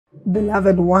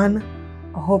Beloved one,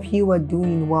 I hope you are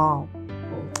doing well.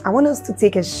 I want us to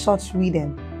take a short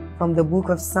reading from the book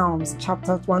of Psalms,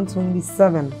 chapter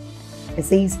 127. It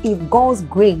says, if God's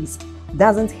grace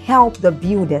doesn't help the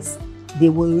builders, they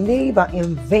will labor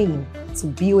in vain to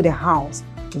build a house.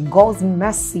 If God's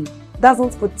mercy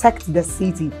doesn't protect the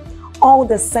city, all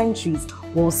the centuries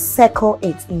will circle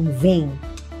it in vain.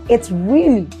 It's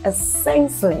really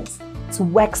senseless to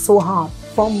work so hard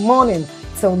from morning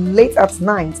till late at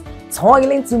night,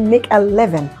 toiling to make a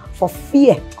living for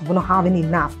fear of not having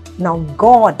enough. Now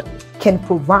God can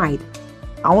provide.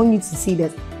 I want you to see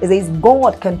this. It says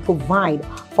God can provide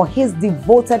for his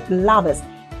devoted lovers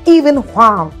even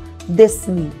while they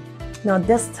sleep. Now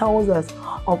this tells us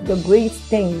of the great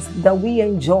things that we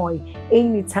enjoy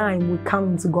anytime we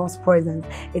come into God's presence.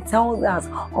 It tells us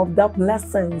of the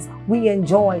blessings we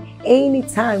enjoy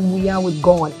anytime we are with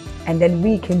God. And then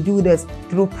we can do this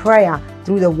through prayer,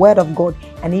 through the word of God,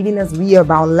 and even as we are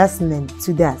about listening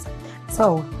to that.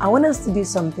 So I want us to do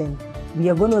something. We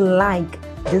are going to like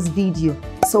this video.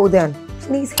 So then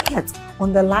please hit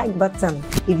on the like button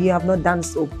if you have not done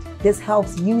so. This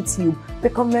helps YouTube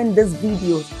recommend these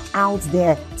videos out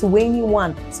there to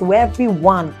anyone, so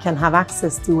everyone can have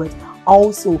access to it.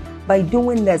 Also, by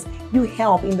doing this, you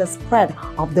help in the spread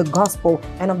of the gospel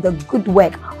and of the good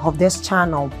work of this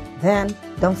channel. Then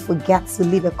don't forget to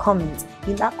leave a comment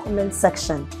in that comment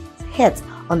section. Hit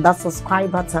on that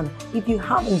subscribe button if you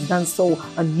haven't done so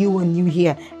and you are new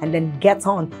here, and then get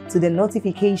on to the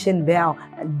notification bell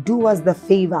and do us the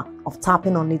favor of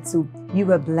tapping on it too.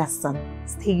 You are blessed.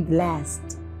 Stay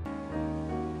blessed.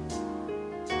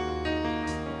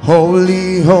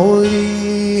 Holy,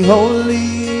 holy,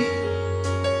 holy,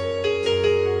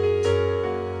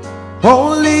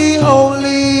 holy,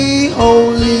 holy, holy,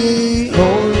 holy,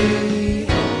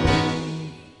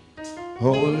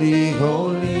 holy, holy,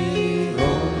 holy,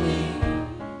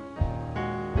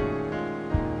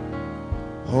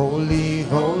 holy,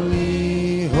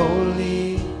 holy,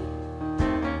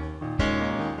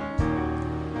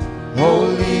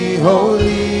 holy,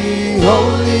 holy,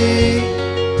 holy.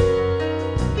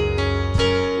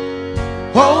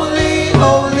 Holy,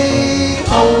 holy,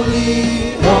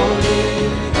 holy, holy,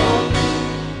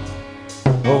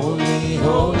 holy,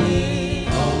 holy,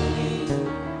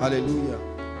 holy. Hallelujah.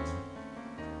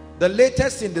 The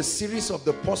latest in the series of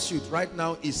the pursuit right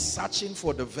now is searching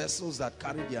for the vessels that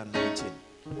carry the anointing.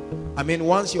 I mean,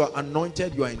 once you are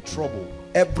anointed, you are in trouble.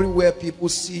 Everywhere people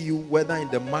see you, whether in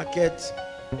the market,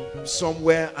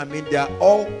 somewhere, I mean, there are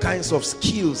all kinds of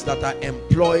skills that are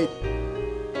employed,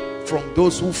 from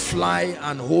those who fly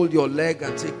and hold your leg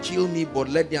and say, kill me, but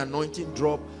let the anointing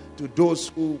drop, to those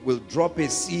who will drop a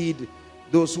seed,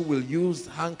 those who will use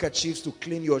handkerchiefs to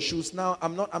clean your shoes. Now,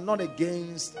 I'm not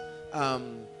against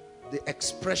the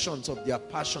expressions of their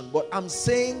passion, but I'm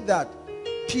saying that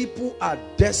people are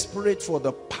desperate for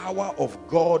the power of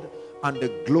God and the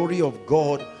glory of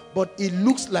God, but it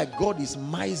looks like God is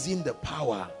mising the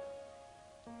power.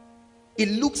 It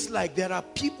looks like there are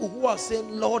people who are saying,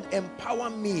 Lord, empower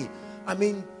me. I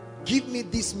mean, give me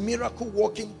this miracle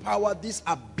working power, this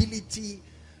ability,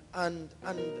 and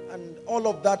all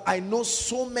of that. I know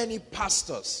so many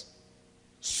pastors,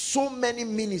 so many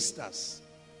ministers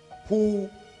who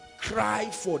cry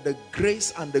for the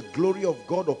grace and the glory of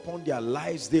God upon their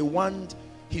lives. They want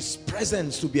his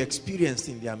presence to be experienced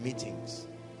in their meetings.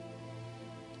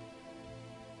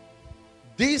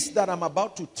 This that I'm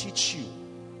about to teach you,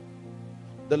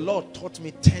 the Lord taught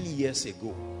me 10 years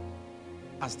ago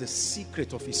as the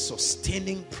secret of his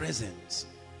sustaining presence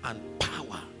and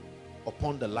power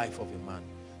upon the life of a man.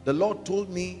 The Lord told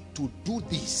me to do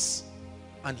this,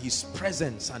 and his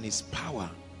presence and his power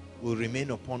will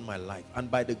remain upon my life. And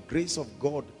by the grace of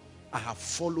God, I have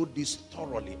followed this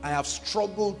thoroughly. I have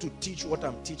struggled to teach what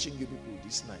I'm teaching you people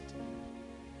this night,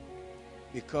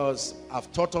 because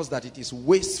I've taught us that it is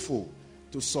wasteful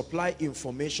to supply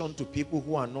information to people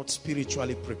who are not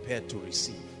spiritually prepared to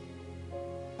receive.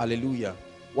 Hallelujah.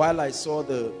 While I saw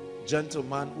the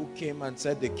gentleman who came and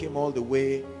said they came all the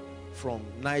way from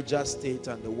Niger State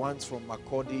and the ones from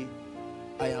Makurdi,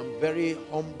 I am very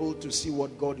humbled to see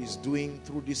what God is doing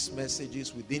through these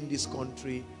messages within this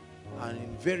country and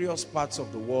in various parts of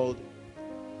the world.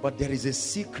 But there is a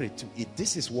secret to it.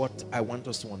 This is what I want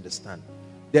us to understand.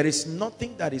 There is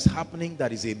nothing that is happening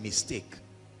that is a mistake.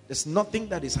 There's nothing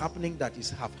that is happening that is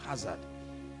haphazard.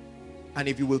 And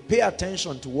if you will pay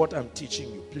attention to what I'm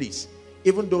teaching you, please,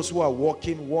 even those who are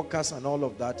workers and all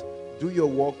of that, do your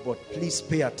work, but please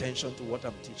pay attention to what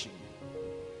I'm teaching you.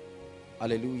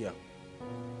 Hallelujah.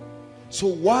 So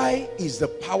why is the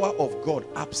power of God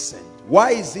absent?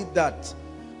 Why is it that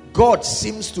God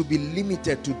seems to be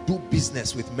limited to do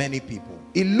business with many people.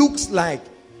 It looks like,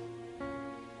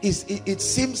 it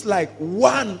seems like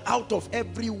 1 out of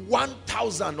every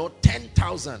 1,000 or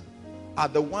 10,000 are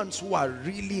the ones who are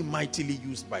really mightily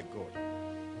used by God.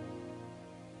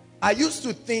 I used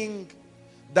to think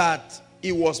that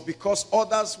it was because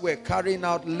others were carrying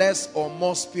out less or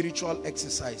more spiritual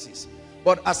exercises.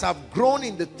 But as I've grown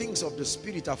in the things of the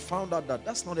Spirit, I've found out that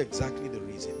that's not exactly the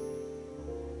reason.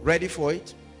 Ready for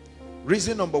it?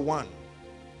 Reason number 1.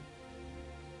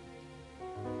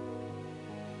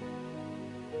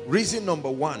 Reason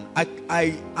number 1.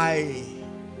 I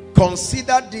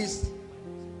consider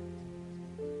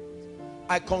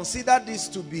this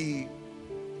to be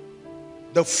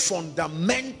the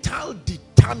fundamental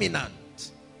determinant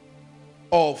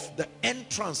of the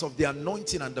entrance of the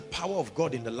anointing and the power of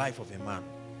God in the life of a man.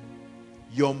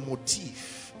 Your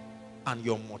motive and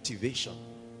your motivation.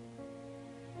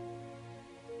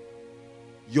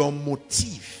 Your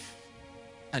motive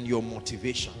and your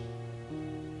motivation.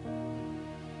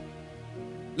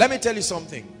 Let me tell you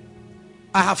something.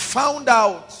 I have found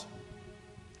out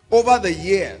over the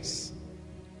years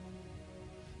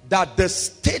that the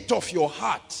state of your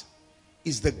heart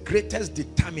is the greatest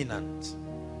determinant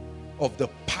of the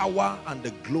power and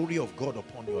the glory of God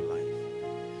upon your life.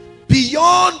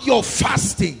 Beyond your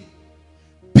fasting,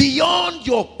 beyond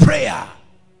your prayer,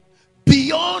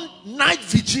 beyond night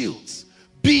vigils,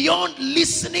 beyond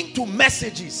listening to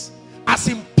messages, as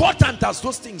important as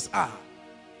those things are,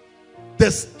 the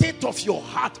state of your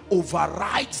heart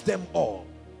overrides them all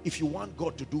if you want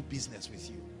God to do business with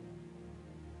you.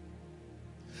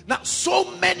 Now,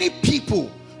 so many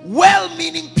people,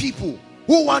 well-meaning people,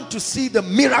 who want to see the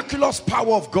miraculous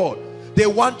power of God, they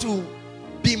want to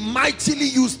be mightily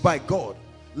used by God,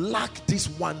 lack this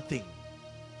one thing.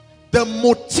 The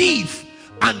motive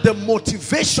and the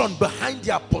motivation behind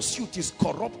their pursuit is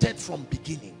corrupted from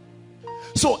beginning.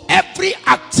 So every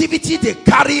activity they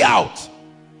carry out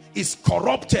is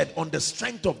corrupted on the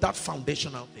strength of that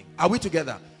foundational thing. Are we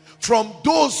together? From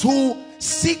those who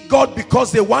seek God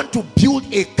because they want to build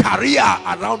a career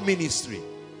around ministry.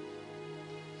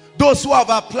 Those who have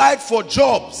applied for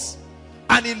jobs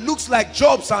and it looks like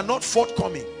jobs are not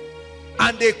forthcoming,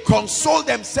 and they console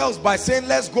themselves by saying,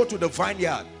 let's go to the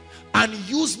vineyard and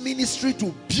use ministry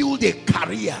to build a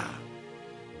career.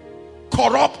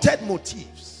 Corrupted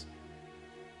motives.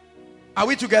 Are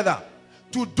we together?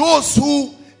 To those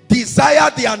who desire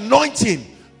the anointing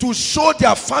to show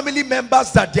their family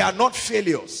members that they are not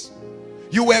failures.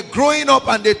 You were growing up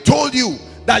and they told you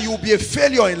that you will be a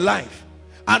failure in life.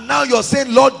 And now you're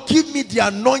saying, Lord, give me the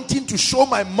anointing to show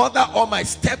my mother or my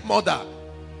stepmother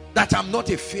that I'm not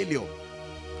a failure.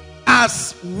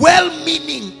 As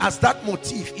well-meaning as that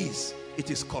motive is,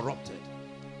 it is corrupted.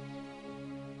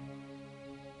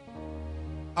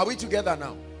 Are we together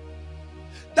now?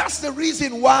 That's the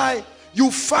reason why you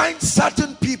find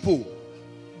certain people,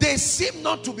 they seem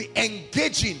not to be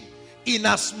engaging in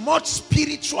as much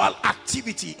spiritual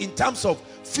activity in terms of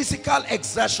physical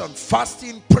exertion,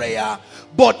 fasting, prayer,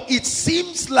 but it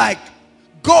seems like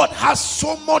God has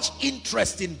so much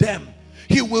interest in them.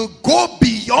 He will go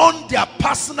beyond their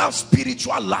personal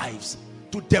spiritual lives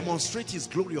to demonstrate his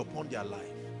glory upon their life.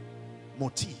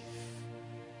 Motive.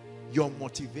 Your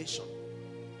motivation.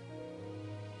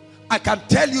 I can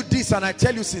tell you this, and I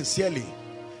tell you sincerely,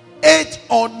 8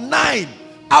 or 9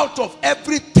 out of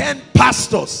every 10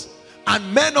 pastors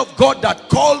and men of God that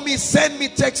call me, send me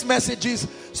text messages,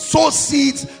 sow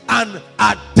seeds, and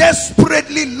are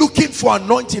desperately looking for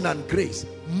anointing and grace,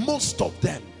 most of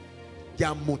them,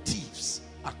 their motives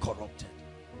are corrupted.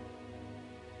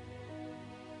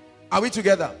 Are we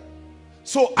together?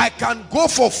 So I can go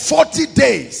for 40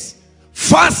 days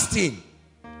fasting,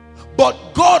 but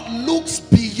God looks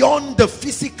beyond the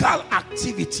physical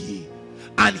activity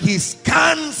and he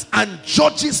scans and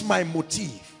judges my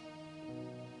motive.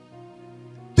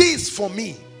 This for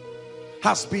me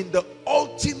has been the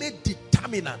ultimate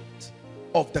determinant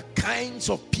of the kinds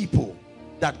of people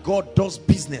that God does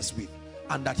business with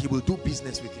and that he will do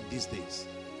business with in these days.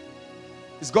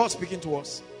 Is God speaking to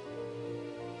us?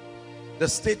 The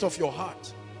state of your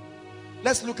heart.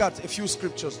 Let's look at a few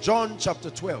scriptures. John chapter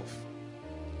 12.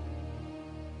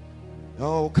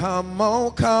 Oh come,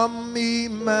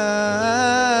 Emmanuel,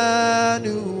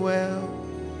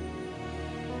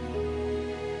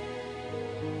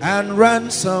 and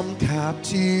ransom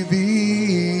captive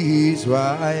Israel.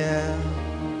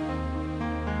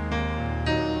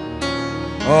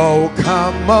 Oh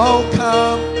come,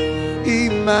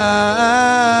 Emmanuel,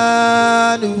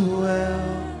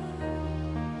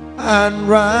 and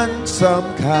ransom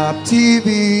captive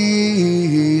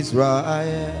Israel.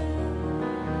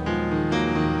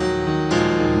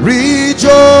 Rejoice,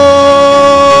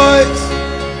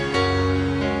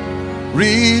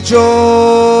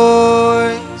 rejoice,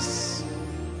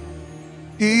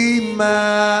 Emmanuel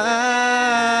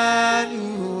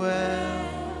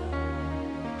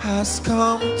has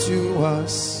come to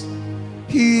us,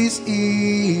 he's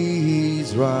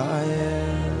Israel.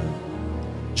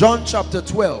 John chapter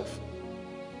 12,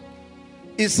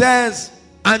 it says,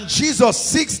 and Jesus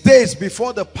 6 days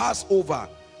before the Passover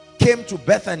came to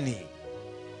Bethany,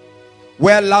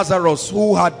 where Lazarus,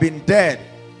 who had been dead,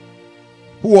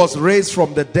 who was raised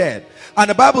from the dead.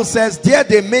 And the Bible says, there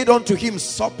they made unto him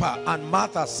supper, and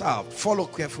Martha served. Follow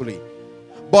carefully.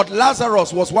 But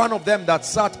Lazarus was one of them that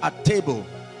sat at table.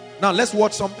 Now let's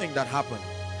watch something that happened.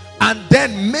 And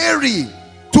then Mary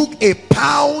took a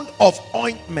pound of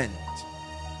ointment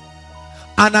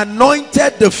and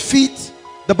anointed the feet.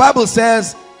 The Bible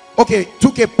says, okay,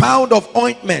 took a pound of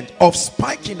ointment of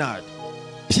spikenard,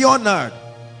 pure nard,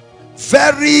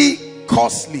 very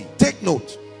costly. Take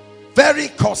note, very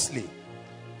costly.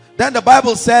 Then the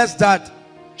Bible says that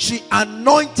she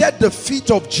anointed the feet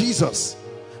of Jesus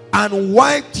and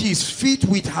wiped his feet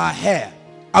with her hair.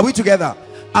 Are we together?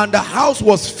 And the house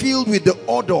was filled with the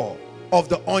odor of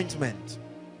the ointment.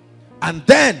 And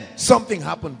then something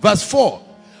happened. Verse 4.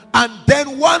 And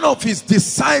then one of his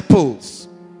disciples,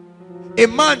 a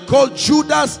man called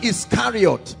Judas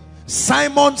Iscariot,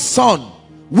 Simon's son,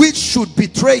 which should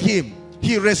betray him,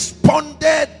 he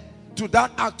responded to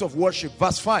that act of worship.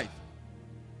 Verse 5.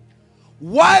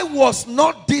 Why was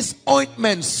not this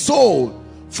ointment sold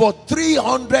for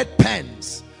 300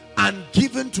 pence and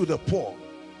given to the poor?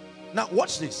 Now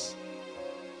watch this.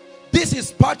 This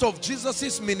is part of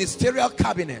Jesus's ministerial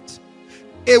cabinet.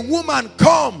 A woman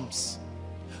comes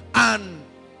and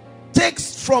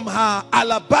takes from her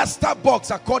alabaster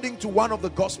box, according to one of the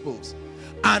Gospels,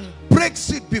 and breaks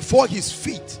it before his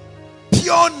feet.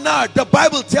 Pure nard. The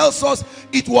Bible tells us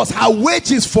it was her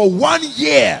wages for 1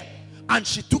 year, and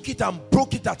she took it and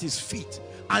broke it at his feet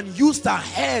and used her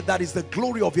hair, that is the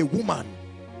glory of a woman,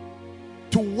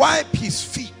 to wipe his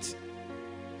feet.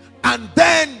 And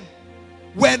then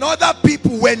when other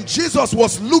people, when Jesus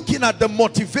was looking at the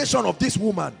motivation of this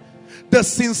woman, the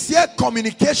sincere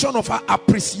communication of her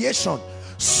appreciation,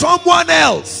 someone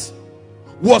else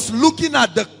was looking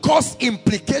at the cost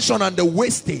implication and the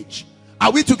wastage.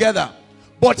 Are we together?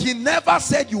 But he never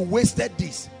said you wasted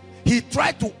this. He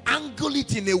tried to angle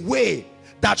it in a way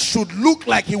that should look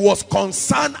like he was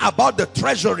concerned about the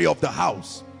treasury of the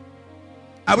house.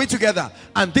 Are we together?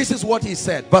 And this is what he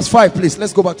said. Verse 5, please.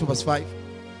 Let's go back to verse 5.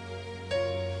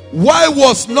 Why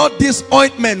was not this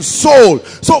ointment sold?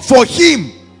 So for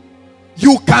him,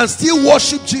 you can still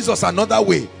worship Jesus another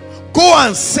way. Go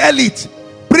and sell it.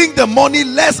 Bring the money.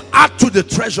 Let's add to the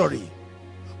treasury.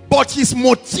 But his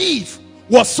motive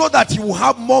was so that he will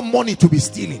have more money to be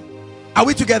stealing. Are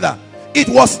we together? It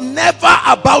was never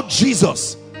about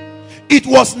Jesus. It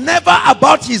was never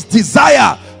about his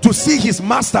desire to see his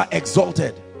master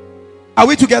exalted. Are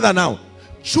we together now?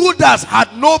 Judas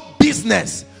had no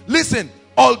business. Listen,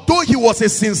 although he was a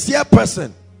sincere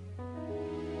person,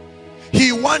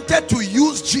 he wanted to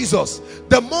use Jesus.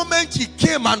 The moment he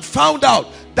came and found out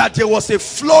that there was a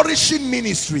flourishing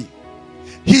ministry,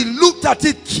 he looked at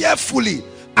it carefully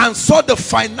and saw the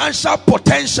financial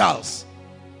potentials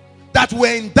that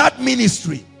were in that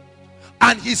ministry,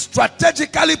 and he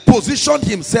strategically positioned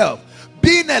himself.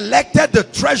 Being elected the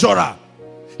treasurer,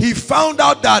 he found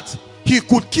out that he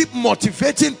could keep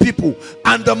motivating people,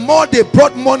 and the more they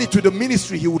brought money to the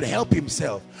ministry, he would help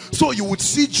himself. So you would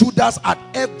see Judas at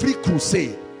every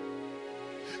crusade.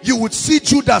 You would see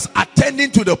Judas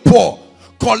attending to the poor,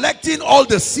 collecting all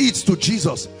the seeds to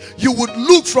Jesus. You would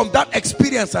look from that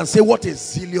experience and say, what a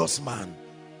zealous man.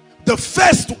 The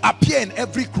first to appear in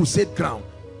every crusade ground,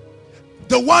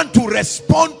 the one to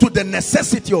respond to the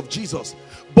necessity of Jesus,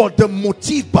 but the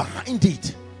motive behind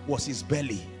it was his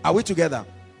belly. Are we together?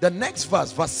 The next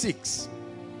verse, verse 6.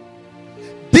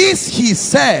 This he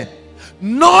said,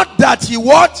 not that he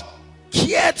what?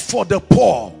 Cared for the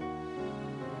poor.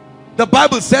 The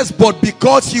Bible says, but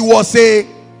because he was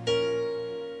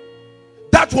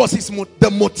that was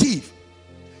the motive.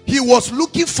 He was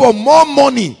looking for more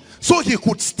money so he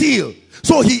could steal.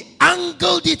 So he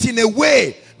angled it in a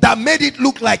way that made it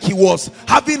look like he was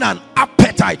having an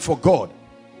appetite for God.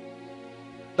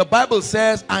 The Bible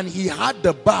says, and he had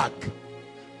the bag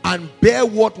and bear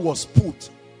what was put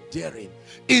therein.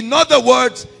 In other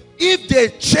words, if they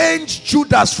changed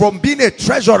Judas from being a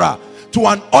treasurer to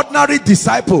an ordinary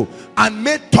disciple and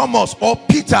made Thomas or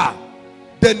Peter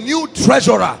the new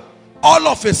treasurer, all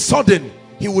of a sudden,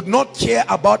 he would not care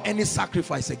about any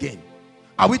sacrifice again.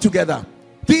 Are we together?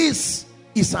 This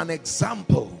is an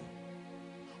example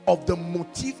of the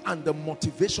motive and the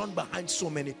motivation behind so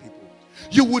many people.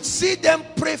 You would see them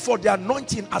pray for the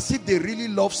anointing as if they really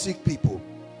love sick people.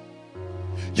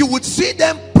 You would see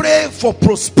them pray for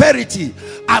prosperity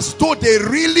as though they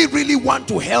really want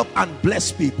to help and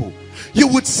bless people. You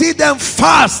would see them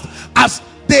fast as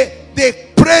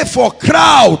they pray for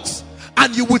crowds,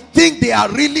 and you would think they are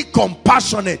really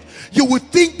compassionate. You would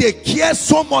think they care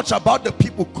so much about the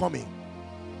people coming.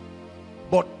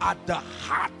 But at the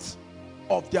heart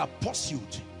of their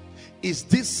pursuit is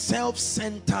this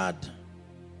self-centered,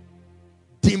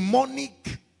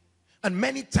 demonic, and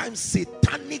many times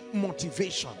satanic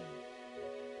motivation.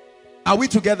 Are we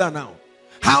together now?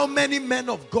 How many men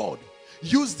of God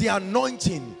use the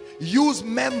anointing, use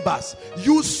members,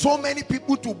 use so many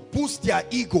people to boost their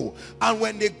ego, and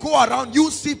when they go around,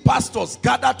 you see pastors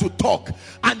gather to talk,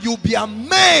 and you'll be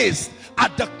amazed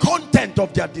at the content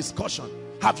of their discussion.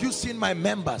 Have you seen my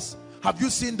members? Have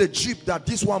you seen the Jeep that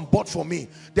this one bought for me?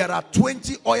 There are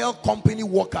 20 oil company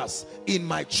workers in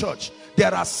my church.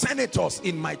 There are senators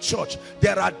in my church.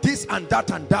 There are this and that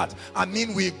and that. I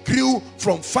mean, we grew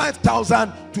from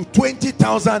 5,000 to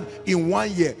 20,000 in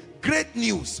 1 year. Great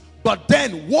news. But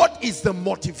then what is the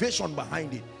motivation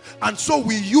behind it? And so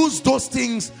we use those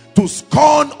things to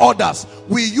scorn others.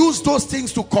 We use those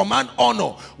things to command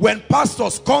honor. When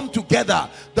pastors come together,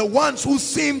 the ones who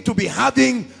seem to be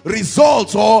having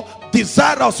results or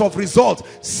desirous of results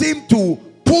seem to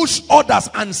push others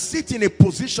and sit in a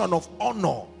position of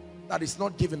honor that is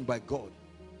not given by God.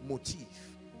 Motivation.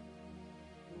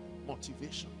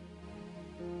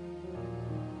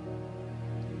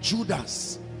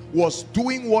 Judas was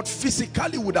doing what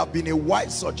physically would have been a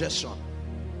wise suggestion.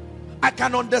 I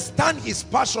can understand his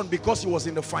passion because he was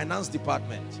in the finance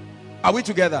department. Are we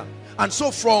together? And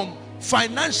so from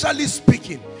financially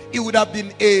speaking, it would have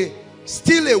been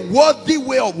still a worthy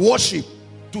way of worship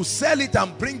to sell it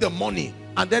and bring the money,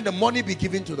 and then the money be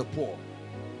given to the poor.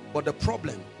 But the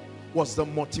problem was the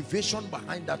motivation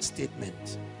behind that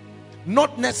statement.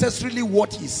 Not necessarily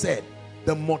what he said.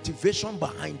 The motivation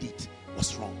behind it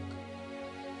was wrong.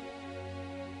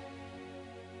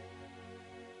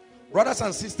 Brothers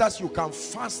and sisters, you can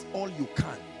fast all you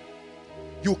can.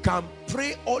 You can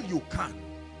pray all you can.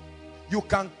 You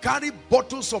can carry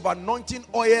bottles of anointing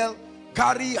oil,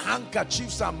 carry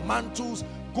handkerchiefs and mantles,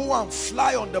 go and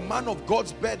fly on the man of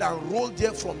God's bed and roll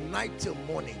there from night till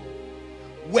morning.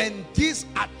 When this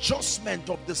adjustment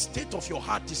of the state of your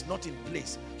heart is not in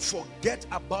place, forget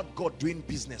about God doing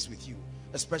business with you,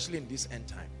 especially in this end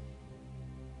time.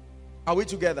 Are we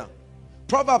together?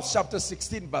 Proverbs chapter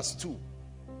 16 verse 2.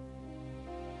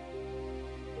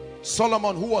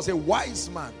 Solomon, who was a wise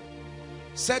man,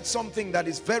 said something that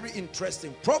is very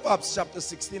interesting. Proverbs chapter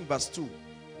 16 verse 2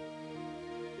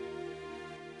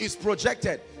 is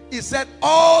projected. He said,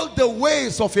 all the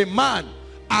ways of a man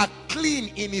are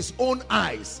clean in his own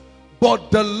eyes,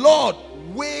 but the Lord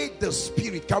weighed the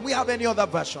spirit. Can we have any other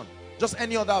version? Just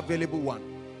any other available one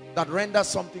that renders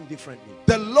something differently.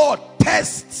 The Lord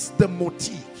tests the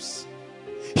motives.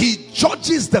 He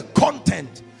judges the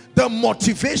content, the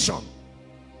motivation.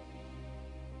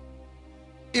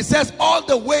 It says all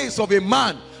the ways of a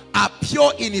man are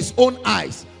pure in his own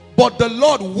eyes, but the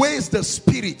Lord weighs the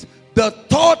spirit, the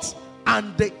thoughts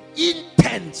and the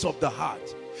intents of the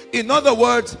heart. In other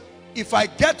words, if I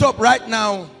get up right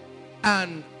now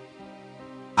and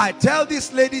I tell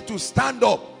this lady to stand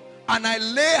up and I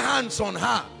lay hands on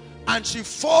her and she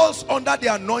falls under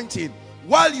the anointing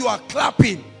while you are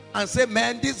clapping and say,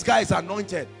 man, this guy is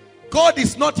anointed, God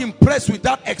is not impressed with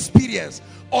that experience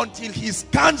until he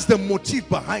scans the motive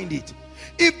behind it.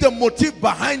 If the motive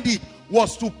behind it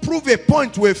was to prove a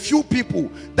point to a few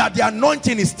people that the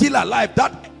anointing is still alive,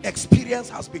 that experience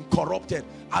has been corrupted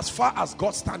as far as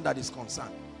God's standard is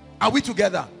concerned. Are we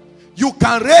together? You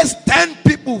can raise 10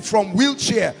 people from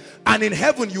wheelchair, and in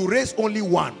heaven you raise only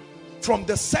one. From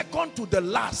the second to the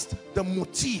last, the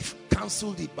motive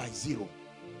cancelled it by 0.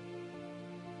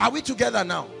 Are we together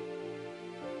now?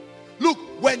 Look,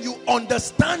 when you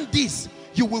understand this,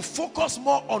 you will focus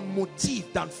more on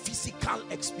motive than physical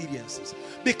experiences,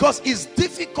 because it's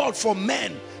difficult for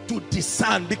men to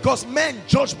discern, because men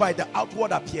judge by the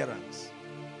outward appearance.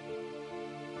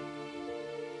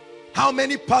 How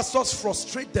many pastors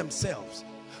frustrate themselves?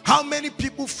 How many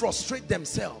people frustrate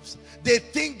themselves? They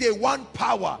think they want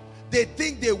power, they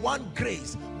think they want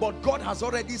grace, but God has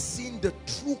already seen the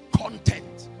true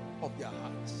content of their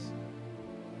hearts.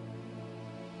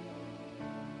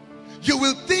 You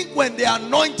will think when they are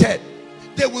anointed,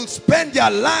 they will spend their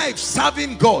lives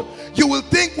serving God. You will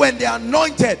think when they are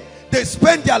anointed, they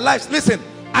spend their lives. Listen,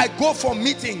 I go for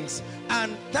meetings,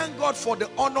 and thank God for the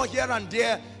honor here and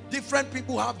there. Different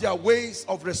people have their ways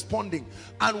of responding.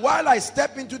 And while I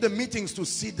step into the meetings to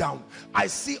sit down, I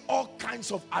see all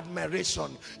kinds of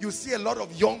admiration. You see a lot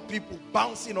of young people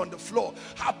bouncing on the floor,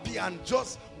 happy and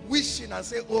just wishing and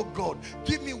say, oh God,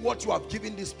 give me what you have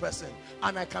given this person.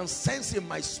 And I can sense in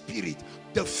my spirit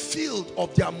the field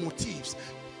of their motives.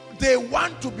 They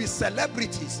want to be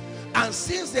celebrities. And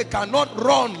since they cannot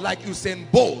run like Usain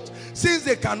Bolt, since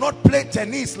they cannot play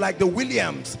tennis like the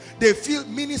Williams, they feel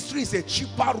ministry is a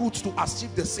cheaper route to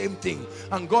achieve the same thing.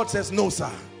 And God says, no,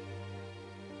 sir.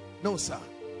 No, sir.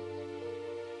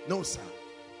 No, sir.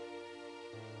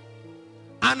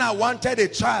 Anna wanted a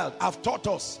child. I've taught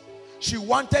us. She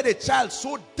wanted a child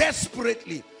so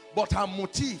desperately, but her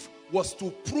motive was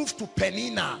to prove to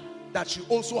Peninnah that she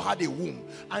also had a womb.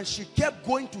 And she kept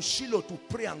going to Shiloh to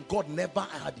pray, and God never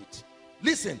had it.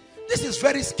 Listen, this is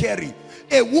very scary.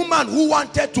 A woman who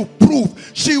wanted to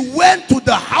prove, she went to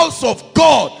the house of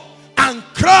God and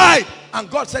cried, and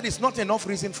God said, it's not enough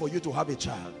reason for you to have a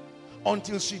child.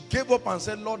 Until she gave up and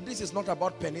said, Lord, this is not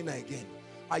about Peninnah again.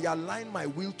 I align my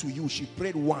will to you. She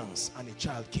prayed once and a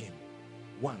child came.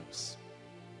 Once.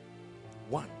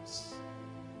 Once.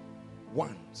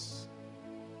 Once.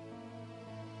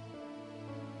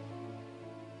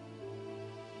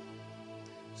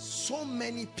 So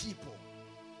many people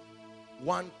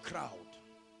want crowd.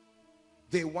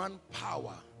 They want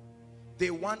power. They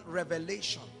want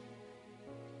revelation.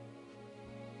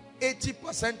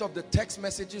 80% of the text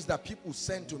messages that people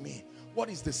send to me, what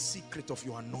is the secret of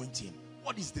your anointing?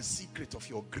 What is the secret of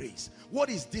your grace? What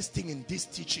is this thing in these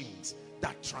teachings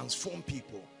that transform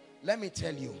people? Let me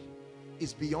tell you,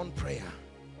 it's beyond prayer.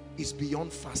 It's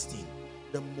beyond fasting.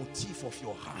 The motive of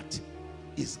your heart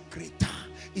is greater.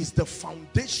 Is the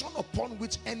foundation upon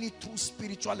which any true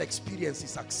spiritual experience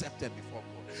is accepted before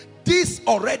God. This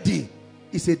already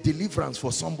is a deliverance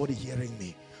for somebody hearing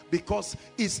me, because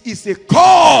it's a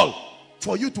call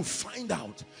for you to find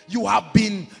out you have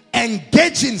been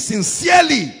engaging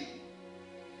sincerely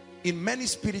in many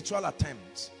spiritual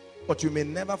attempts, but you may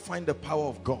never find the power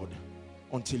of God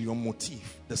until your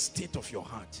motive, the state of your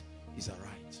heart, is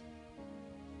aright.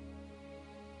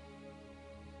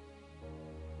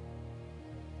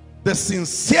 The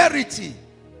sincerity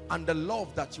and the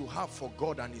love that you have for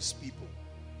God and his people.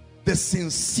 The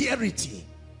sincerity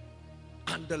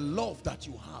and the love that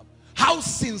you have. How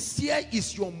sincere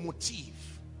is your motive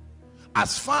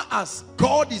as far as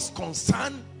God is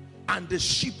concerned and the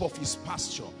sheep of his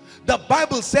pasture? The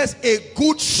Bible says a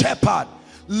good shepherd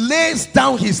lays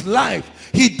down his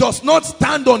life. He does not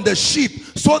stand on the sheep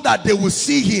so that they will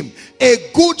see him.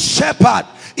 A good shepherd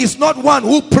is not one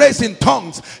who prays in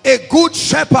tongues. A good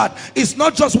shepherd is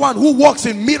not just one who walks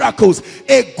in miracles.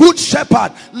 A good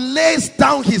shepherd lays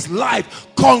down his life,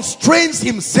 constrains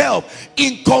himself,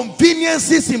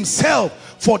 inconveniences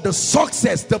himself for the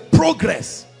success, the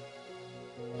progress.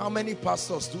 How many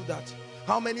pastors do that?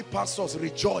 How many pastors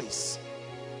rejoice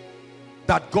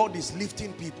that God is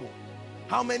lifting people?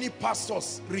 How many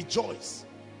pastors rejoice?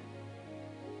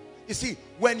 You see,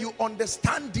 when you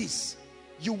understand this,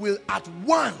 you will at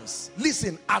once,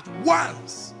 listen, at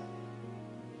once.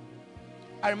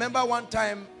 I remember one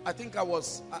time, I think I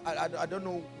was, I don't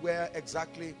know where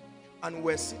exactly, and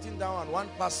we're sitting down, and one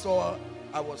pastor,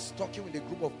 I was talking with a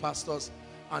group of pastors,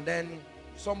 and then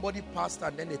somebody passed,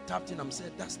 and then they tapped in and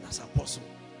said, that's Apostle.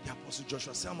 The Apostle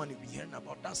Joshua Selman, you'll be hearing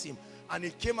about, that's him. And he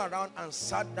came around and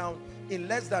sat down. In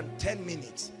less than 10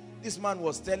 minutes, this man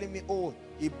was telling me, oh,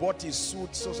 he bought his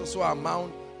suit, so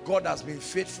amount. God has been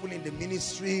faithful in the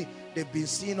ministry. They've been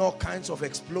seeing all kinds of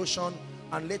explosion.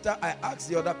 And later I asked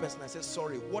the other person, I said,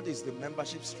 sorry, what is the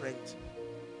membership strength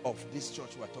of this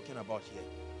church we're talking about here?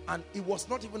 And it was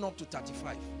not even up to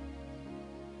 35.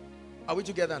 Are we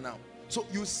together now? So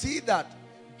you see that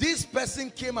this person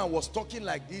came and was talking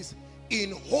like this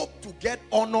in hope to get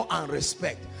honor and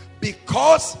respect,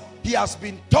 because he has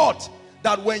been taught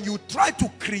that when you try to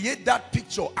create that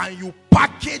picture and you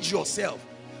package yourself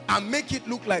and make it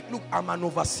look like, look, I'm an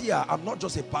overseer, I'm not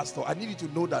just a pastor, I need you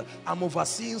to know that I'm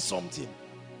overseeing something.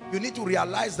 You need to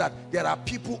realize that there are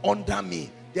people under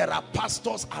me, there are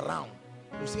pastors around.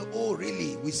 You say, oh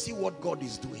really, we see what God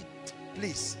is doing.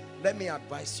 Please, let me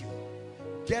advise you,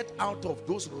 get out of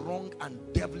those wrong and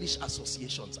devilish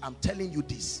associations. I'm telling you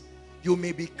this. You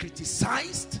may be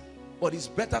criticized, but it's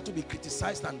better to be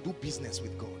criticized and do business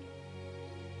with God.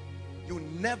 You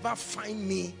never find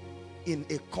me in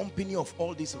a company of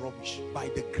all this rubbish by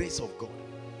the grace of God.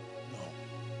 No.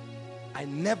 I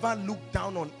never look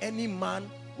down on any man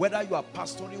whether you are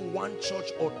pastoring one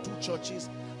church or two churches,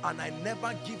 and I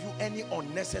never give you any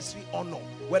unnecessary honor,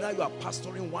 whether you are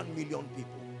pastoring 1 million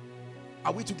people.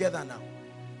 Are we together now?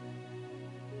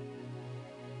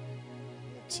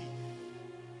 Motive.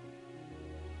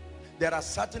 There are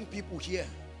certain people here,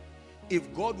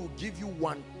 if God will give you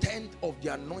 1/10 of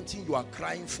the anointing you are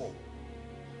crying for,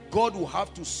 God will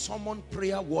have to summon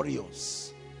prayer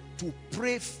warriors to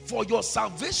pray for your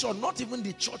salvation, not even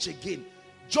the church again,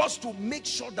 just to make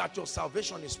sure that your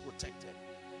salvation is protected.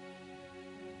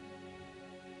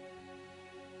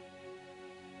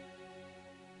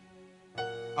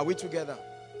 Are we together?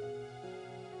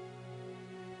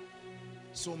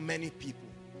 So many people.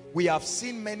 We have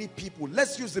seen many people.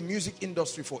 Let's use the music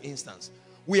industry for instance.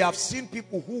 We have seen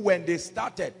people who, when they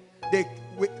started, they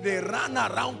ran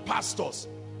around pastors.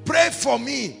 Pray for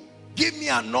me. Give me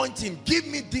anointing. Give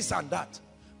me this and that.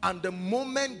 And the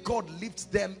moment God lifts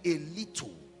them a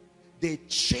little, they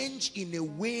change in a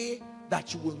way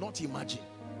that you will not imagine.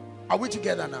 Are we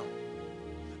together now?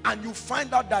 And you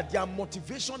find out that their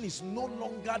motivation is no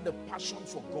longer the passion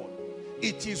for God.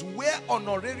 It is where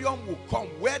honorarium will come,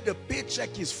 where the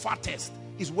paycheck is fattest,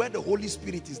 is where the Holy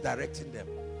Spirit is directing them.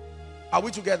 Are we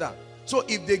together? So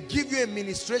if they give you a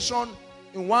ministration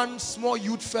in one small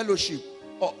youth fellowship,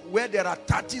 or where there are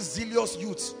 30 zealous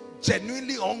youths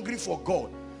genuinely hungry for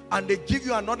God, and they give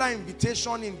you another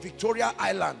invitation in Victoria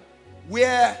Island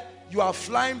where you are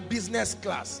flying business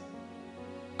class.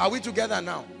 Are we together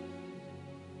now?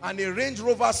 And a Range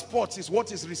Rover Sports is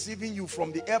what is receiving you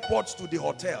from the airport to the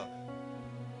hotel.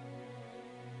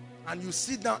 And you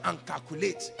sit down and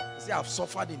calculate. Say, I've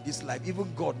suffered in this life.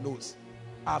 Even God knows.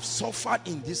 I've suffered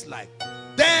in this life.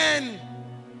 Then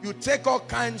you take all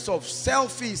kinds of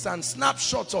selfies and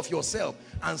snapshots of yourself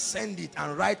and send it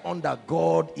and write under,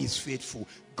 God is faithful.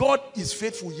 God is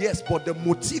faithful, yes, but the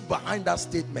motive behind that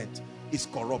statement is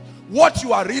corrupt. What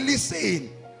you are really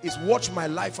saying is, watch my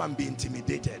life and be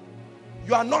intimidated.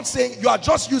 You are not saying, you are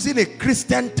just using a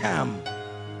Christian term.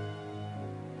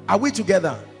 Are we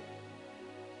together?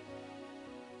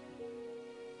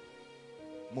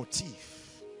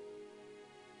 Motive.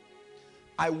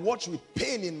 I watch with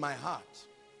pain in my heart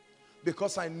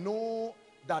because I know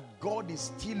that God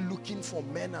is still looking for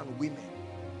men and women.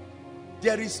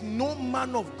 There is no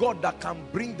man of God that can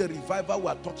bring the revival we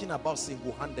are talking about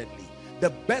single-handedly.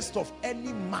 The best of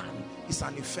any man is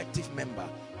an effective member.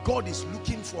 God is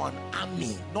looking for an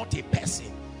army, not a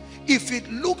person. If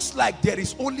it looks like there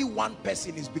is only one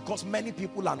person, it's because many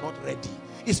people are not ready.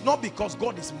 It's not because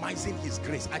God is mising his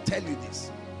grace. I tell you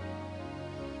this.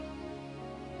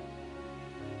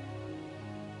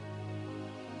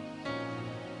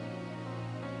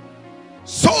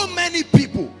 So many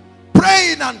people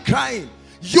praying and crying,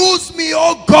 use me,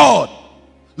 oh God,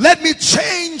 let me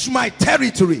change my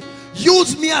territory,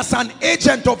 use me as an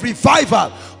agent of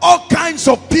revival. All kinds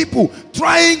of people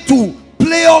trying to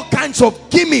play all kinds of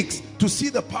gimmicks to see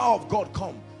the power of God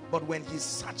come. But when he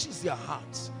searches their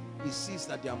hearts, he sees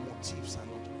that their motives are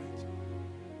not right.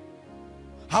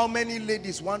 How many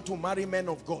ladies want to marry men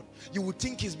of God? You would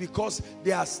think it's because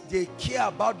they care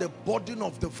about the burden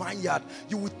of the vineyard.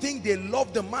 You would think they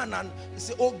love the man and they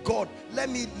say, oh God, let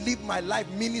me live my life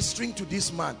ministering to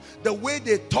this man. The way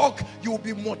they talk, you will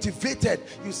be motivated.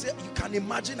 You say, you can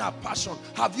imagine her passion.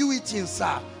 Have you eaten,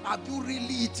 sir? Have you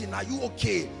really eaten? Are you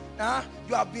okay?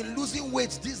 You have been losing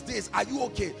weight these days. Are you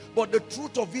okay? But the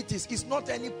truth of it is, it's not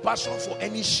any passion for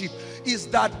any sheep. It's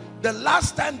that the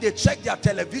last time they checked their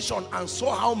television and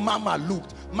saw how mama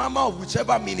looked, mama of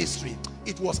whichever ministry,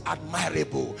 it was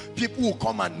admirable. People will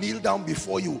come and kneel down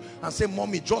before you and say,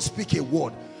 mommy, just speak a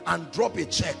word and drop a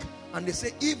check. And they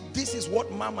say, if this is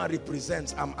what mama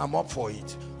represents, I'm up for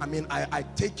it. I mean, I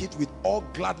take it with all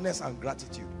gladness and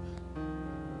gratitude.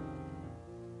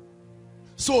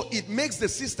 So it makes the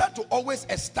sister to always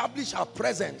establish her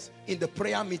presence in the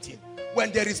prayer meeting.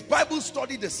 When there is Bible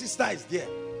study, the sister is there.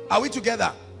 Are we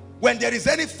together? When there is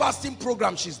any fasting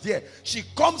program, she's there. She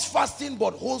comes fasting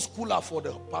but holds cooler for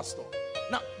the pastor.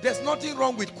 Now, there's nothing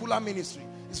wrong with cooler ministry.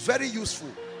 It's very useful.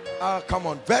 Come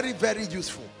on, very, very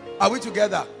useful. Are we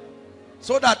together?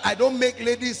 So that I don't make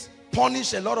ladies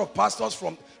punish a lot of pastors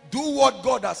from, do what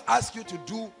God has asked you to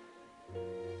do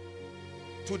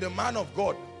to the man of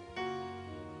God.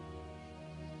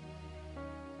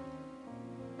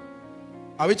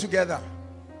 Are we together?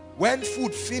 When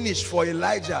food finished for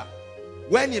Elijah,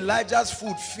 when Elijah's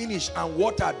food finished and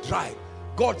water dried,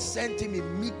 God sent him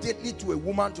immediately to a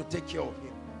woman to take care of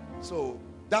him. So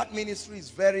that ministry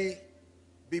is very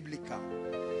biblical.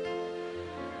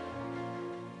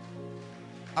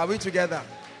 Are we together?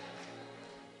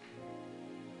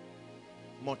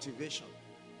 Motivation.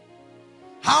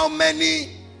 How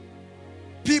many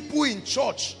people in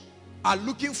church are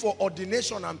looking for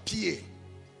ordination and PA?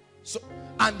 So,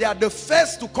 and they are the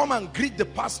first to come and greet the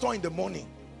pastor in the morning.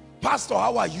 Pastor,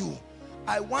 how are you?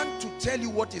 I want to tell you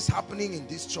what is happening in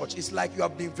this church. It's like you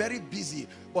have been very busy,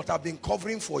 but I've been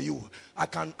covering for you. I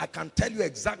can tell you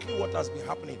exactly what has been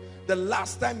happening. The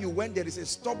last time you went, there is a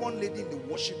stubborn lady in the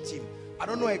worship team. I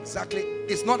don't know exactly.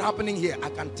 It's not happening here. I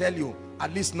can tell you,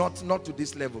 at least not to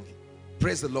this level.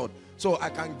 Praise the Lord. So I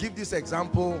can give this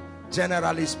example,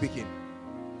 generally speaking.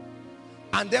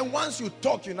 And then once you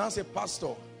talk, you now say,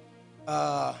 Pastor,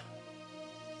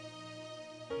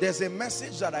 there's a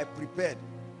message that I prepared.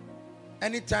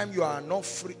 Anytime you are not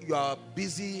free, you are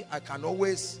busy, I can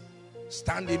always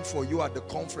stand in for you at the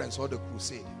conference or the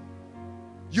crusade.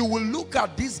 You will look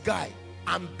at this guy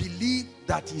and believe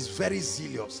that he's very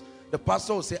zealous. The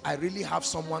pastor will say, I really have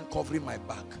someone covering my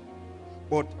back.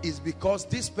 But it's because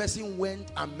this person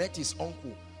went and met his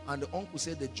uncle, and the uncle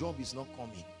said the job is not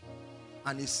coming.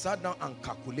 And he sat down and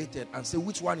calculated and said,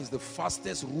 which one is the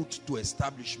fastest route to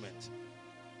establishment?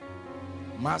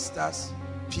 Masters,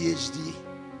 PhD.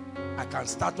 I can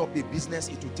start up a business.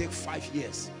 It will take 5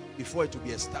 years before it will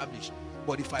be established.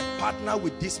 But if I partner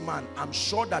with this man, I'm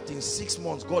sure that in 6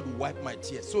 months God will wipe my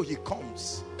tears. So he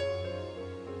comes,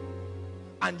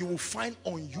 and you will find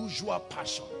unusual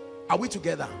passion. Are we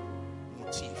together?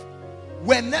 Motive.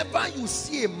 Whenever you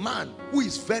see a man who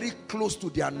is very close to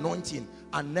the anointing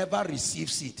and never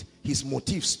receives it, his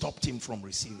motive stopped him from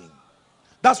receiving.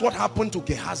 That's what happened to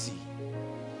Gehazi.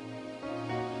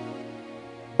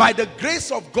 By the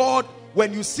grace of God,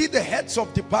 when you see the heads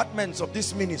of departments of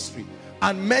this ministry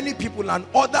and many people and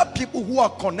other people who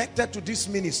are connected to this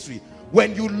ministry,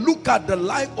 when you look at the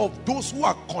life of those who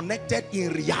are connected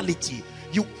in reality,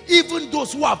 even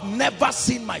those who have never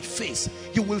seen my face,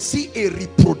 you will see a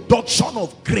reproduction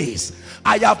of grace.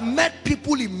 I have met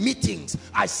people in meetings.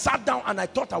 I sat down and I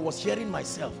thought I was hearing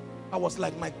myself. I was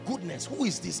like, my goodness, who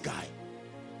is this guy?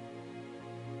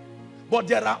 But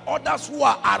there are others who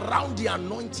are around the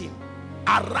anointing,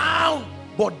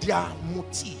 but their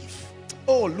motive.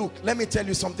 Oh, look, let me tell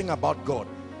you something about God.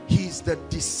 He is the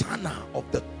discerner of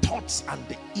the thoughts and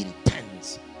the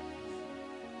intents.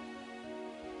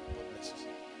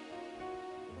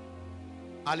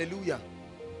 Hallelujah.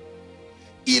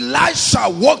 Elisha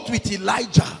walked with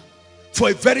Elijah for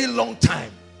a very long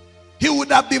time. He would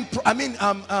have been,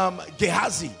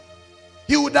 Gehazi.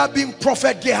 He would have been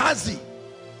Prophet Gehazi.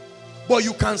 But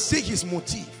you can see his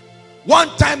motive. One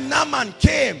time Naaman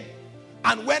came,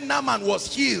 and when Naaman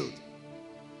was healed,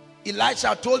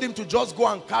 Elisha told him to just go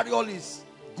and carry all his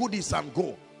goodies and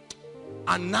go.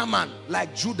 And Naaman,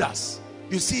 like Judas,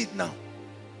 you see it now.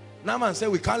 Naaman said,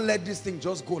 we can't let this thing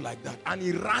just go like that. And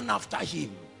he ran after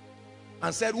him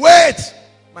and said, wait,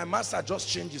 my master just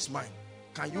changed his mind.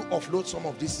 Can you offload some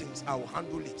of these things? I will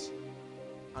handle it.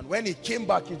 And when he came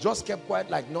back, he just kept quiet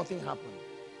like nothing happened.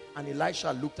 And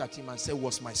Elisha looked at him and said,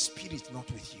 was my spirit not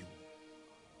with you?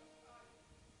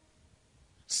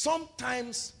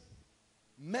 Sometimes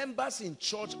members in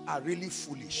church are really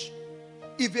foolish.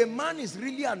 If a man is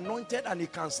really anointed and he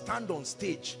can stand on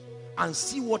stage and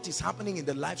see what is happening in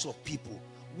the lives of people,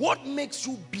 what makes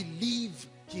you believe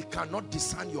he cannot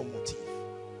discern your motive?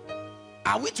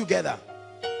 Are we together?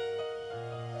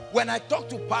 When I talk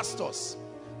to pastors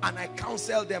and I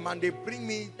counsel them and they bring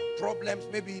me problems,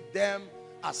 maybe them,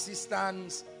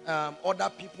 assistants, other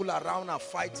people around are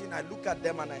fighting, I look at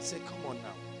them and I say, come on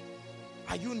now,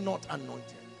 are you not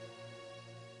anointed?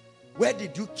 Where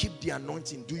did you keep the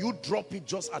anointing? Do you drop it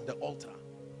just at the altar?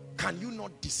 Can you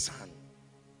not discern?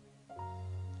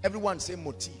 Everyone say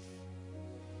motive.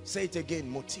 Say it again,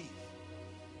 motive.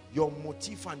 Your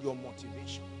motive and your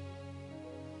motivation.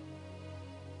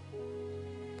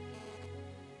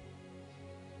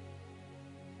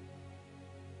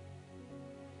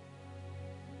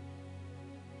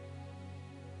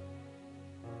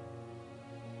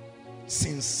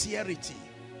 Sincerity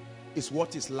is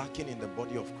what is lacking in the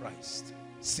body of Christ.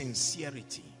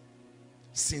 Sincerity.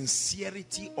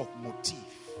 Sincerity of motive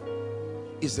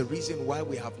is the reason why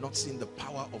we have not seen the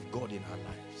power of God in our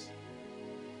lives.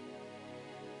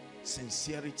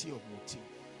 Sincerity of motive.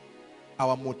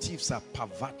 Our motives are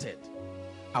perverted.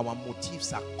 Our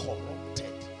motives are corrupted.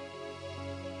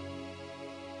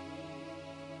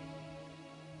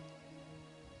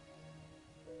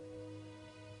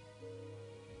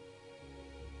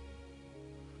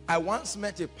 I once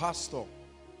met a pastor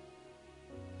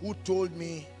who told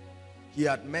me he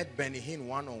had met Benny Hinn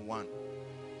one-on-one.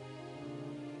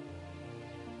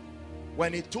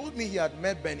 When he told me he had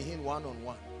met Benny Hinn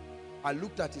one-on-one, I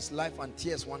looked at his life and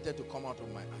tears wanted to come out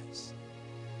of my eyes.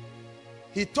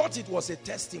 He thought it was a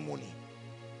testimony.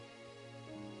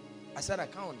 I said, I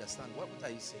can't understand. What are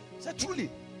you saying? He said, truly.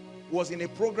 He was in a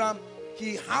program.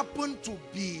 He happened to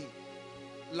be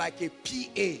like a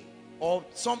PA or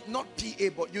some, not PA,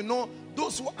 but you know,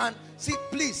 those who, and see,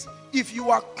 please, if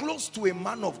you are close to a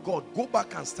man of God, go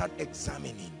back and start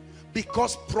examining,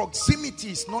 because proximity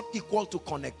is not equal to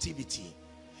connectivity.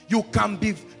 You can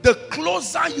be, the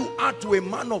closer you are to a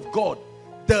man of God,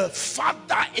 the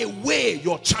farther away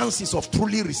your chances of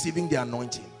truly receiving the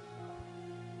anointing.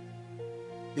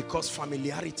 Because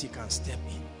familiarity can step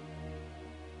in.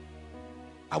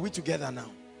 Are we together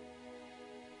now?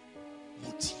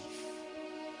 Motive.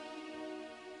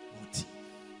 Motive.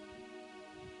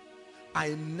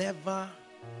 I never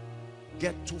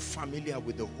get too familiar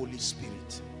with the Holy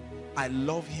Spirit. I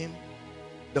love him.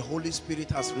 The Holy Spirit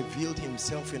has revealed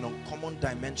himself in uncommon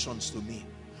dimensions to me.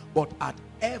 But at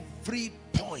every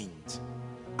point,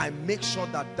 I make sure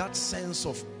that that sense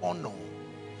of honor,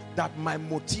 that my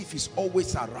motive is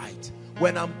always aright.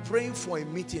 When I'm praying for a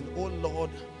meeting, oh Lord,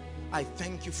 I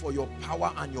thank you for your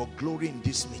power and your glory in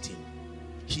this meeting.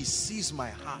 He sees my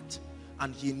heart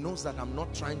and he knows that I'm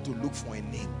not trying to look for a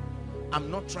name.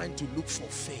 I'm not trying to look for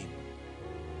fame.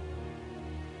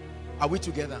 Are we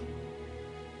together?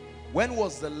 When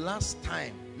was the last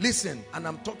time, listen, and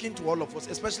I'm talking to all of us,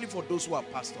 especially for those who are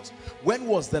pastors, when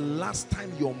was the last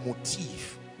time your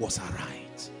motive was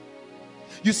aright?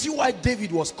 You see why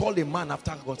David was called a man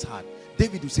after God's heart.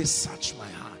 David would say, search my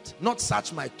heart, not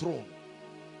search my throne.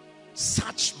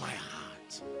 Search my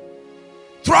heart.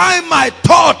 Try my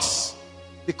thoughts,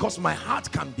 because my heart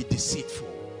can be deceitful.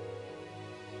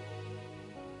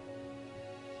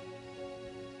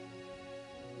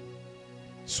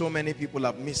 So many people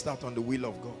have missed out on the will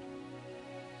of God.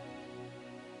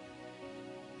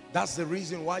 That's the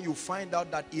reason why you find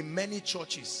out that in many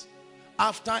churches,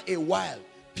 after a while,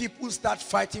 people start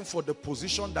fighting for the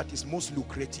position that is most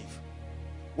lucrative.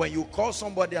 When you call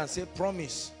somebody and say,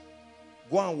 promise,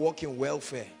 go and work in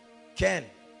welfare. Ken,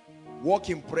 work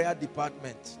in prayer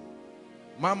department.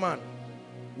 Maman,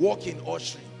 work in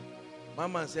ushering.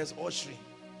 Maman says, ushering.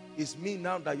 It's me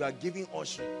now that you are giving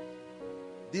ushering.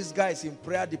 This guy is in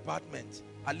prayer department.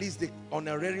 At least the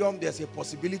honorarium, there's a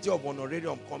possibility of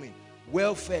honorarium coming.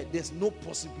 Welfare, there's no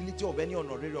possibility of any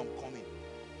honorarium coming.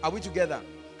 Are we together?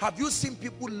 Have you seen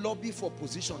people lobby for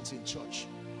positions in church?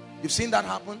 You've seen that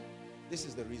happen? This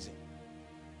is the reason.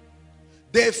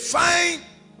 They find,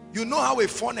 you know how a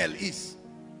funnel is.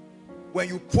 When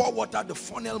you pour water, the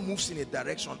funnel moves in a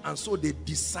direction, and so they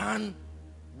discern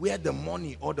where the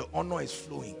money or the honor is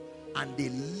flowing, and they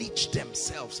leech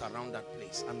themselves around that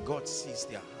place, and God sees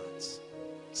their hearts.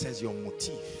 Says your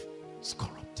motive is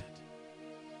corrupted.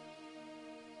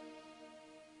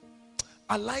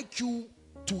 I like you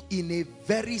to, in a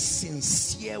very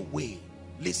sincere way,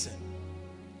 listen,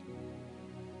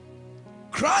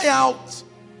 cry out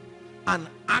and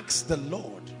ask the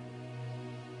Lord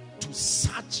to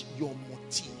search your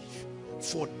motive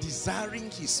for desiring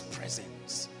his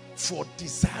presence, for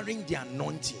desiring the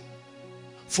anointing,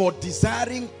 for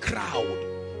desiring crowd,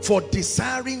 for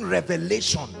desiring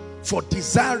revelation, for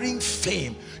desiring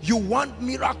fame. You want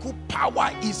miracle,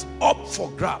 power is up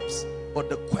for grabs. But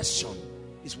the question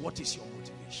is, what is your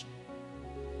motivation?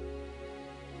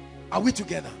 Are we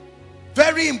together?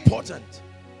 Very important.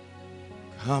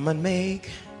 Come and make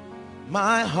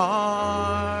my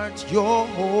heart your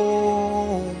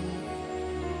home.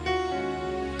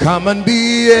 Come and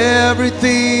be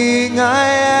everything I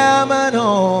am and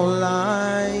all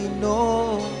I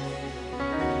know.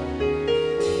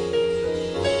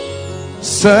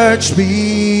 Search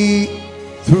me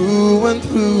through and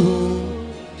through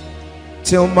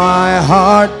till my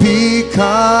heart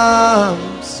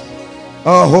becomes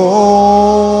a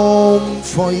home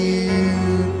for you.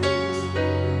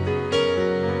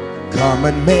 Come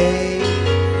and make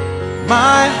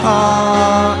my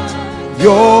heart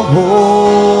your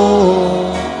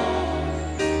home.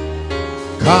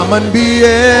 Come and be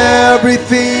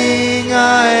everything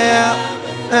I am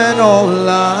and all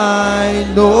I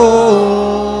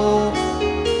know.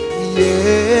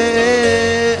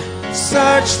 Yeah,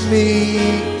 search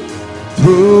me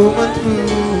through and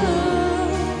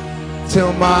through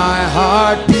till my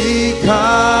heart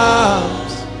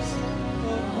becomes a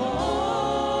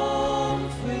home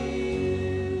for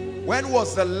you. When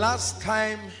was the last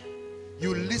time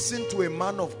you listened to a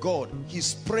man of God,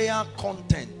 his prayer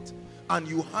content, and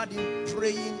you heard him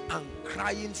praying and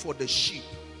crying for the sheep?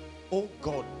 Oh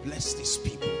God, bless these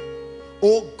people.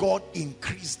 Oh God,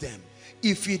 increase them.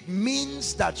 If it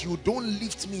means that you don't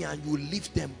lift me and you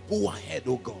lift them, go ahead,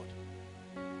 oh God.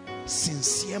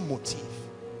 Sincere motive.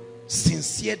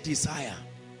 Sincere desire.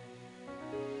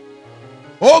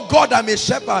 Oh God, I'm a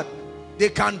shepherd. They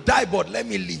can die, but let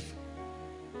me live.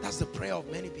 That's the prayer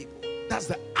of many people. That's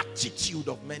the attitude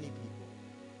of many people.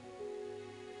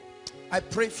 I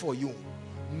pray for you.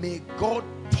 May God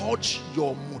touch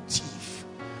your motive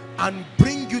and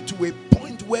bring you to a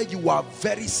point where you are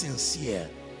very sincere.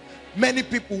 Many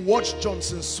people watch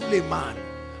Johnson Suleiman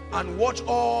and watch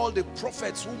all the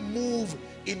prophets who move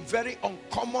in very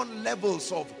uncommon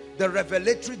levels of the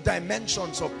revelatory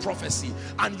dimensions of prophecy,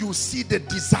 and you see the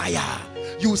desire,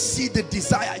 you see the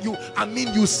desire,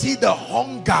 you see the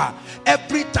hunger.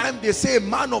 Every time they say a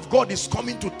man of God is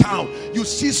coming to town, you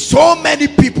see so many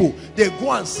people, they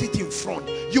go and sit in front.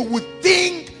 You would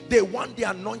think they want the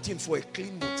anointing for a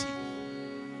clean motive.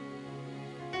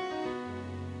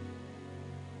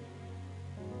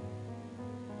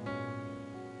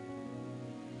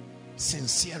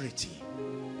 Sincerity.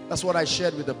 That's what I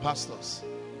shared with the pastors.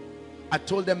 I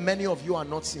told them, many of you are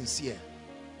not sincere.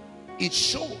 It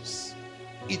shows.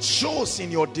 It shows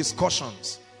in your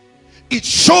discussions. It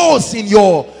shows in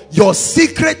your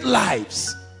secret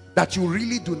lives that you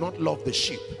really do not love the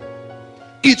sheep.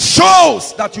 It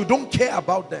shows that you don't care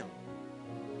about them.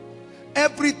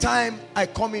 Every time I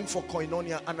come in for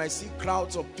koinonia and I see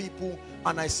crowds of people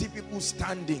and I see people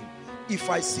standing, if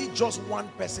I see just one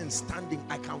person standing,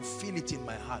 I can feel it in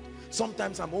my heart.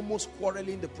 Sometimes I'm almost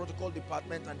quarreling the protocol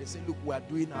department and they say, look, we are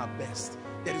doing our best.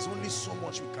 There is only so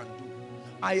much we can do.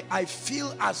 I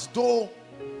feel as though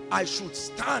I should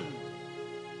stand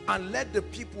and let the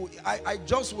people, I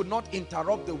just would not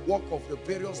interrupt the work of the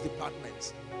various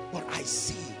departments. But I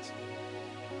see it.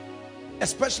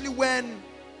 Especially when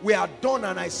we are done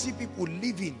and I see people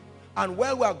leaving, and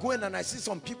where we are going and I see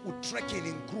some people trekking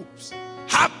in groups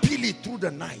happily through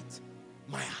the night,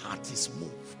 my heart is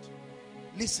moved.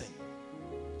 Listen,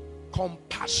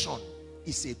 compassion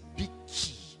is a big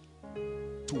key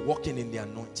to walking in the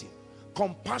anointing.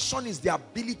 Compassion is the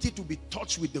ability to be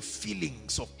touched with the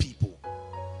feelings of people.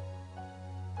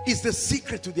 It's the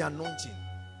secret to the anointing.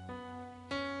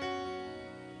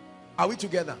 Are we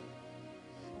together?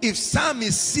 If Sam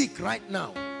is sick right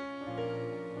now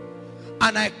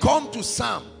and I come to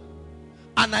Sam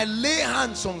and I lay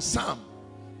hands on Sam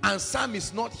and Sam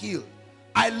is not healed,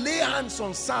 I lay hands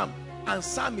on Sam and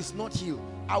Sam is not healed,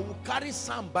 I will carry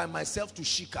Sam by myself to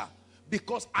Shika,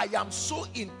 because I am so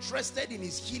interested in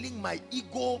his healing, my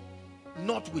ego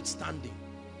notwithstanding.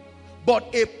 But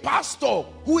a pastor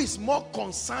who is more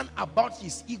concerned about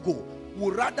his ego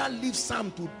would rather leave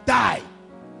Sam to die.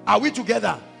 Are we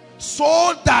together?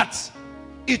 So that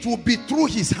it will be through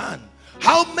his hand.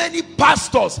 How many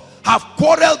pastors have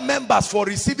quarreled members for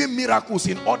receiving miracles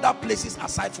in other places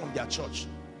aside from their church?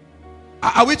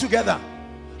 Are we together?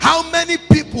 How many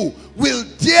people will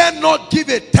dare not give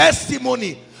a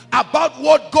testimony about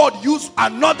what God used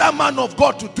another man of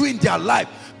God to do in their life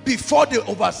before the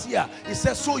overseer? He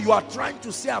says, so you are trying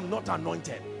to say I'm not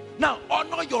anointed. Now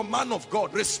honor your man of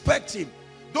God, respect him.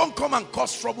 Don't come and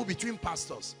cause trouble between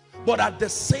pastors. But at the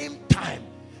same time,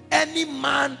 any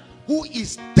man who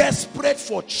is desperate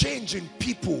for change in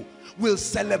people will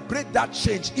celebrate that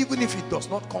change even if it does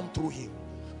not come through him.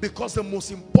 Because the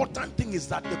most important thing is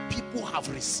that the people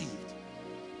have received.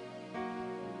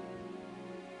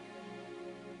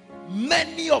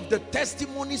 Many of the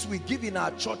testimonies we give in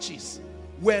our churches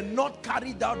were not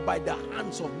carried out by the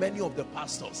hands of many of the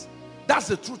pastors. That's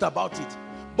the truth about it.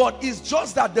 But it's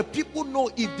just that the people know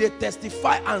if they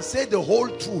testify and say the whole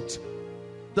truth,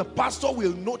 the pastor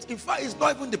will note. In fact, it's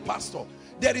not even the pastor.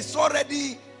 There is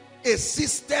already a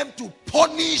system to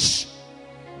punish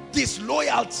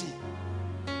disloyalty.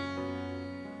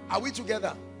 Are we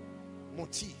together?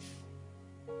 Motive.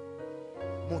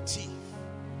 Motive.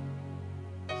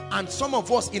 And some of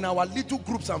us in our little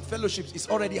groups and fellowships, is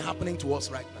already happening to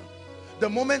us right now. The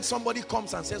moment somebody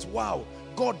comes and says, wow,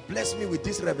 God blessed me with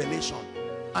this revelation,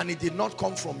 and it did not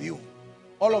come from you,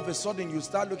 all of a sudden you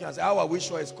start looking and say, oh, are we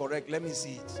sure it's correct? Let me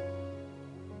see it.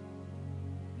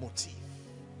 Motive.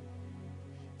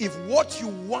 If what you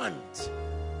want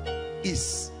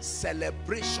is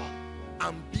celebration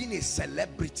and being a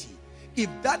celebrity, if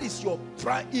that is your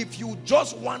pride, if you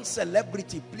just want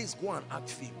celebrity, please go and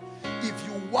act fame. If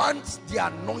you want the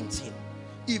anointing,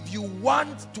 if you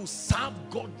want to serve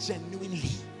God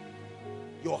genuinely,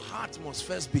 your heart must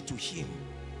first be to him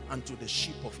and to the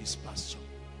sheep of his pasture.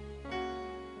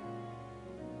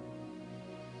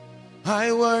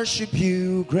 I worship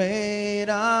you, great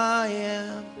I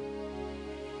am.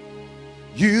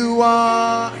 You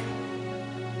are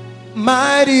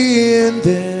mighty in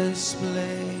this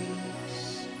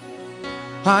place.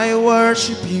 I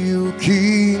worship you,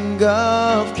 King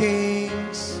of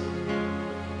Kings.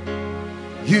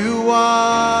 You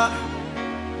are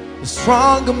the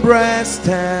strong and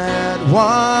breasted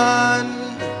one.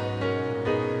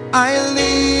 I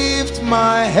lift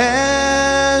my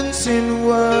hands in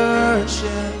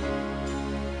worship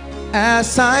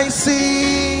as I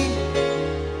sing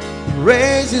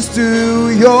praises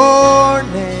to your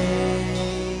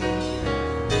name.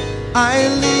 I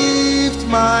lift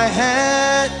my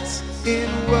hands in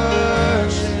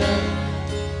worship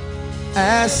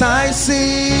as I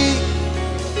sing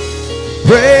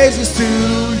praises to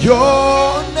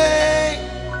your name.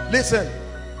 Listen,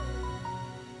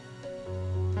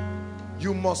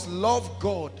 you must love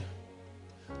God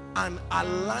and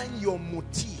align your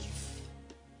motive.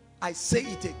 I say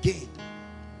it again.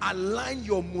 Align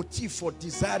your motive for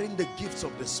desiring the gifts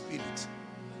of the Spirit.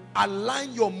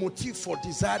 Align your motive for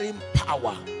desiring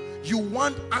power. You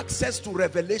want access to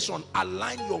revelation.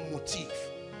 Align your motive.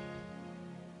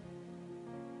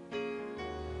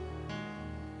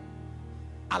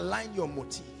 Align your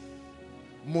motive.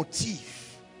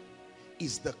 Motive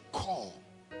is the core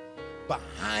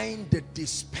behind the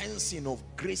dispensing of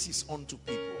graces unto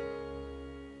people.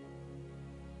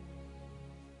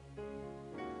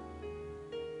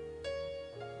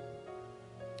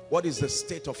 What is the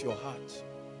state of your heart?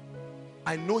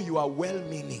 I know you are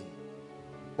well-meaning,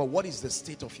 but what is the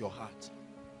state of your heart?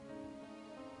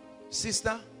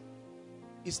 Sister,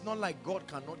 it's not like God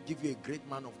cannot give you a great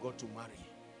man of God to marry.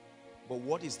 But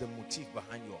what is the motive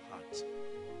behind your heart?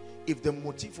 If the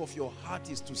motive of your heart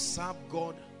is to serve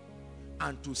God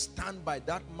and to stand by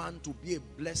that man, to be a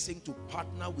blessing, to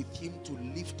partner with him, to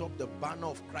lift up the banner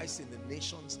of Christ in the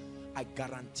nations, I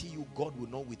guarantee you God will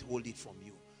not withhold it from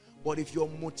you. But if your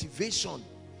motivation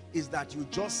is that you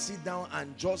just sit down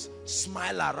and just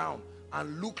smile around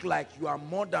and look like you are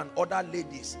more than other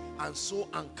ladies and so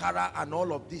Ankara and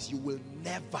all of this, you will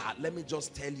never, let me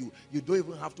just tell you, you don't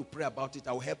even have to pray about it.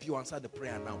 I will help you answer the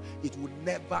prayer now. It will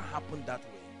never happen that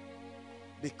way,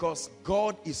 because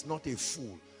God is not a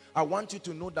fool. I want you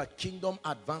to know that kingdom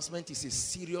advancement is a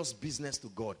serious business to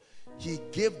God. He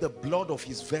gave the blood of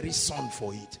his very son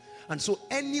for it. And so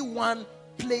anyone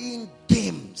playing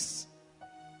games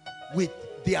with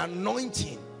the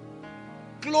anointing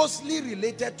closely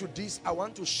related to this, I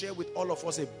want to share with all of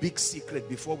us a big secret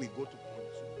before we go to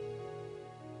point 2.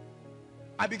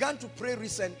 I began to pray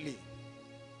recently,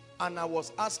 and I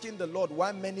was asking the Lord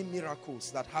why many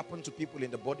miracles that happen to people in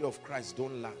the body of Christ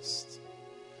don't last.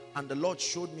 And the Lord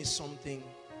showed me something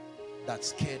that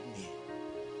scared me.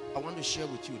 I want to share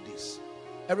with you this.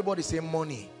 Everybody say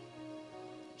money.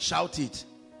 Shout it.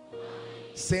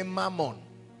 Say mammon.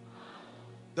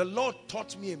 The Lord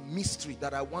taught me a mystery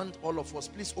that I want all of us.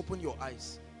 Please open your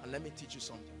eyes and let me teach you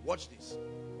something. Watch this.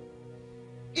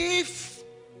 If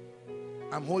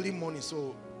I'm holding money,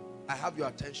 so I have your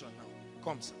attention now.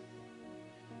 Come, sir.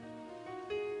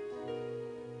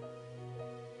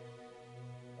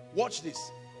 Watch this.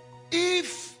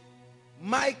 If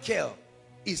Michael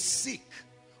is sick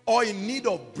or in need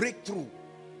of breakthrough,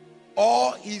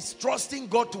 or he's trusting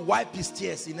God to wipe his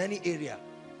tears in any area,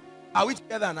 are we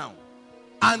together now?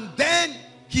 And then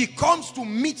he comes to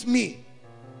meet me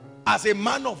as a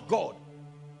man of God,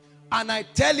 and I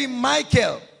tell him,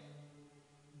 Michael,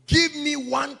 give me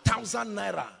 1,000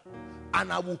 naira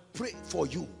and I will pray for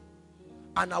you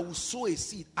and I will sow a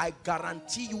seed. I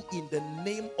guarantee you, in the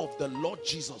name of the Lord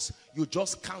Jesus, you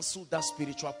just cancel that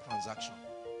spiritual transaction.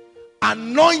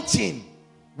 Anointing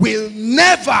will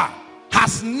never,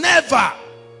 has never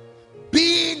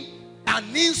been an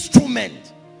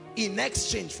instrument in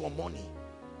exchange for money.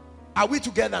 Are we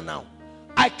together now?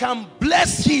 I can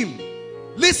bless him.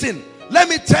 Listen, let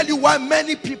me tell you why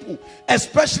many people,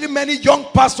 especially many young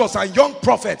pastors and young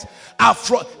prophets, are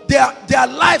their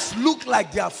lives look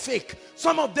like they are fake.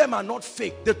 Some of them are not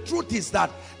fake. The truth is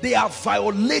that they are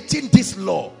violating this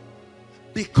law,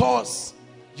 because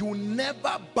you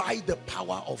never buy the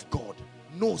power of God.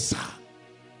 No, sir.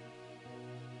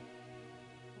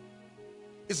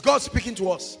 Is God speaking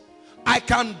to us? I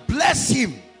can bless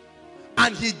him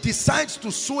and he decides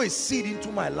to sow a seed into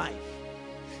my life.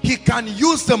 He can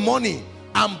use the money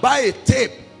and buy a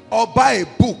tape or buy a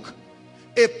book.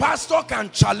 A pastor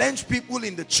can challenge people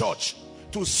in the church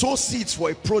to sow seeds for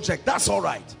a project. That's all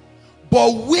right.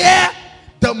 But where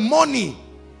the money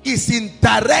is in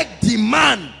direct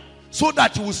demand so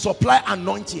that you will supply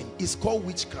anointing, is called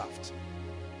witchcraft.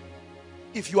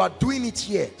 If you are doing it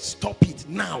here, stop it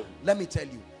now. Let me tell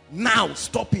you. Now,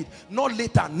 stop it. Not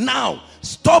later. Now.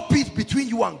 Stop it between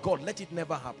you and God. Let it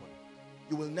never happen.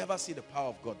 You will never see the power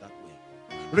of God that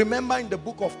way. Remember in the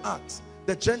book of Acts,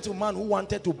 the gentleman who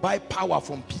wanted to buy power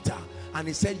from Peter, and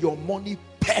he said, your money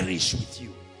perish with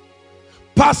you.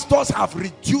 Pastors have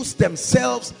reduced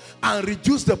themselves and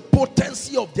reduced the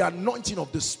potency of the anointing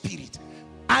of the Spirit.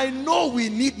 I know we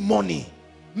need money.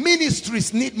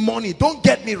 Ministries need money. Don't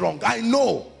get me wrong. I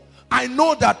know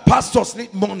that pastors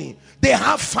need money. They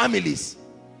have families.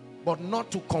 But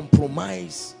not to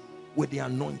compromise with the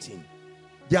anointing.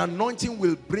 The anointing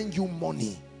will bring you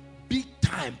money. Big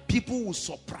time. People will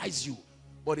surprise you.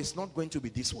 But it's not going to be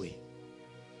this way.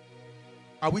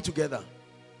 Are we together?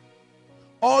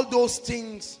 All those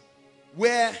things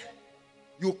where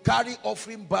you carry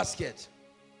offering basket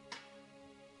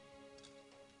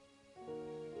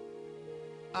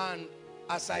and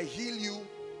as I heal you,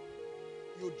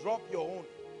 you drop your own.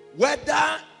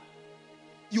 Whether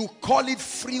you call it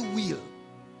free will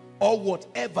or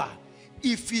whatever,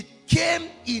 if it came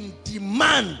in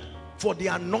demand for the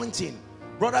anointing,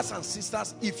 brothers and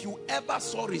sisters, if you ever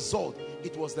saw result,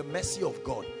 it was the mercy of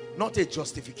God, not a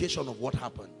justification of what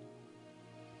happened.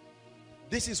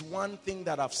 This is one thing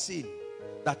that I've seen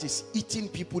that is eating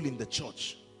people in the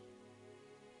church.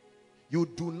 You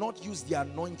do not use the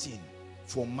anointing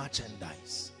for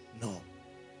merchandise. No.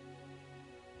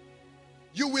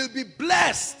 You will be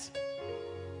blessed.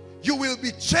 You will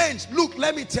be changed. Look,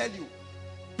 let me tell you.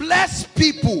 Bless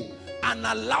people and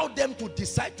allow them to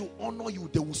decide to honor you.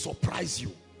 They will surprise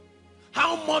you.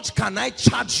 How much can I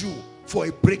charge you for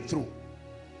a breakthrough?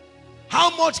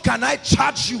 How much can I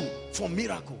charge you for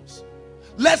miracles?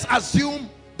 Let's assume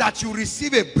that you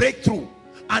receive a breakthrough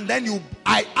and then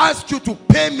I ask you to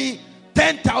pay me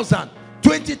 10,000,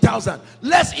 20,000.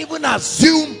 Let's even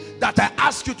assume that I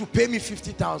ask you to pay me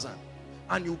 50,000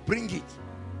 and you bring it.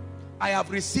 I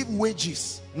have received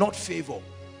wages, not favor.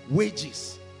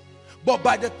 Wages. But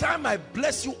by the time I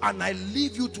bless you and I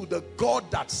leave you to the God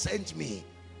that sent me,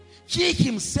 He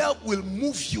himself will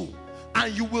move you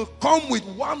and you will come with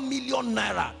 1 million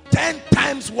naira, 10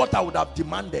 times what I would have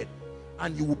demanded,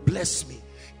 and you will bless me.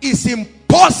 It's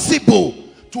impossible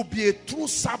to be a true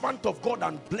servant of God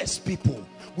and bless people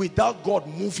without God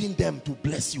moving them to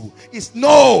bless you.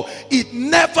 It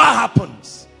never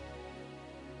happens.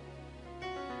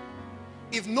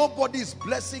 If nobody is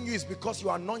blessing you, it's because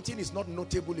your anointing is not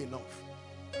notable enough.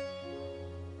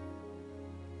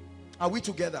 Are we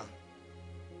together?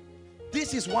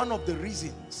 This is one of the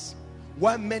reasons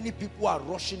why many people are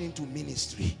rushing into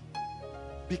ministry,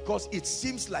 because it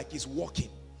seems like it's working.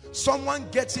 Someone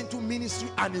gets into ministry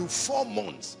and in 4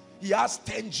 months he has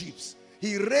 10 jeeps.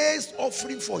 He raised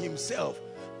offering for himself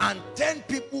and 10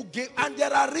 people gave, and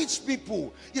there are rich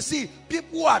people. You see,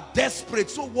 people are desperate.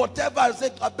 So whatever I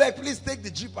say, I beg, please take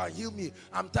the jeep and heal me.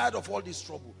 I'm tired of all this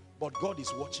trouble. But God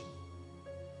is watching.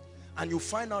 And you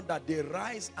find out that they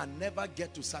rise and never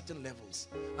get to certain levels.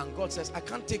 And God says, I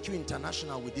can't take you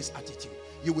international with this attitude.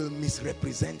 You will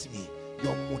misrepresent me.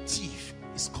 Your motive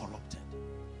is corrupted.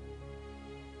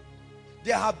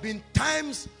 There have been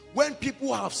times when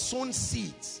people have sown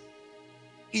seeds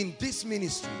in this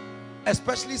ministry,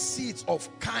 especially seeds of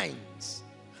kinds,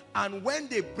 and when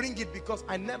they bring it, because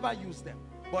I never use them,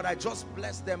 but I just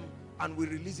bless them and we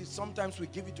release it. Sometimes we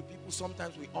give it to people,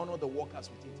 sometimes we honor the workers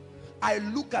with it. I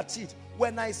look at it,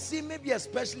 when I see maybe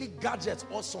especially gadgets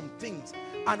or some things,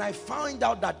 and I find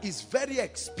out that it's very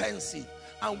expensive,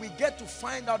 and we get to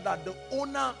find out that the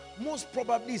owner most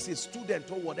probably is a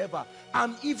student or whatever,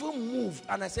 I'm even moved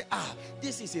and I say,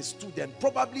 this is a student.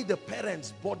 Probably the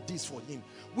parents bought this for him.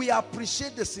 We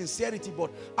appreciate the sincerity,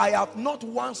 but I have not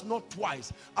once, not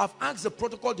twice, I've asked the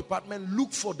protocol department,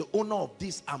 look for the owner of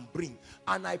this and bring.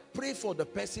 And I pray for the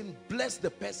person, bless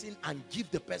the person, and give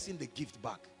the person the gift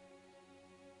back.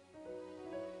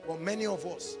 But many of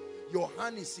us, your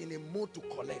hand is in a mode to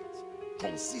collect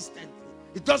consistently.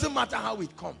 It doesn't matter how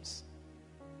it comes.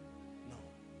 No.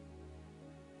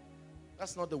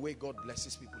 That's not the way God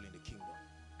blesses people in the kingdom.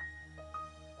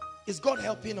 Is God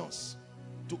helping us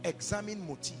to examine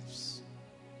motives?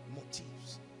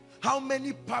 Motives. How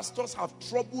many pastors have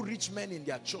trouble rich men in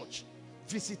their church?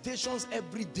 Visitations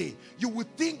every day. You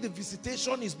would think the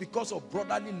visitation is because of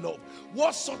brotherly love.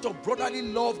 What sort of brotherly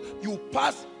love? You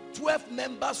pass 12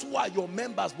 members who are your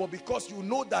members, but because you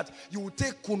know that you will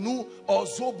take kunu or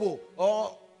zobo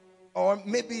or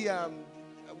maybe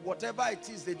whatever it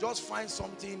is, they just find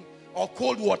something, or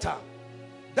cold water.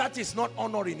 That is not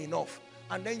honoring enough.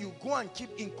 And then you go and keep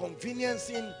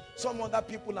inconveniencing some other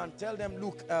people and tell them,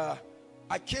 look,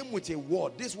 I came with a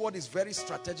word. This word is very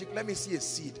strategic. Let me see a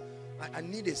seed. I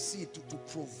need a seed to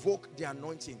provoke the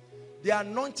anointing. The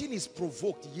anointing is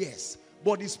provoked, yes,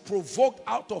 but it's provoked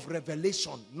out of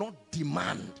revelation, not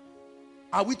demand.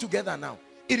 Are we together now?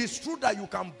 It is true that you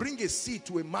can bring a seed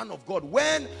to a man of God.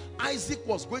 When Isaac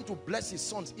was going to bless his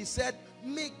sons, he said,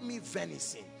 make me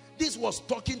venison. this was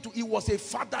talking to, it was a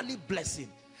fatherly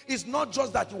blessing. It's not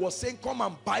just that he was saying, come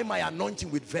and buy my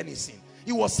anointing with venison.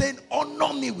 He was saying,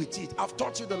 honor me with it. I've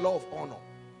taught you the law of honor.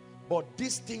 But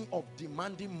this thing of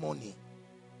demanding money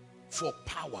for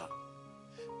power,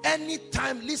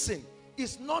 anytime, listen,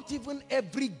 it's not even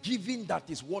every giving that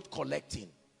is worth collecting.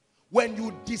 When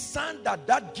you discern that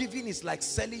that giving is like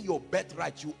selling your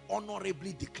birthright, you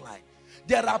honorably decline.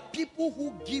 There are people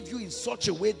who give you in such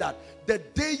a way that the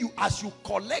day you, as you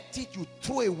collect it, you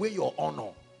throw away your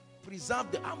honor.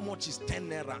 Preserve the, how much is 10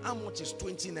 naira, how much is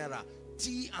 20 naira,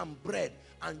 tea and bread,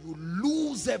 and you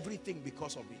lose everything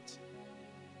because of it.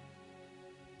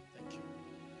 Thank you.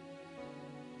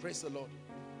 Praise the Lord.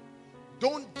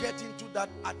 Don't get into that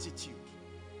attitude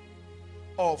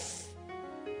of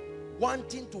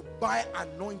wanting to buy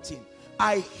anointing.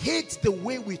 I hate the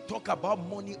way we talk about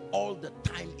money all the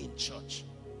time in church.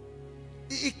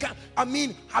 It can, I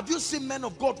mean, have you seen men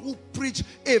of God who preach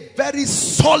a very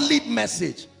solid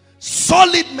message?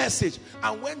 Solid message.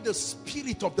 And when the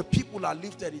spirit of the people are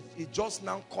lifted, it just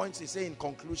now coins, it say in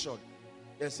conclusion,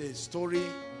 there's a story.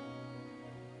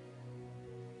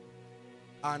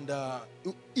 And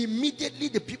immediately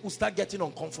the people start getting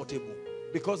uncomfortable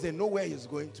because they know where he's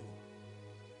going to.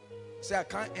 Say, I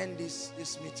can't end this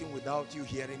meeting without you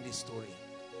hearing this story.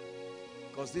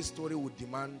 Because this story would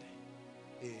demand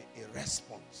a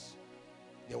response.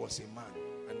 There was a man,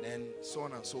 and then so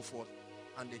on and so forth.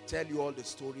 And they tell you all the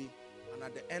story. And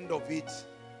at the end of it,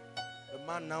 the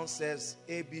man now says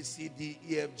A, B, C, D,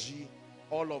 E, F, G,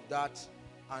 all of that.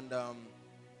 And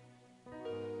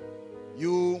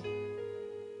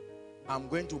I'm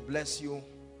going to bless you.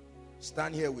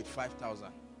 Stand here with 5,000.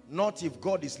 Not if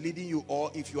God is leading you,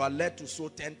 or if you are led to sow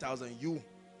 10,000. You're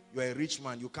a rich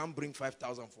man. You can't bring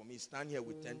 5,000 for me. Stand here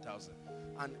with 10,000.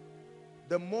 And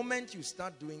the moment you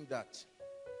start doing that,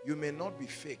 you may not be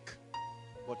fake,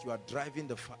 but you are driving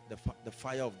the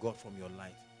fire of God from your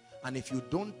life. And if you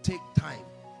don't take time,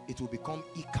 it will become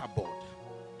Ichabod,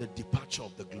 the departure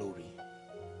of the glory.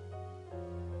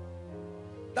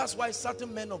 That's why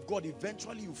certain men of God,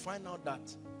 eventually you find out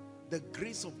that the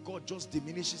grace of God just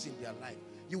diminishes in their life.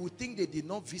 You would think they did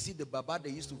not visit the Baba they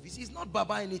used to visit. It's not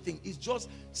Baba anything. It's just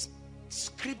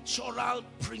scriptural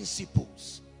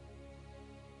principles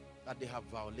that they have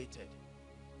violated.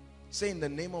 Say, in the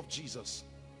name of Jesus,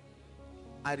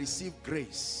 I receive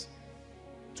grace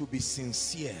to be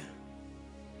sincere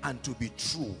and to be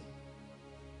true.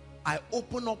 I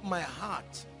open up my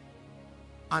heart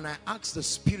and I ask the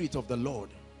Spirit of the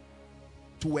Lord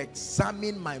to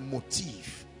examine my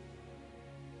motive.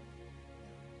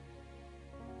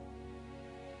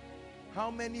 How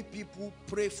many people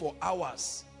pray for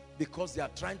hours because they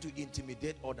are trying to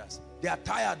intimidate others? They are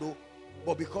tired though,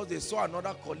 but because they saw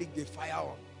another colleague, they fire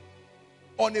on.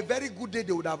 On a very good day,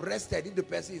 they would have rested if the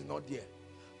person is not there.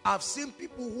 I've seen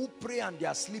people who pray and they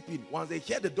are sleeping. Once they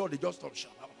hear the door, they just stop.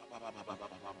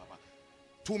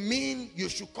 To mean you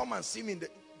should come and see me in the...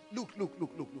 Look.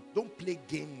 Don't play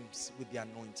games with the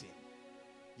anointing.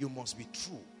 You must be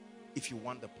true if you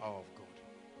want the power of God.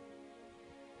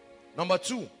 Number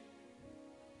 2.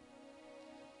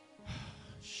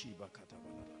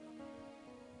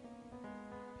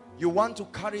 You want to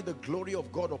carry the glory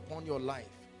of God upon your life.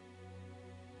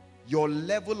 Your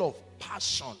level of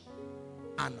passion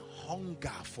and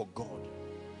hunger for God.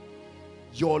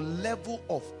 Your level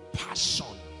of passion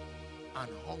and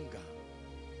hunger.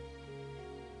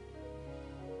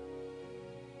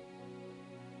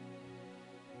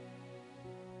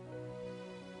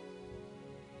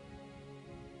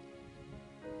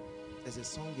 There's a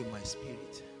song in my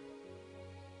spirit.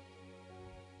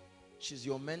 She's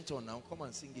your mentor now. Come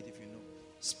and sing it if you know.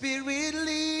 Spirit,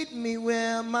 lead me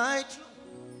where my truth.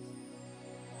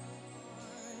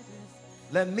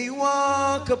 Let me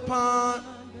walk upon.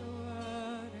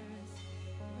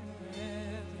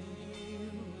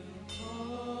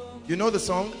 You know the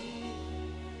song?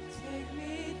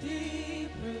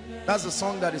 That's the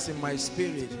song that is in my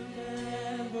spirit.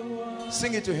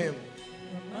 Sing it to him.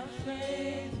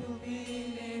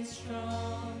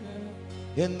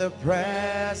 In the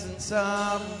presence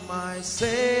of my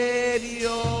Savior,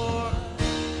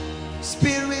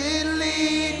 Spirit,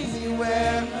 lead me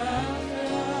where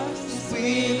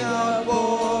between our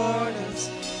borders.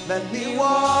 Let me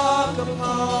walk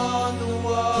upon the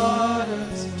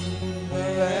waters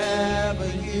wherever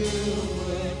you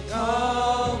would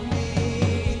call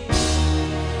me.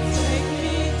 Take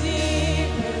me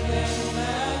deeper than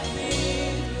my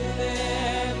feet could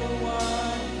ever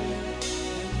wander,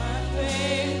 and my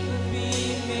faith will be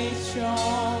made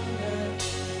stronger.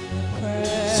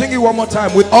 Sing it one more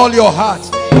time with all your heart.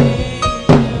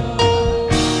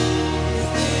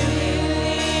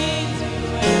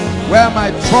 my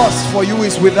trust for you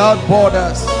is without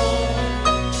borders.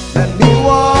 Let me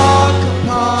walk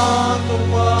upon the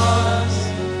waters.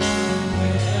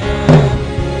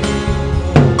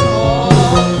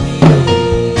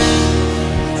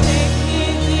 Take me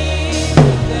deep,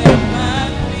 let my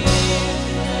feet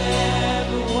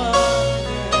never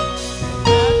wander.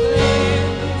 I claim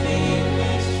to be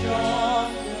made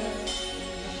stronger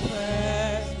in the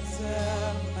presence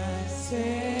of my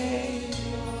Savior.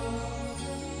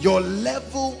 Your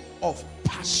level of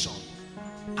passion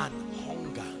and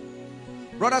hunger.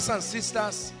 Brothers and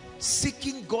sisters,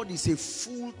 seeking God is a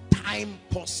full-time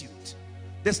pursuit.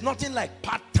 There's nothing like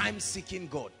part-time seeking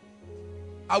God.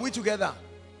 Are we together?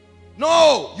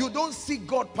 No, you don't seek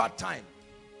God part-time.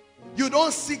 You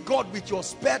don't seek God with your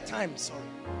spare time, sorry.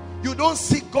 You don't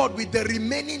seek God with the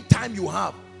remaining time you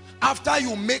have. After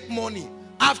you make money,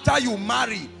 after you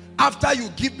marry, after you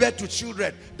give birth to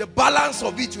children, the balance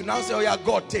of it, you now say, oh yeah,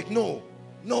 God, take. No,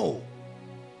 no,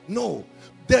 no.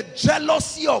 The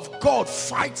jealousy of God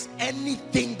fights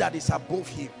anything that is above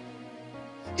him.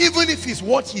 Even if it's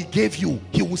what he gave you,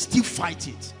 he will still fight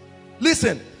it.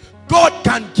 Listen, God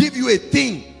can give you a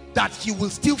thing that he will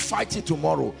still fight it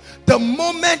tomorrow. The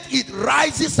moment it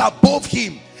rises above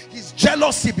him, his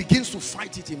jealousy begins to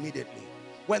fight it immediately.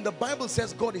 When the Bible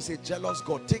says God is a jealous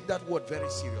God, take that word very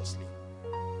seriously.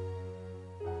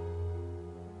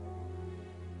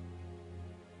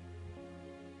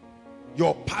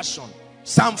 Your passion.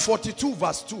 Psalm 42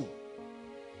 verse 2.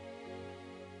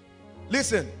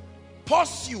 Listen,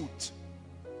 pursuit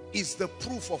is the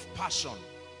proof of passion.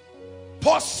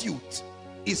 Pursuit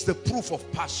is the proof of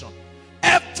passion.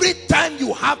 Every time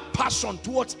you have passion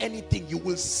towards anything, you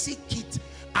will seek it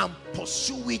and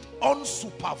pursue it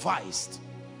unsupervised.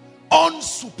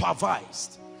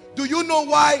 Unsupervised. Do you know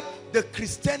why the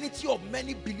Christianity of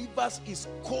many believers is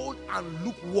cold and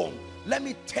lukewarm? Let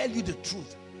me tell you the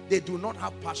truth. They do not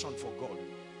have passion for God.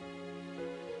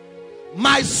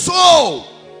 My soul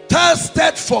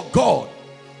thirsted for God,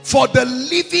 for the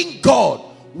living God.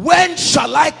 When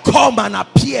shall I come and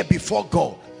appear before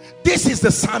God? This is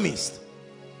the psalmist.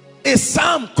 A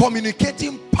psalm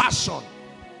communicating passion.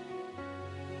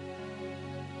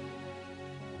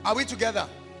 Are we together?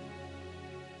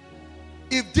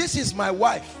 If this is my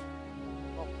wife,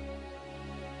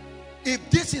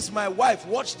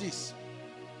 watch this,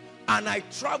 and I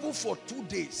travel for 2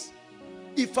 days,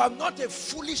 if I'm not a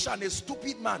foolish and a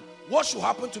stupid man, what should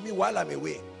happen to me while I'm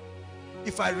away?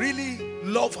 If I really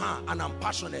love her and I'm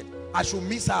passionate, I should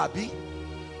miss her, Abi.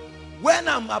 When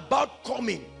I'm about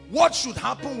coming, what should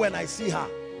happen when I see her?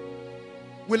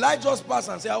 Will I just pass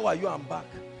and say, how are you? I'm back.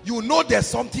 You know there's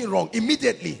something wrong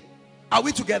immediately. Are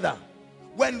we together?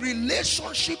 When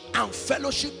relationship and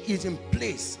fellowship is in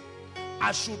place,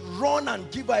 I should run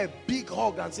and give her a big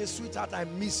hug and say, sweetheart, I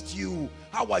missed you.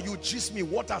 How are you? Gist me,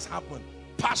 what has happened?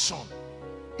 Passion.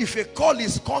 If a call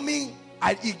is coming,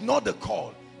 I ignore the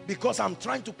call because I'm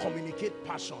trying to communicate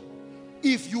passion.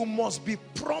 If you must be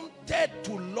prompted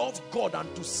to love God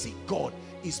and to seek God,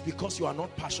 it's because you are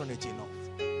not passionate enough.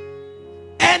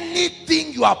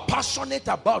 Anything you are passionate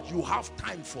about, you have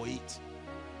time for it.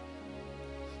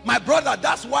 My brother,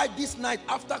 that's why this night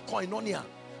after Koinonia,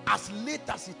 as late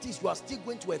as it is, you are still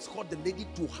going to escort the lady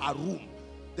to her room.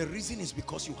 The reason is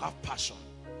because you have passion.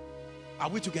 Are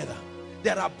we together?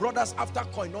 There are brothers after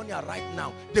Koinonia right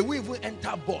now, they will even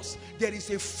enter bus. There is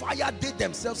a fire they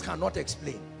themselves cannot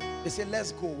explain. They say,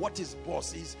 let's go. What is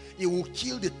boss is, it will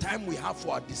kill the time we have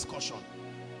for our discussion.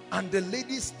 And the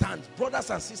lady stands,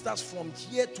 brothers and sisters, from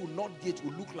here to North Gate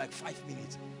will look like 5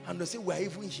 minutes. And they say, we're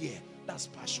even here. That's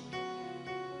passion.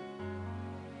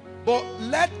 But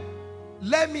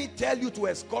let me tell you to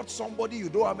escort somebody you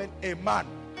don't have, a man.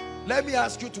 Let me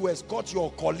ask you to escort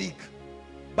your colleague.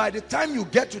 By the time you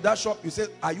get to that shop, you say,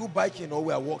 are you biking or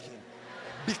we are walking?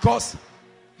 Because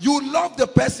you love the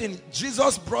person,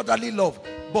 Jesus brotherly love,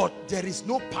 but there is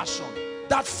no passion.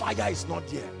 That fire is not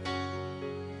there.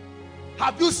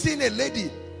 Have you seen a lady,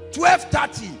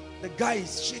 12:30, the guy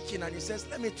is shaking and he says,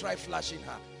 let me try flashing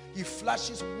her. He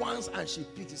flashes once and she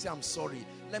picks. He says, I'm sorry.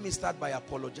 Let me start by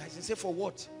apologizing. He said, for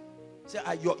what? He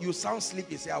said, you sound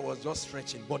sleepy. He said, I was just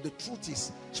stretching. But the truth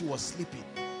is, she was sleeping.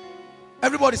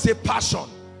 Everybody say passion.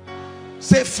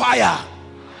 Say fire.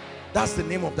 That's the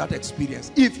name of that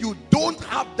experience. If you don't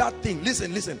have that thing,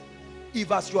 listen.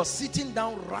 If as you're sitting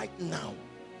down right now,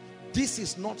 this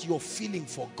is not your feeling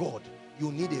for God,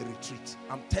 you need a retreat.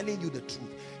 I'm telling you the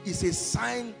truth. It's a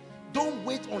sign. Don't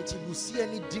wait until you see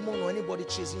any demon or anybody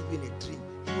chasing you in a dream.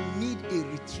 You need a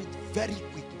retreat very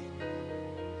quickly.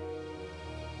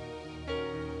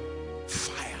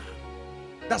 Fire.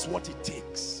 That's what it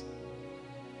takes.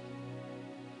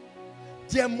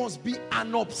 There must be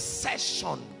an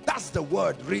obsession. That's the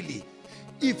word, really.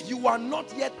 If you are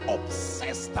not yet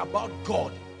obsessed about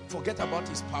God, forget about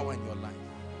his power in your life.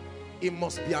 It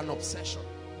must be an obsession.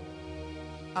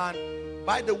 And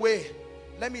by the way,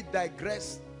 let me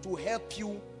digress to help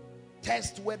you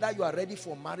test whether you are ready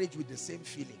for marriage with the same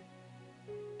feeling.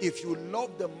 If you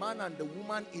love the man and the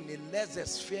woman in a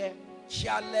laissez-faire,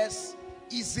 careless,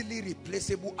 easily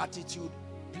replaceable attitude,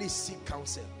 please seek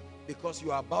counsel, because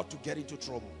you are about to get into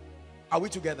trouble. Are we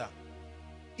together?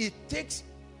 It takes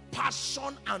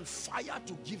passion and fire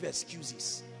to give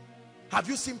excuses. Have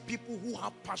you seen people who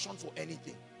have passion for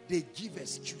anything? They give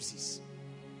excuses.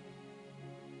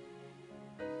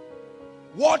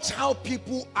 Watch how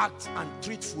people act and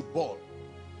treat football.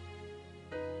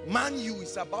 Man U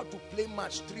is about to play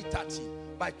match 3:30.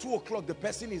 By 2 o'clock, the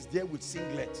person is there with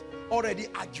singlet, already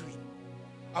arguing.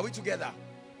 Are we together?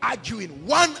 Arguing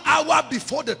 1 hour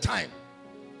before the time.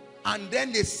 And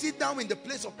then they sit down in the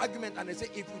place of argument and they say,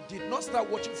 if you did not start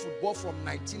watching football from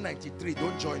 1993,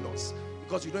 don't join us,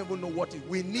 because you don't even know what it is.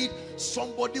 We need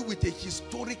somebody with a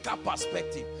historical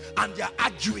perspective. And they are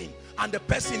arguing, and the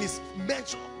person is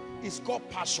mentioned. It's called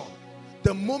passion.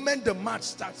 The moment the match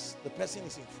starts, the person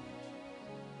is in front.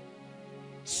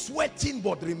 Sweating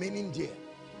but remaining there.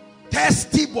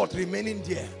 Thirsty but remaining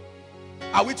there.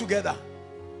 Are we together?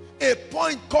 A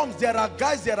point comes, there are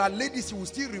guys, there are ladies, he will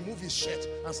still remove his shirt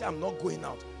and say, I'm not going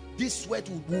out. This sweat,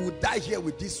 we will die here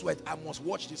with this sweat. I must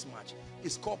watch this match.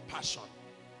 It's called passion.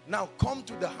 Now come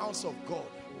to the house of God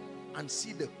and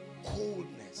see the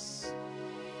coldness.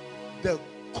 The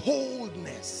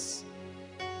coldness.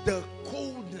 The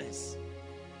coldness.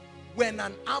 When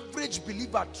an average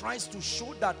believer tries to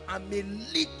show that I'm a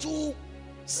little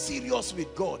serious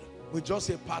with God, we just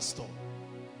say, pastor.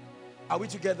 Are we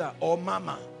together? Or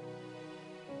mama.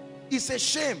 It's a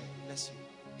shame.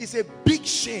 It's a big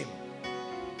shame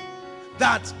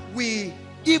that we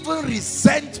even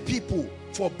resent people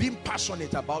for being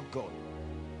passionate about God.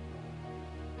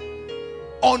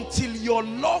 Until your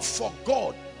love for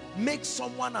God makes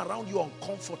someone around you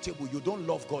uncomfortable, you don't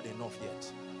love God enough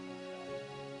yet.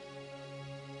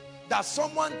 That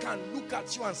someone can look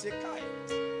at you and say,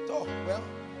 oh, well,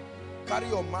 carry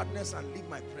your madness and leave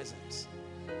my presence.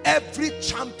 Every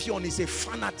champion is a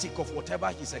fanatic of whatever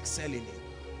he's excelling in.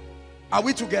 Are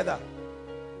we together?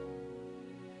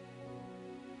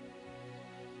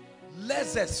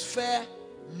 Laissez-faire,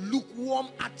 lukewarm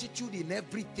attitude in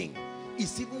everything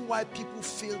is even why people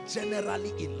fail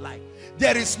generally in life.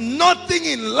 There is nothing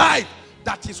in life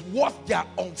that is worth their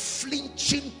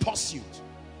unflinching pursuit.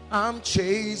 I'm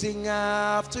chasing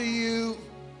after you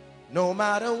no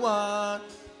matter what.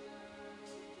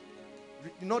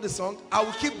 You know the song? I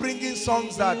will keep bringing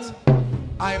songs that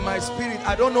are in my spirit.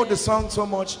 I don't know the song so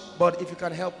much, but if you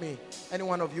can help me, any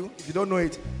one of you, if you don't know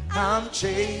it. I'm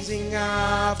chasing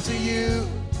after you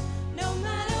No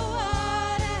matter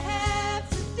what I have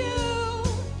to do,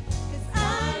 'cause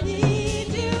I need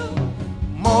you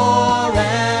more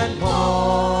and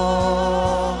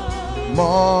more,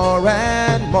 more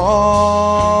and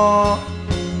more,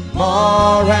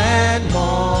 more and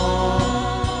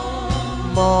more,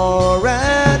 more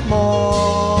and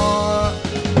more,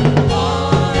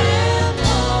 more and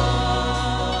more.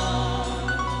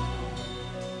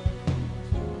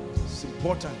 It's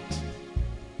important.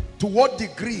 To what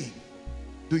degree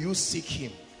do you seek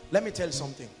him? Let me tell you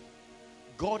something.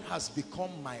 God has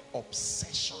become my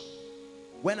obsession.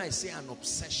 When I say an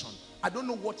obsession, I don't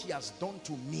know what he has done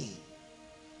to me,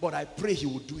 but I pray he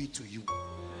will do it to you.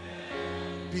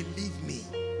 Believe me.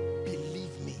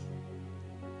 Believe me.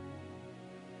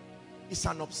 It's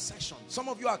an obsession. Some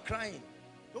of you are crying.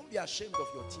 Don't be ashamed of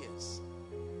your tears.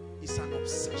 It's an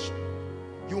obsession.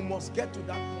 You must get to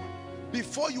that point.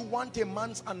 Before you want a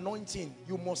man's anointing,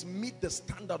 you must meet the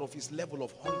standard of his level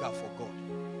of hunger for God.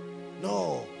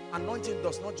 No, anointing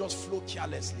does not just flow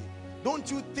carelessly.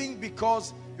 Don't you think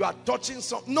because you are touching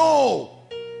some... No!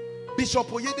 Bishop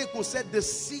Oyedepo said the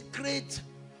secret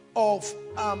of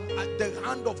the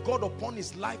hand of God upon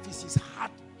his life is his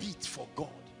heartbeat for God.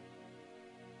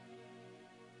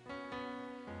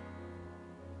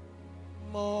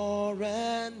 More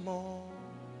and more,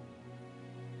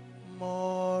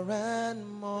 more and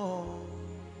more,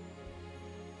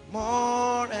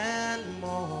 more and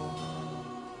more,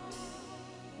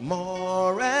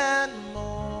 more and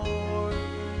more,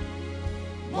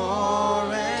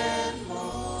 more and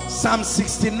more. Psalm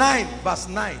 69 verse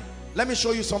 9. Let me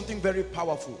show you something very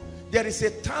powerful. There is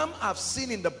a term I've seen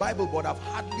in the Bible, but I've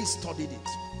hardly studied it.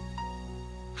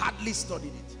 Hardly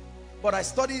studied it. But I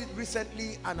studied it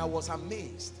recently and I was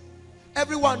amazed.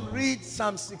 Everyone read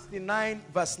Psalm 69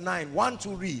 verse 9. 1 to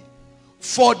read.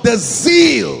 For the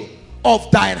zeal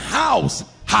of thine house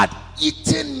had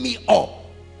eaten me up,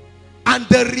 and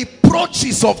the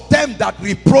reproaches of them that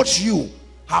reproach you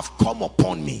have come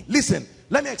upon me. Listen,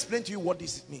 let me explain to you what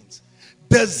this means.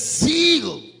 The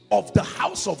zeal of the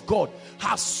house of God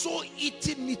has so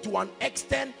eaten me to an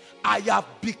extent I have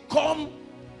become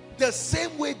the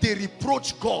same way they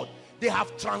reproach God. They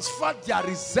have transferred their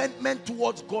resentment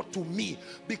towards God to me,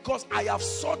 because I have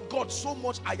sought God so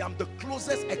much. I am the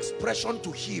closest expression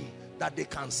to him that they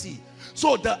can see.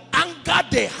 So the anger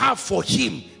they have for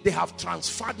him, they have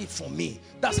transferred it for me.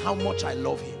 That's how much I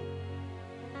love him.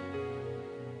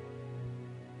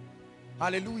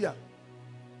 Hallelujah.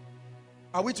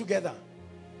 Are we together?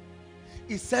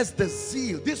 It says the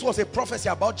zeal. This was a prophecy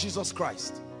about Jesus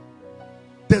Christ.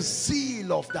 The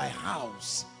zeal of thy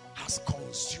house has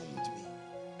consumed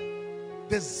me.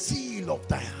 The zeal of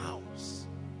thy house.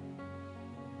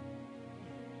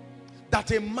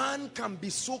 That a man can be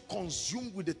so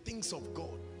consumed with the things of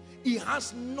God. It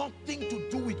has nothing to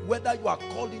do with whether you are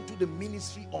called into the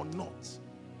ministry or not.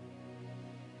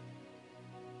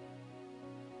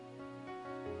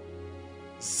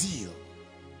 Zeal.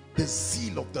 The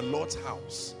zeal of the Lord's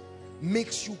house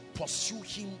makes you pursue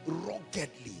him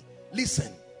ruggedly.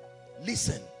 Listen,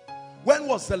 listen. When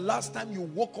was the last time you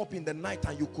woke up in the night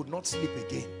and you could not sleep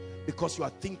again? Because you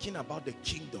are thinking about the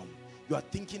kingdom. You are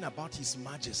thinking about his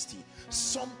majesty.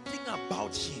 Something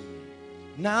about him.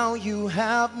 Now you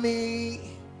have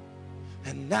me,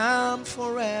 and I'm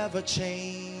forever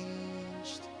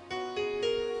changed.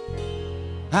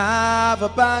 I've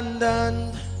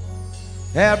abandoned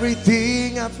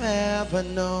everything I've ever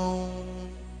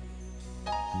known.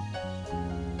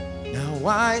 Now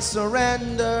I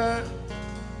surrender.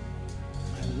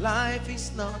 My life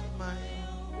is not mine.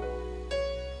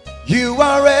 You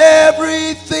are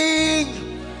everything.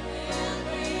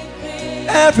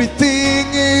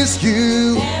 Everything is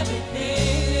you.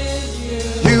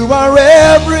 You are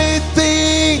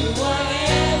everything.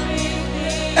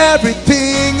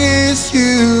 Everything is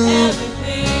you.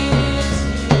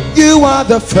 You are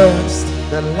the first,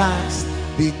 the last,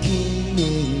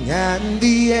 beginning and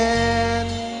the end.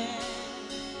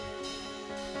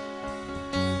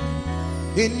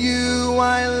 In you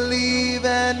I live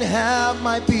and have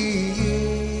my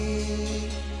being.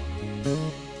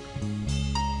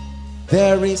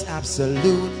 There is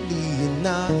absolutely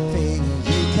nothing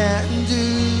you can do.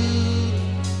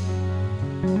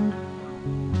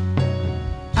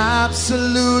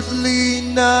 Absolutely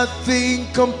nothing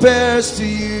compares to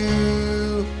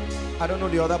you. I don't know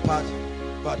the other part,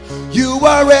 but you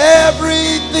are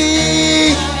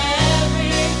everything.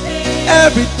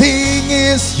 Everything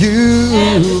is you.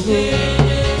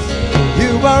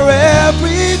 You are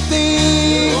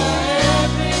everything.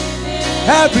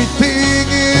 Everything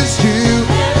is you.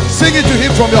 Sing it to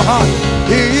him from your heart.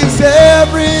 He is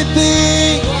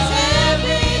everything.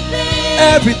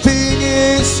 Everything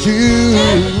is you.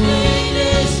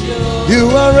 You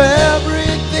are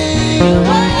everything.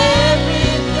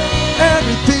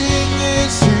 Everything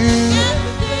is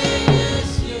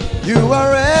you. You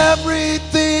are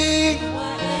everything.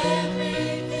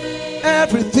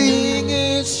 Everything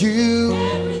is you.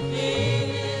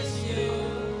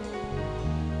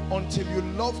 Until you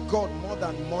love God more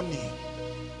than money,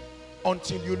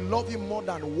 until you love him more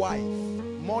than wife,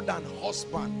 more than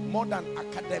husband, more than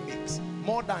academics,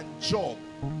 more than job,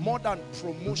 more than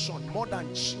promotion, more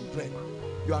than children,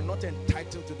 you are not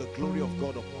entitled to the glory of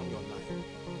God upon your life.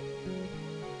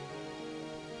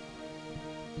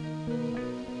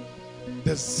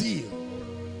 The zeal.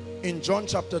 In John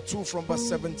chapter 2 from verse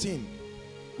 17,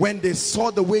 when they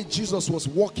saw the way Jesus was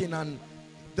walking and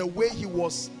the way he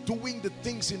was doing the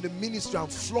things in the ministry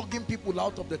and flogging people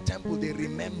out of the temple, they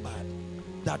remembered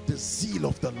that the zeal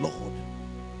of the Lord.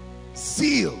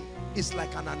 Zeal is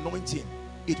like an anointing.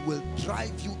 It will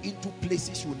drive you into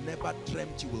places you never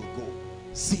dreamt you will go.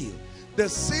 Zeal. The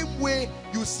same way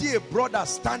you see a brother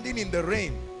standing in the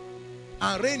rain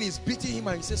and rain is beating him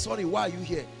and you say, sorry, why are you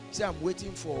here? Say, I'm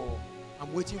waiting for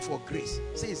grace.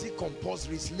 Say, is it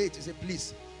compulsory? It's late. He say,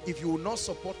 please, if you will not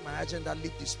support my agenda,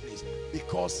 leave this place.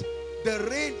 Because the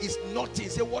rain is nothing.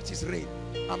 Say, what is rain?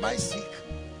 Am I sick?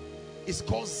 It's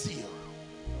called zeal.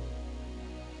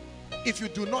 If you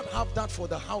do not have that for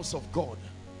the house of God,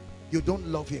 you don't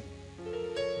love him.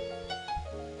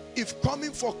 If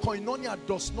coming for koinonia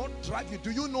does not drive you,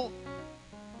 do you know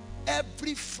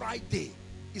every Friday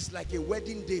is like a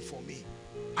wedding day for me?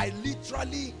 I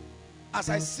literally, as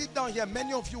I sit down here,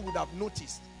 many of you would have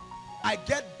noticed, I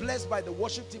get blessed by the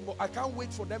worship team, but I can't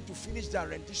wait for them to finish their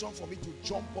rendition for me to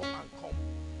jump up and come.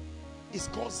 It's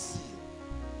called zeal.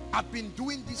 I've been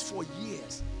doing this for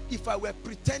years. If I were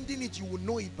pretending it, you would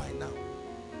know it by now.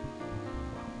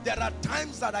 There are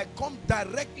times that I come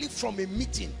directly from a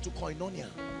meeting to Koinonia,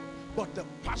 but the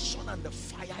passion and the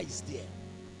fire is there.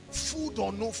 Food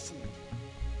or no food.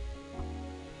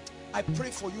 I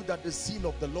pray for you that the zeal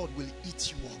of the Lord will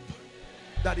eat you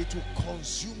up, that it will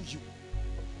consume you,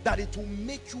 that it will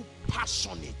make you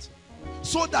passionate,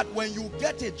 so that when you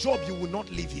get a job, you will not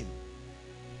leave him.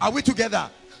 Are we together?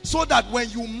 So that when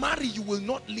you marry, you will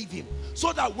not leave him.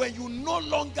 So that when you no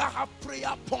longer have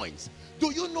prayer points,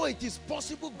 do you know it is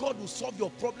possible God will solve your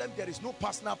problem? There is no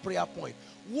personal prayer point.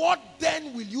 What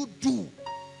then will you do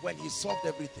when he solved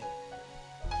everything?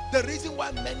 The reason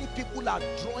why many people are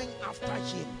drawing after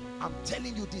him, I'm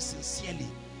telling you this sincerely,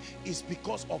 is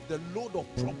because of the load of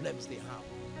problems they have.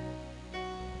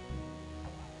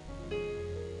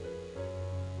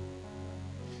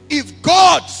 If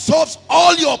God solves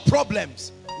all your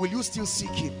problems, will you still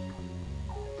seek him?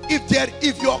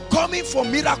 If you're coming for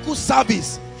miracle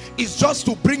service, it's just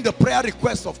to bring the prayer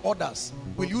request of others,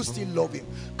 will you still love him?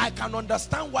 I can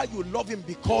understand why you love him,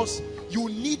 because you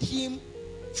need him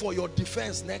for your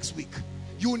defense next week.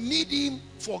 You need him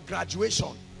for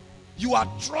graduation. You are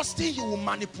trusting he will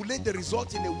manipulate the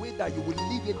result in a way that you will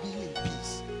leave a being in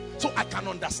peace. So I can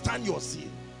understand your zeal.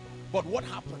 But what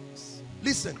happens?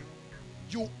 Listen,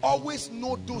 you always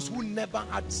know those who never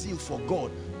had zeal for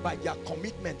God by their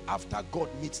commitment after God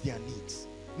meets their needs.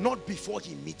 Not before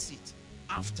he meets it.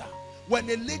 After. When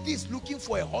a lady is looking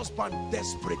for a husband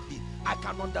desperately, I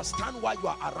can understand why you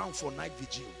are around for night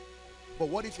vigil. But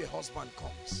what if a husband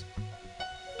comes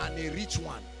and a rich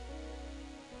one,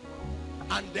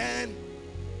 and then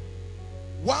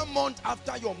 1 month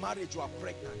after your marriage you are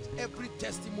pregnant? Every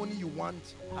testimony you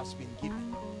want has been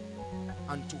given,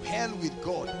 and to hell with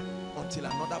God until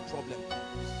another problem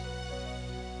comes.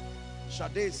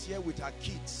 Shade is here with her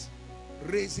kids,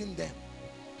 raising them.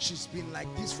 She's been like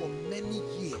this for many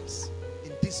years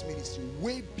in this ministry,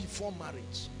 way before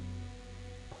marriage,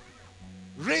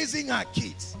 raising her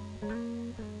kids.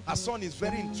 Her son is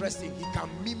very interesting. He can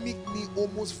mimic me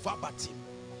almost verbatim.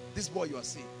 This boy you are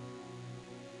seeing,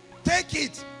 take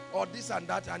it or this and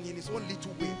that, and in his own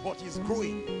little way, but he's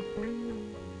growing.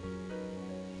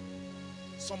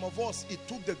 Some of us, it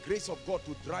took the grace of God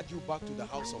to drag you back to the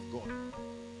house of God.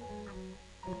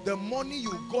 The money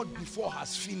you got before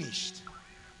has finished,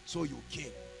 so you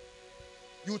came.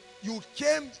 You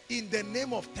came in the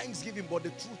name of thanksgiving, but the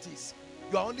truth is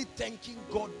you are only thanking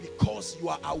God because you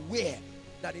are aware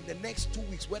that in the next 2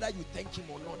 weeks, whether you thank him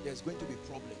or not, there's going to be a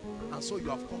problem. And so you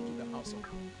have come to the house of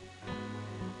God.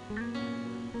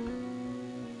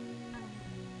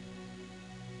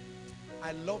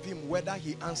 I love him whether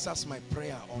he answers my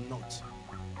prayer or not.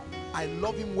 I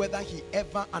love him whether he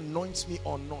ever anoints me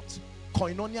or not.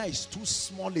 Koinonia is too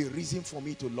small a reason for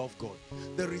me to love God.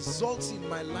 The results in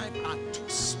my life are too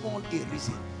small a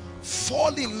reason.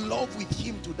 Fall in love with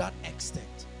him to that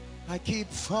extent. I keep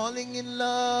falling in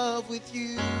love with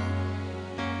you.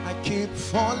 I keep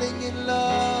falling in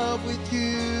love with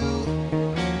you.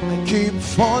 I keep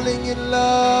falling in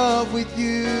love with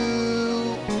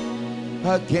you.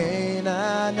 Again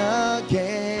and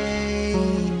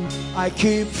again. I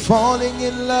keep falling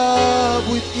in love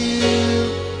with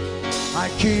you. I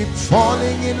keep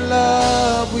falling in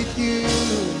love with you.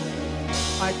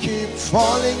 I keep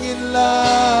falling in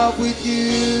love with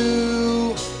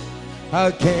you.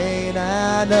 Again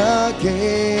and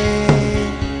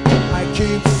again. I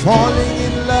keep falling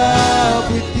in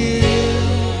love with you.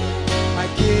 I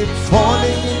keep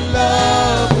falling in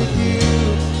love with you.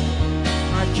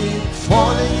 I keep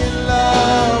falling in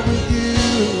love with you.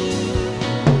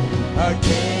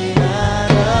 Again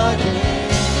and again.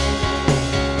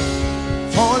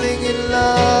 Falling in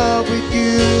love with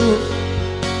you.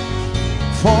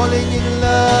 Falling in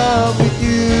love with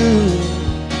you.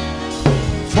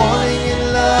 Falling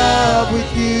in love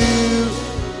with you.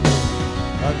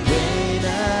 Again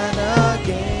and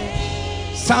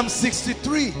again. Psalm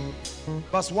 63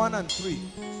 verse 1 and 3.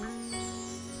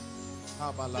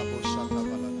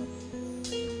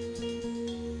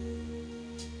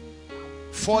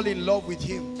 Fall in love with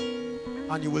him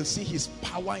and you will see his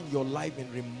power in your life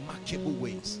in remarkable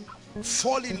ways.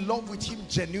 Fall in love with him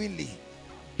genuinely,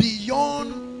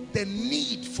 beyond the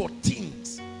need for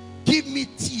things. Give me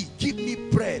tea, give me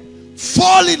bread.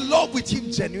 Fall in love with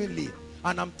him genuinely,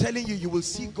 and I'm telling you, you will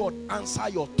see God answer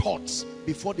your thoughts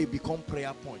before they become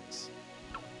prayer points.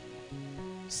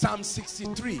 Psalm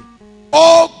 63.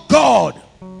 Oh God,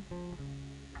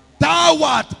 thou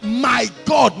art my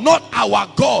God, not our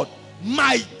God,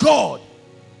 my God.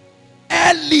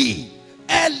 Eli,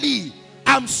 Eli,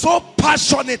 I'm so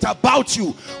passionate about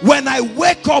you. When I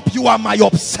wake up, you are my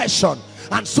obsession.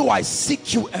 And so I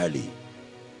seek you early.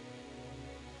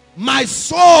 My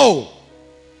soul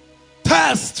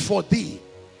thirsts for thee.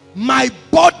 My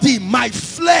body, my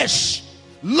flesh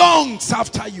longs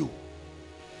after you.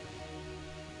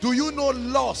 Do you know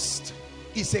lust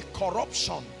is a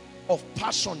corruption of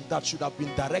passion that should have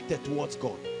been directed towards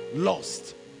God?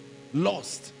 Lust.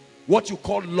 Lust. What you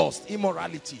call lust,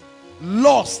 immorality.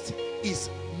 Lust is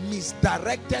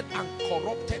misdirected and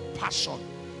corrupted passion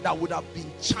that would have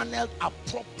been channeled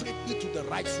appropriately to the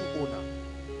rightful owner.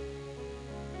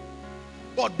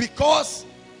 But because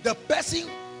the person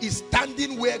is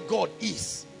standing where God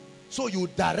is, so you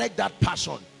direct that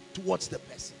passion towards the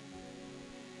person.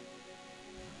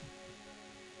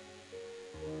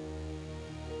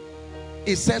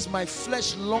 It says, my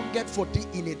flesh longeth for thee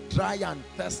in a dry and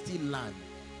thirsty land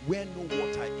where no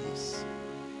water is.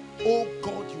 Oh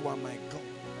God, you are my God.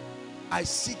 I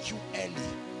seek you early.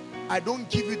 I don't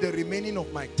give you the remaining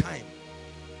of my time.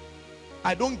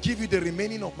 I don't give you the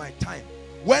remaining of my time.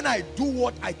 When I do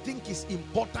what I think is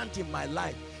important in my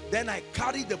life, then I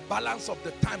carry the balance of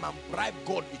the time and bribe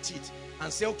God with it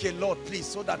and say, okay, Lord, please,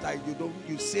 so that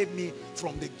you save me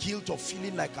from the guilt of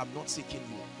feeling like I'm not seeking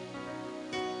you.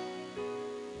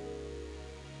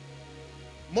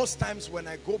 Most times when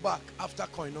I go back after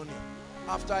koinonia,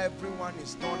 after everyone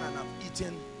is done and I've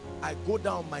eaten, I go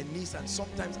down on my knees and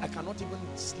sometimes I cannot even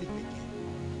sleep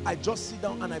again. I just sit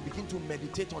down and I begin to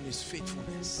meditate on his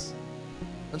faithfulness.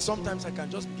 And sometimes I can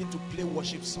just begin to play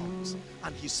worship songs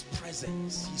and his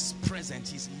presence, his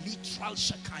literal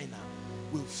Shekinah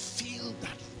will fill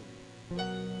that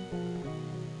room.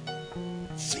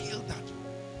 Fill that room.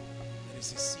 There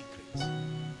is a secret.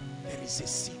 There is a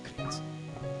secret.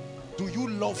 Do you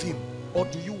love him or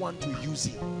do you want to use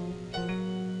him?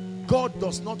 God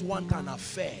does not want an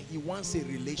affair. He wants a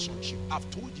relationship. I've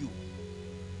told you.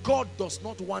 God does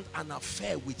not want an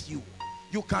affair with you.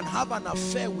 You can have an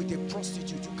affair with a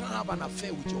prostitute. You can have an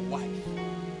affair with your wife.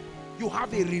 You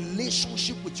have a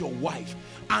relationship with your wife.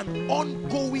 An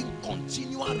ongoing,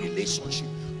 continual relationship.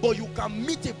 But you can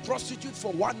meet a prostitute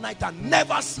for one night and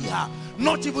never see her.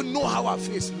 Not even know how her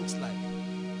face looks like.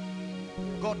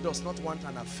 God does not want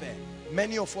an affair.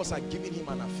 Many of us are giving him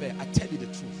an affair. I tell you the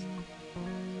truth.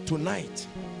 Tonight,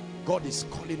 God is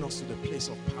calling us to the place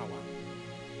of power.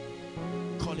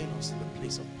 Calling us to the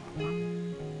place of power.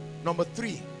 Number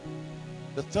 3,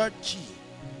 the third key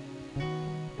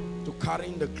to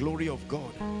carrying the glory of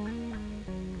God.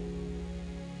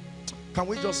 Can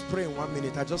we just pray in 1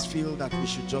 minute? I just feel that we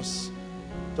should just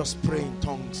pray in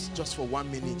tongues just for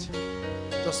 1 minute.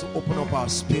 Just to open up our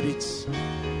spirits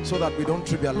so that we don't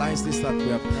trivialize this that we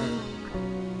have done.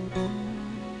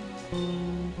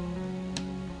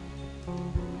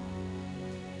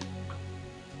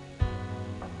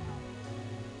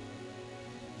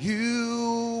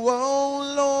 You, oh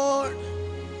Lord,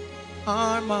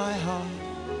 are my heart's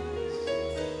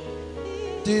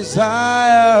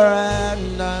desire,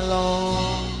 and I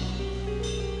long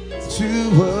to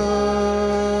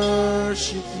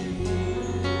worship you.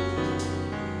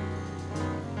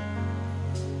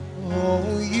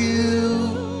 Oh, you,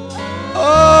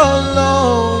 oh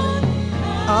Lord,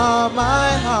 are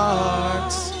my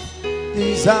heart's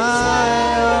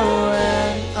desire,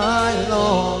 and I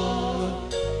long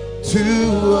to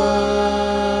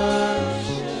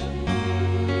worship.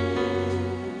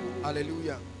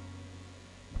 Hallelujah.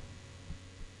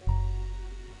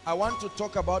 I want to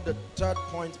talk about the third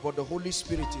point, but the Holy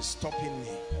Spirit is stopping me.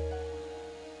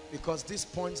 Because these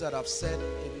points that I've said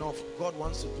enough, God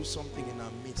wants to do something in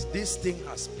our midst. This thing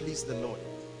has pleased the Lord.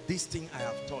 This thing I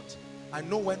have taught. I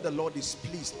know when the Lord is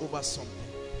pleased over something.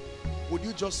 Would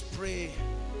you just pray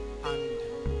and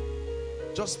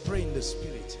just pray in the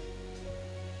Spirit?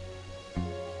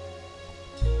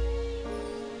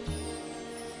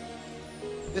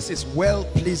 This is well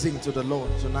pleasing to the Lord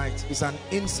tonight. It's an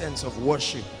incense of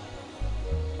worship.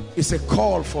 It's a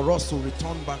call for us to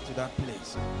return back to that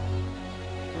place.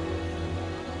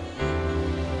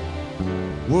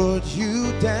 Would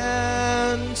you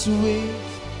dance with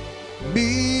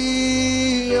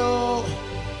me, oh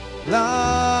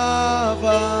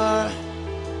lover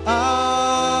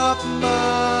of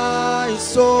my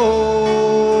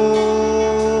soul,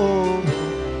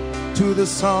 to the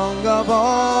song of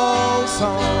all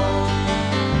songs?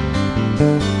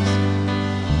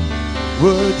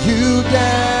 Would you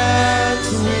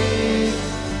dance with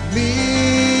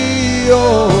me,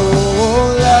 oh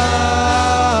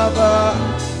lover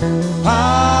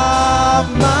of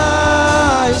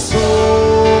my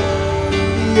soul,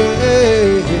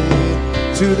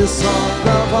 yeah, to the song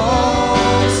of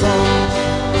all songs?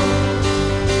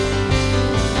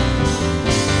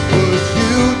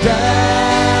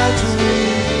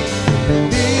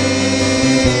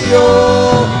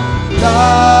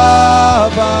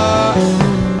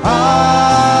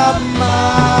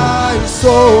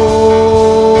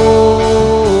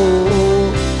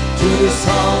 to the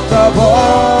sound of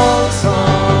all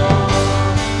songs.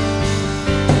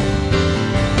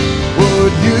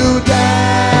 Would you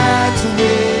dance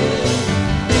with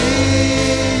me?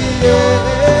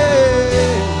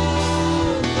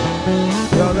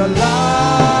 You're the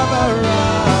lover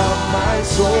of my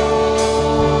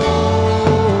soul,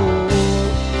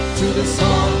 to the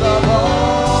sound of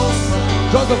all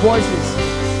songs. Just the voices.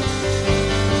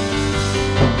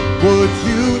 Would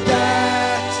you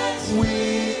dance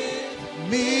with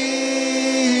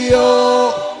me,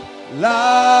 oh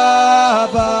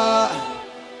lover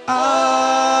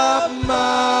of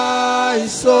my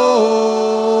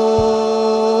soul,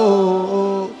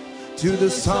 to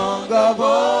the song of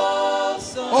all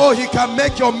songs. Oh, he can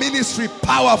make your ministry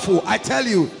powerful, I tell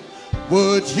you.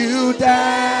 Would you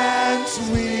dance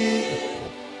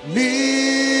with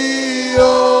me,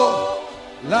 oh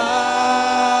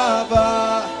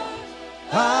lover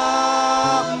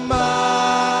of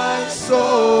my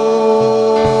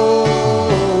soul,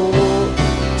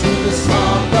 to the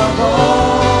song of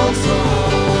all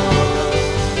songs?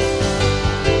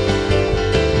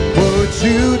 Would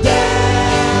you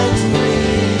dance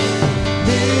with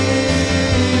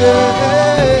me, lover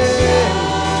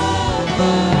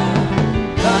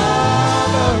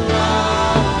of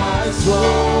my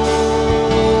soul?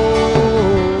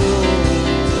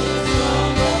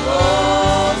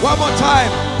 One more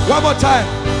time. One more time.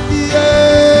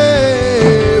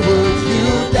 Yeah, would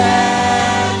you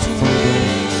dance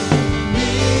with me?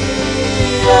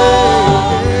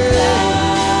 Yeah,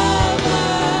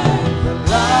 the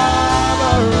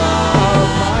lover of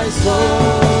my soul.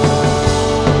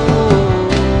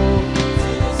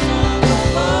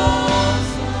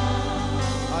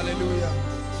 Hallelujah.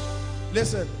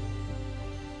 Listen.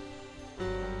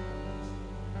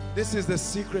 This is the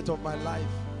secret of my life.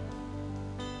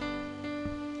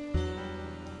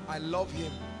 I love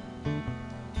him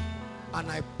and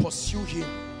I pursue him.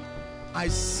 I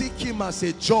seek him as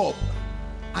a job.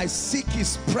 I seek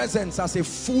his presence as a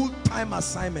full-time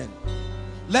assignment.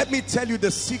 Let me tell you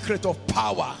the secret of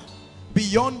power.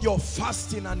 Beyond your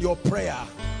fasting and your prayer,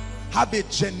 have a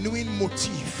genuine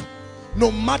motive. No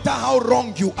matter how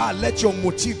wrong you are, let your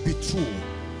motive be true.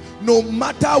 No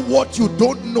matter what you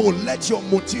don't know, let your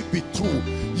motive be true.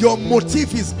 Your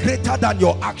motive is greater than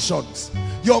your actions.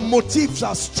 Your motives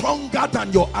are stronger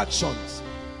than your actions.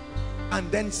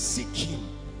 And then seek him.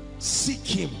 Seek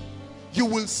him. You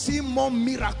will see more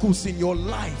miracles in your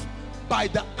life by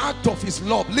the act of his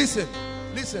love. Listen,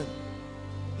 listen,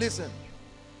 listen.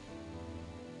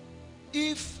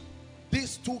 If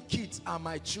these two kids are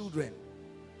my children,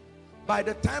 by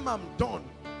the time I'm done,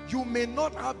 you may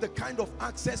not have the kind of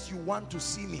access you want to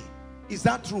see me. Is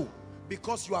that true?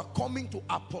 Because you are coming to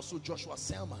Apostle Joshua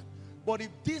Selman. But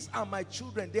if these are my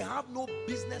children, they have no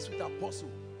business with Apostle.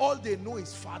 All they know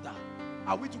is Father.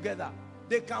 Are we together?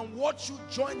 They can watch you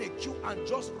join a queue and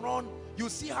just run. You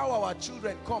see how our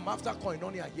children come after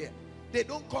Koinonia here. They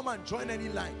don't come and join any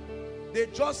line. They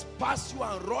just pass you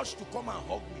and rush to come and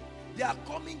hug me. They are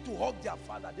coming to hug their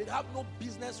father. They have no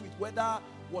business with whether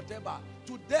whatever.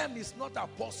 To them it's not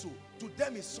Apostle. To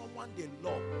them it's someone they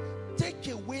love. Take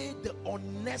away the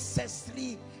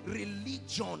unnecessary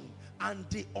religion and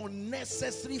the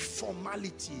unnecessary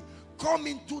formality. Come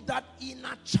into that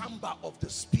inner chamber of the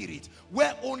spirit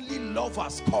where only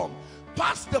lovers come.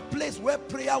 Past the place where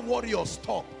prayer warriors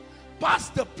stop.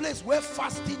 Past the place where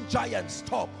fasting giants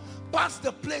stop. Past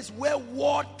the place where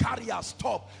word carriers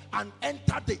stop and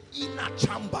enter the inner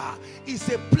chamber. Is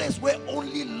a place where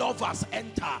only lovers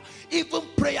enter. Even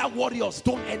prayer warriors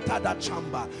don't enter that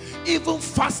chamber. Even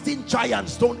fasting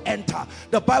giants don't enter.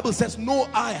 The Bible says no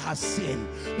eye has seen,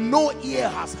 no ear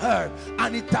has heard,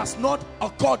 and it has not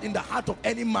occurred in the heart of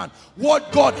any man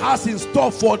what God has in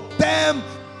store for them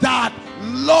that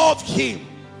love him,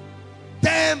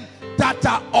 them that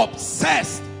are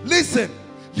obsessed. Listen,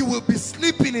 you will be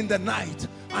sleeping in the night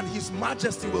and his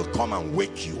majesty will come and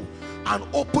wake you and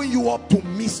open you up to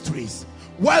mysteries.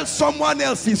 While someone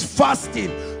else is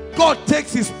fasting, God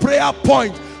takes his prayer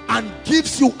point and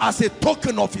gives you as a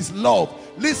token of his love.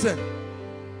 Listen,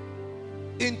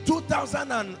 in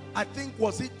 2000 and I think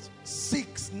was it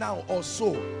 6 now or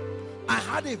so, I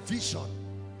had a vision.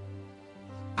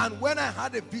 And when I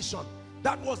had a vision,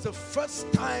 that was the first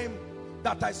time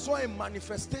that I saw a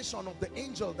manifestation of the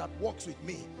angel that walks with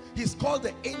me. He's called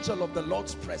the angel of the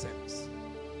Lord's presence.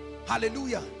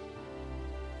 Hallelujah.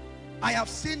 I have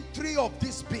seen 3 of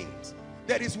these beings.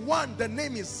 There is one, the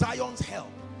name is Zion's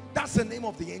help. That's the name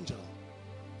of the angel.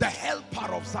 The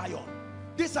helper of Zion.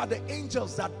 These are the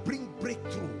angels that bring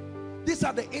breakthrough. These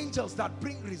are the angels that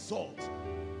bring results.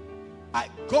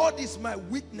 God is my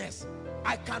witness.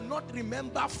 I cannot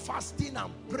remember fasting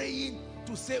and praying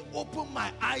to say, open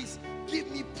my eyes,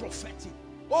 give me prophetic.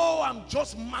 Oh, I'm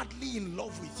just madly in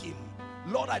love with him.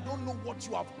 Lord, I don't know what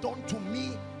you have done to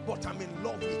me, but I'm in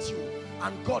love with you.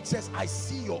 And God says, I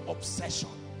see your obsession.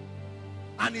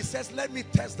 And he says, let me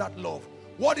test that love.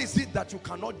 What is it that you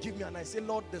cannot give me? And I say,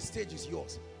 Lord, the stage is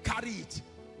yours. Carry it.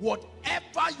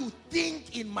 Whatever you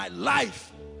think in my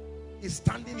life is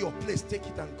standing your place, take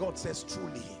it. And God says,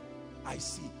 truly, I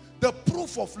see. The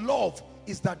proof of love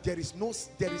is that there is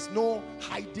no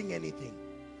hiding anything.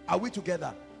 Are we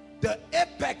together? The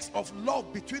apex of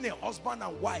love between a husband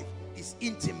and wife is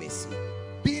intimacy,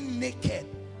 being naked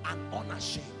and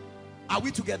unashamed. Are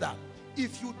we together?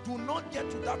 If you do not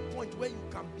get to that point where you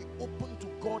can be open to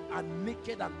God and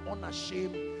naked and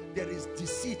unashamed, there is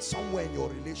deceit somewhere in your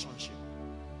relationship.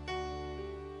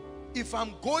 If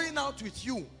I'm going out with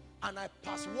you and I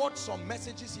password some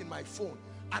messages in my phone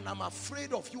and I'm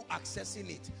afraid of you accessing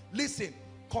it, listen,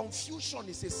 confusion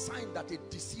is a sign that a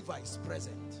deceiver is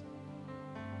present.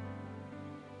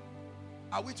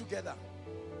 Are we together?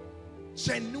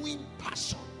 Genuine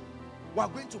passion. We are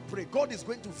going to pray. God is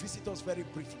going to visit us very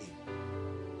briefly,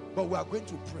 but we are going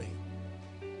to pray.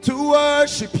 To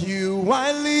worship you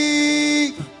I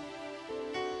live.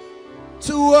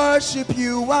 To worship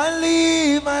you I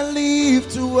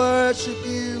live to worship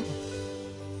you.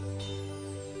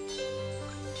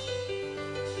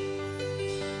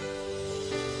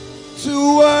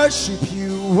 To worship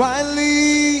you I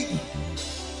live.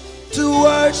 To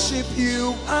worship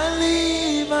you I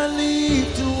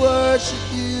live to worship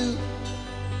you.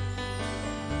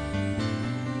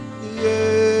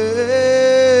 Yeah.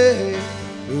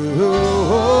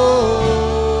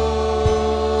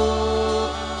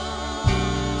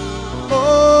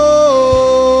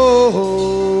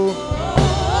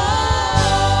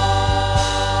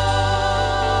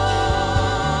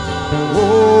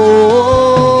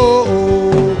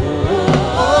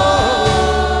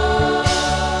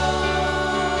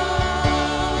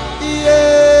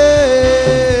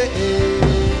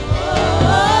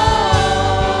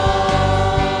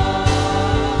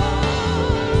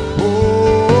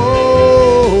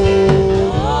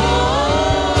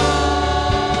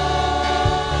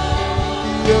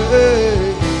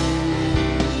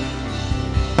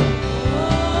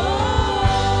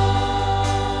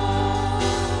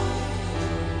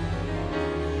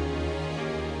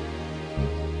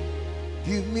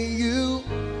 Give me you.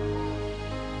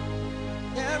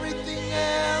 Everything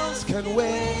else can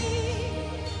wait.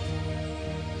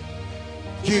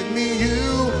 Give me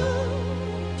you.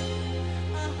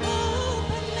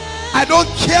 I don't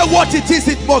care what it is,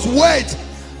 it must wait.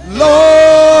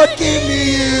 Lord, give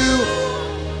me you.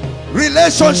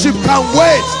 Relationship can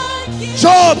wait.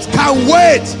 Jobs can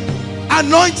wait.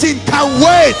 Anointing can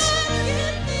wait.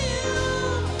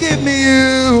 Give me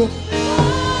you.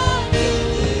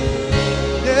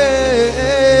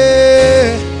 Yeah.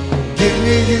 Give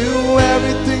me you.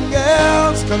 Everything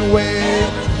else can wait.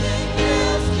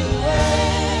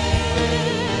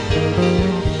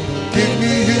 Give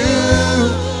me you.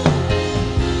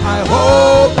 I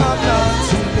hope I'm not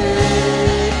too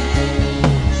late.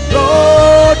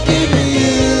 Lord, give me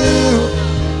you.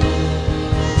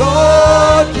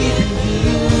 Lord, give me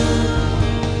you.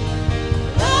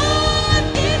 Lord,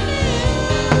 give me you.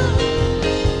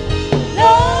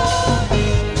 Lord,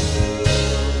 give me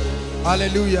you.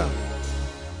 Hallelujah.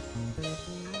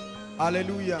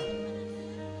 Hallelujah.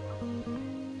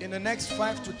 In the next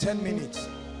 5 to 10 minutes,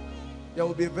 there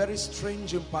will be a very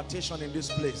strange impartation in this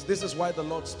place. This is why the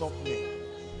Lord stopped me.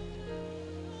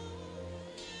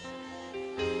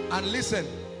 And listen,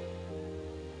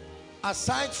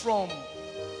 aside from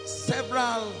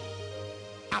several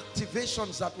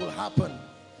activations that will happen,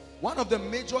 one of the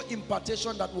major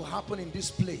impartations that will happen in this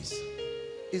place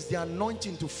is the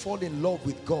anointing to fall in love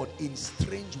with God in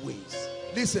strange ways.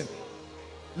 Listen,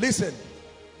 listen,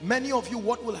 many of you,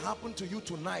 what will happen to you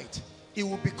tonight, it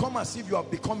will become as if you have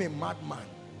become a madman.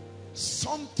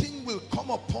 Something will come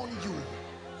upon you.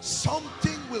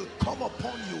 Something will come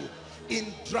upon you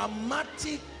in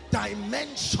dramatic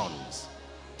dimensions,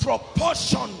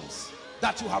 proportions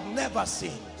that you have never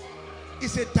seen.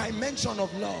 It's a dimension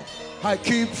of love. I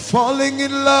keep falling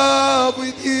in love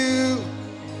with you.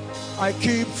 I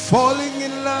keep falling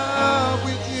in love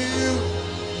with you.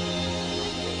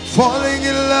 Falling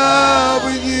in love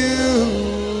with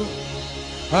you.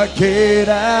 Again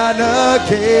and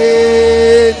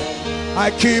again,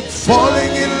 I keep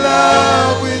falling in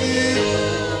love with you.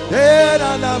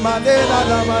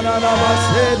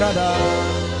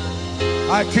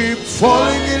 I keep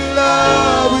falling in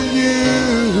love with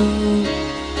you.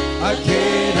 I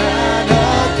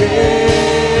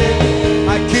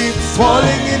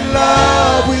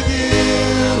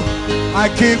I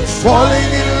keep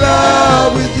falling in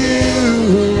love with you.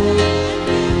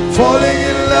 Falling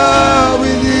in love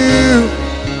with you.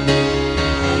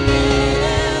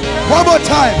 One more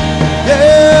time.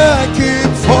 Yeah, I keep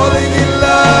falling in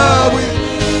love with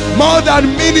you. More than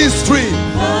ministry.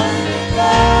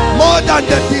 More than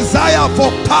the desire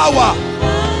for power.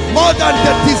 More than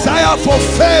the desire for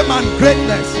fame and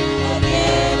greatness.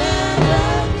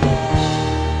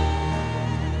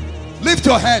 Lift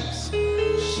your hands.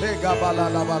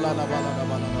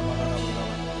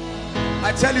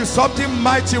 I tell you, something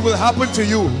mighty will happen to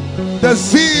you. The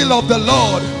zeal of the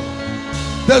Lord.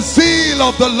 The zeal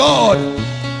of the Lord.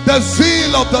 The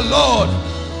zeal of the Lord.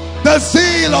 The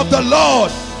zeal of the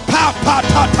Lord. Pa pa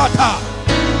ta ta ta.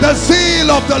 The zeal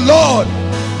of the Lord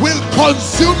will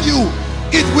consume you.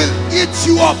 It will eat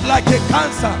you up like a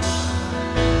cancer.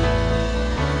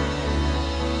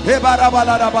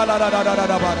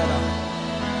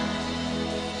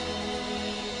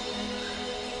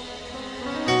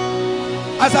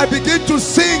 As I begin to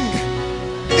sing,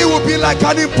 it will be like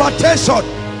an impartation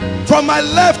from my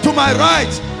left to my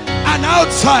right and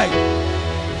outside.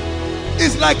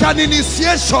 It's like an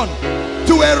initiation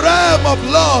to a realm of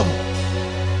love.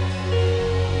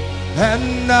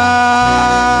 And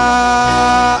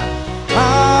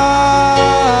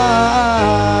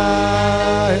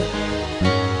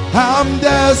I'm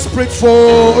desperate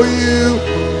for you.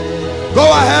 Go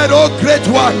ahead, oh great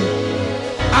one,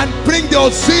 and bring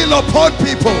your zeal upon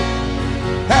people.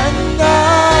 And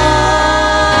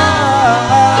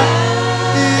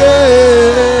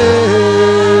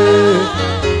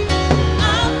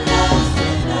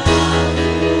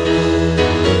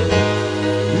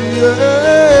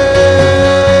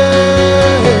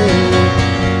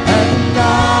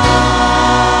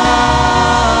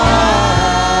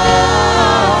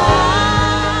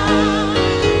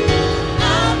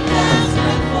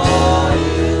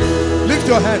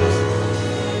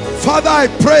Father, I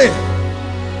pray,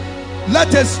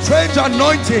 let a strange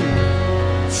anointing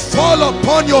fall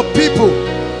upon your people.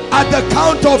 At the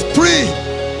count of 3,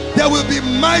 there will be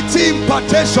mighty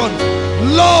impartation,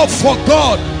 love for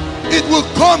God. It will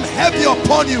come heavy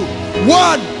upon you.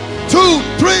 1, 2,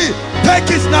 3. Take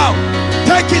it now.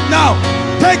 Take it now.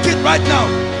 Take it right now.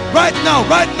 Right now.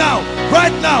 Right now.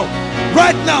 Right now.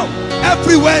 Right now.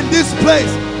 Everywhere in this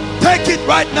place. Take it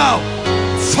right now.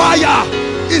 Fire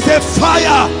is a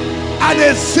fire and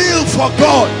a zeal for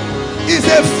God. Is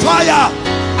a fire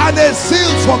and a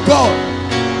zeal for God.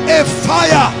 A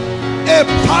fire, a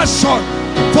passion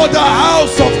for the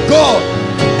house of God.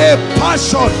 A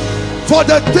passion for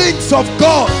the things of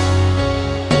God.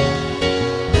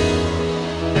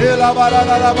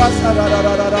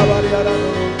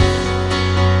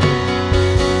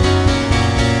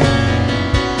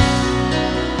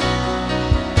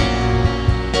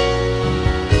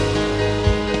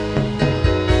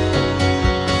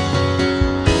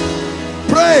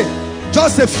 Pray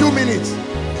just a few minutes.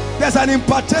 There's an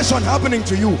impartation happening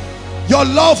to you. Your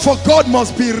love for God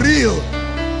must be real.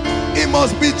 It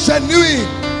must be genuine.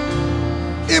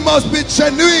 It must be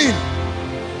genuine.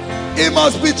 It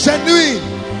must be genuine.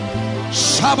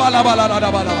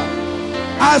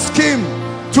 Ask him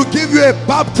to give you a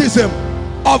baptism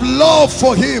of love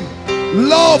for him,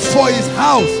 love for his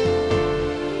house.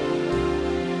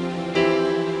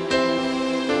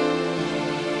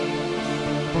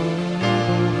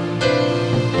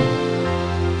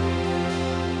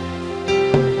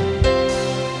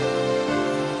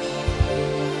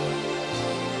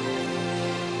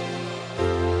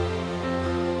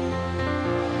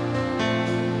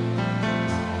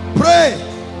 Pray.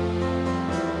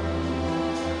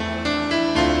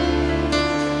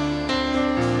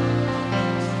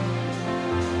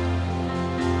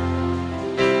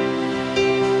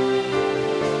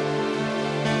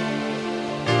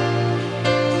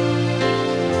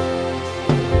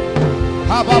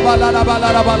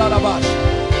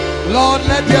 Lord,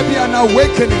 let there be an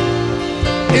awakening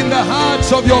in the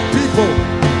hearts of your people.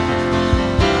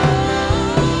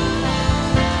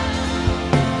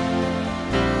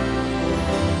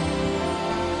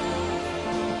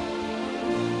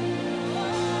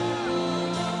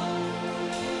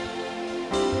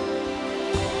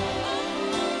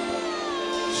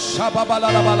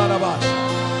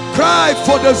 Cry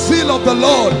for the zeal of the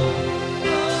Lord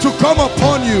to come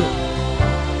upon you.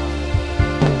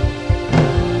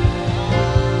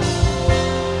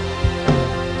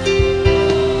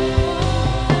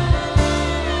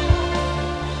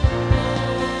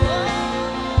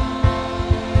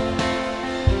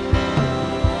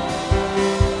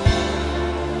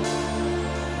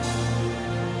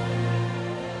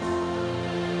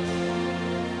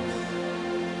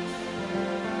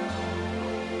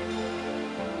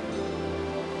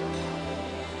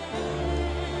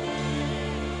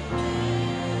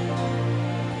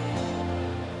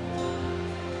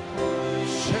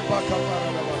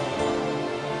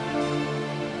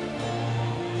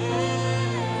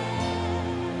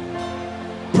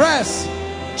 Press.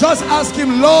 Just ask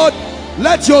him, Lord,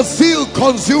 let your zeal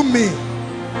consume me.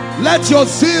 Let your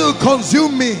zeal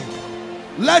consume me.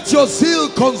 Let your zeal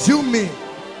consume me.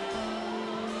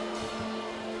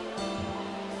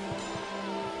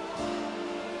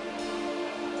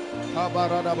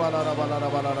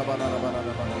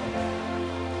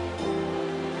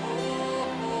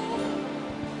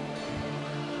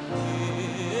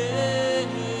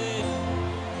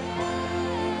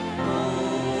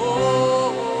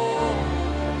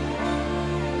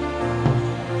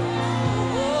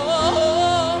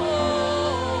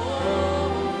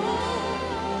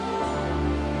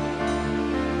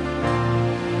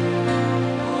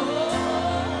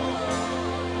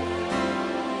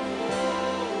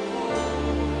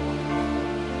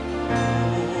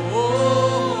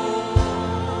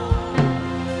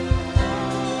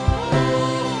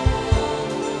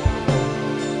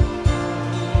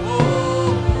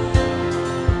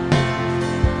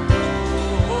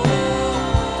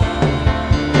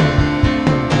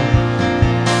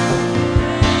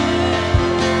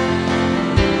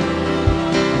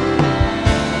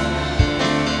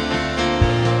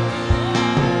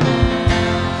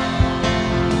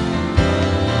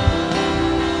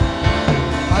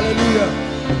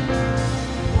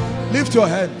 Lift your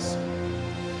hands.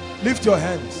 Lift your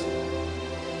hands.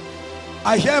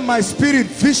 I hear in my spirit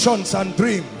visions and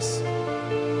dreams.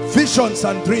 Visions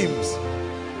and dreams.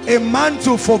 A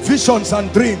mantle for visions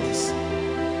and dreams.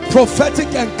 Prophetic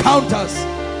encounters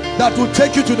that will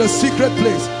take you to the secret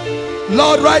place.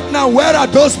 Lord, right now, where are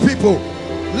those people?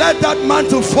 Let that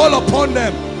mantle fall upon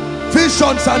them.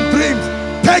 Visions and dreams.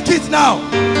 Take it now.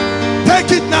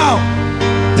 Take it now.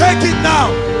 Take it now.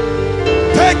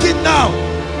 Take it now.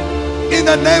 In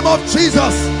the name of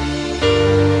Jesus.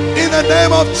 In the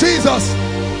name of Jesus.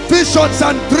 Visions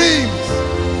and dreams.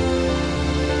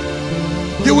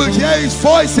 You will hear his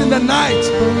voice in the night.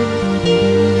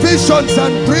 Visions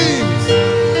and dreams.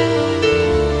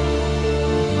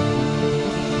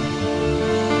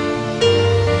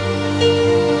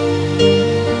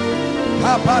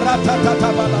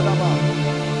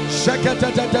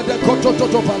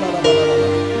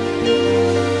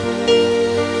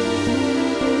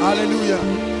 Hallelujah.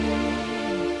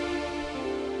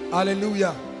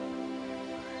 Hallelujah.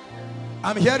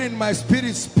 I'm hearing my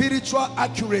spirit, spiritual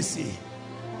accuracy.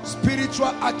 Spiritual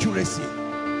accuracy.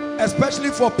 Especially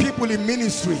for people in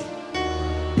ministry.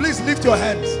 Please lift your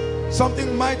hands.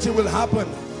 Something mighty will happen.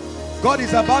 God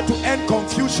is about to end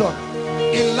confusion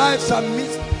in lives and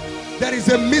mysteries. There is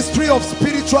a mystery of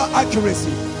spiritual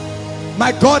accuracy.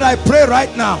 My God, I pray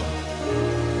right now,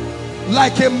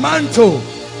 like a mantle,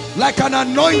 like an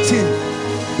anointing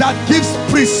that gives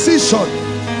precision.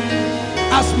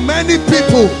 As many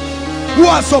people who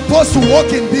are supposed to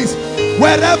walk in this,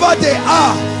 wherever they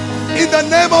are, in the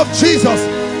name of Jesus,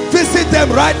 visit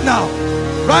them right now.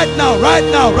 Right now, right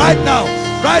now, right now,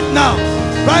 right now,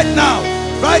 right now,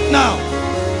 right now.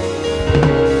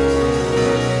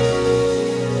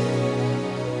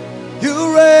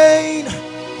 You reign,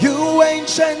 you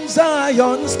ancient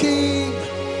Zion's King.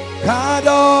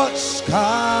 Kadosh,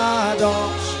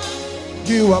 Kadosh,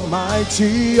 you are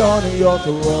mighty on your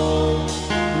throne.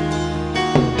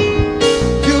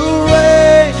 You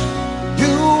reign,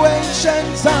 you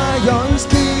ancient Zion's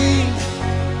King.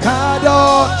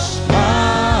 Kadosh,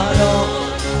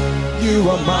 Kadosh, you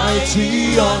are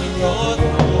mighty on your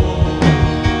throne.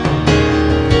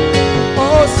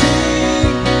 Oh,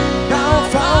 sing, thou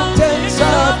fountains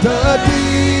of the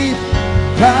deep,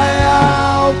 cry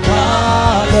out,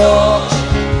 Kadosh,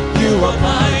 you are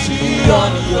mighty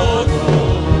on your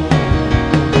throne.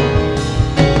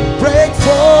 Break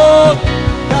forth,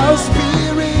 thou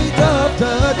spirit of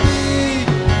the deep,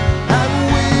 and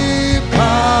weep,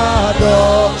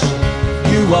 Kadosh,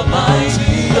 you are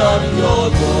mighty on your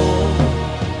throne.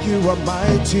 You are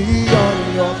mighty on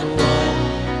your throne.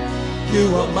 You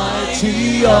are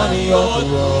mighty on your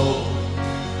throne.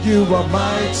 You are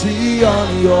mighty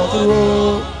on your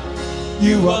throne.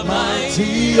 You are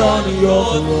mighty on your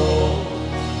throne.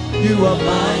 You are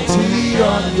mighty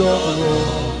on your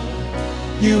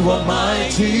throne. You are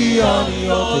mighty on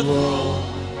your throne.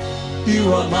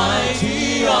 You are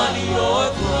mighty on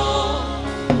your throne.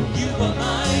 You are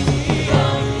mighty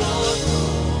on your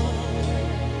throne.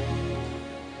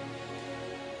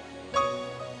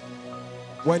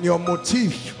 When your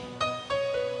motive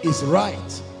is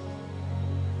right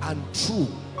and true,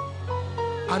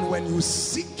 and when you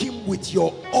seek him with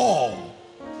your all,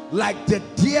 like the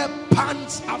deer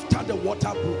pants after the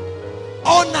water brook,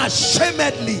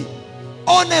 unashamedly,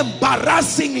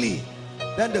 unembarrassingly,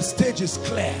 then the stage is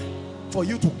clear for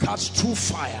you to catch true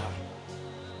fire.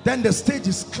 Then the stage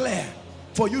is clear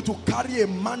for you to carry a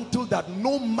mantle that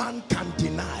no man can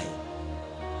deny.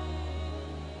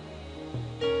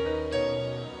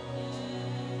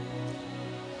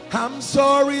 I'm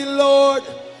sorry, Lord,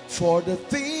 for the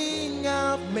thing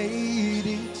I've made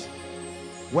it,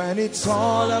 when it's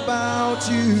all about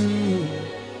you.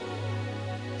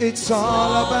 It's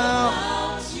all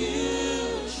about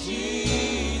you,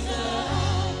 Jesus.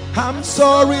 I'm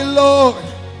sorry, Lord,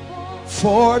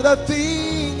 for the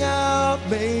thing I've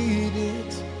made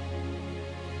it,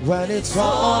 when it's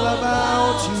all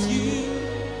about you.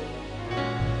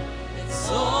 It's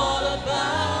all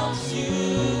about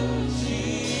you,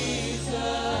 Jesus.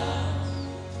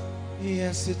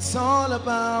 Yes, it's all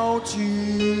about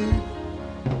you.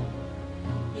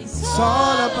 It's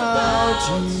all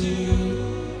about you.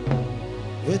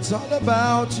 It's all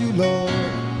about you, Lord.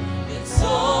 It's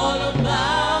all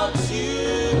about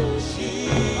you,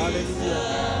 Jesus.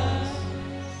 Hallelujah.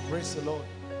 Praise the Lord.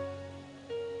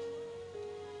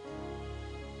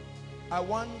 I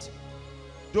want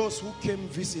those who came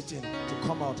visiting to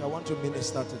come out. I want to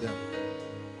minister to them.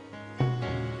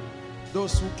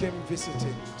 Those who came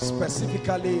visiting,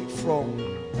 specifically from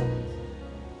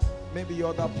maybe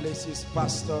other places,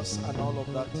 pastors and all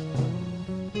of that.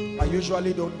 I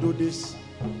usually don't do this.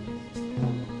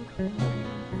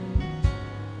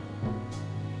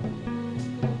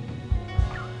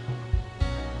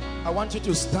 I want you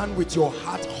to stand with your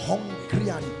heart hungry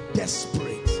and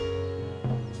desperate.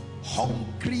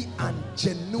 Hungry and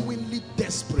genuinely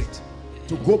desperate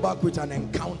to go back with an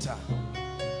encounter.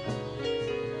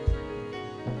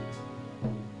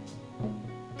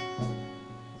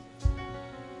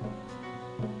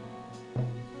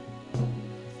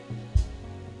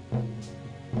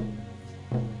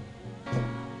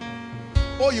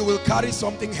 Oh, you will carry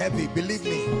something heavy, believe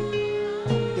me.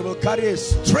 You will carry a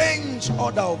strange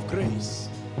order of grace.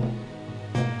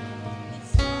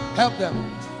 Help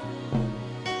them.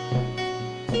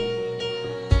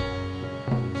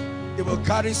 You will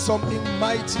carry something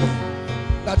mighty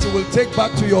that you will take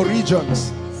back to your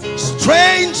regions.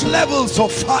 Strange levels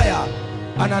of fire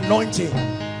and anointing.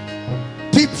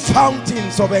 Deep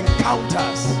fountains of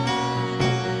encounters.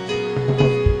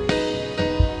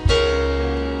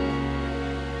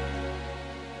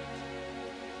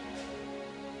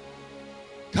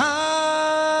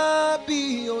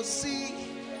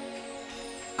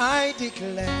 I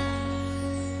declare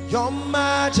your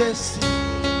majesty.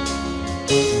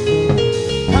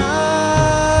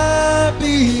 I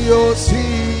be your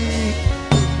seed.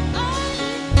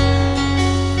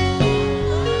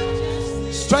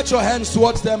 Stretch your hands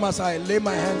towards them as I lay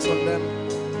my hands on them.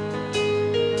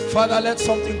 Father, let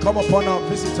something come upon our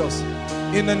visitors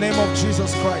in the name of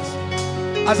Jesus Christ.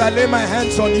 As I lay my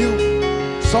hands on you,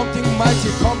 something mighty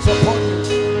comes upon you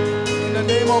in the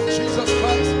name of Jesus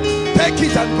Christ. Take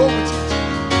it and go with it.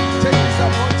 Take this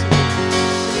anointing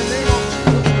in the name of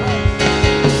Jesus Christ.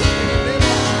 In the name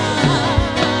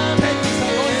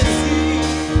of Jesus.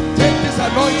 Take this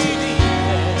anointing.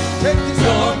 Take this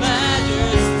anointing.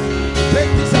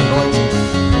 Take this anointing.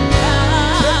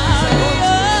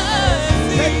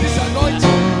 Take this anointing. Take this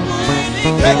anointing.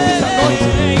 Take this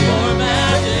anointing. In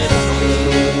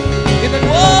the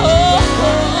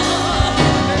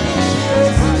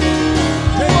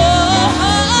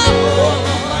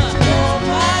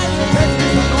name of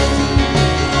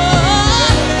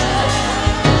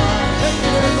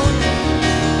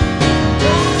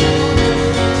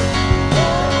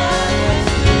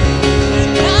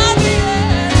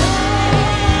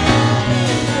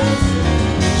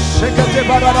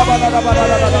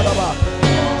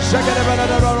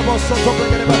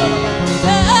Jesus Christ.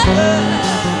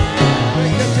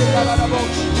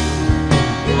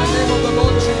 In the name of the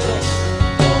Lord Jesus.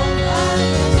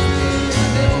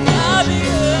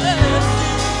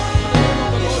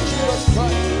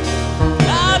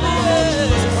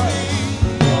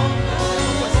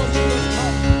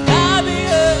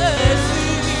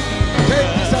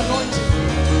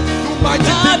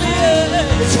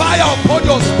 Fire upon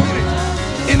your spirit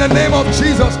in the name of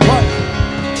Jesus Christ.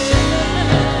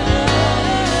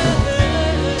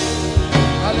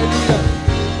 Hallelujah.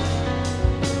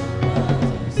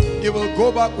 You will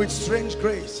go back with strange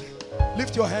grace.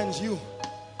 Lift your hands, you.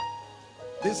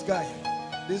 This guy,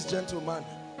 this gentleman.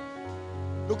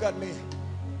 Look at me.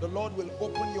 The Lord will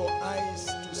open your eyes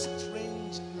to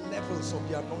strange levels of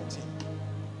the anointing.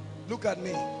 Look at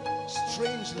me.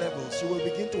 Strange levels. You will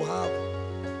begin to have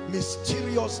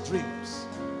mysterious dreams.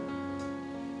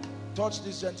 Touch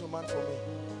this gentleman for me.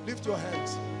 Lift your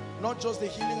hands. Not just the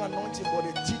healing anointing, but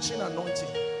a teaching anointing.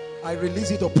 I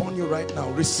release it upon you right now.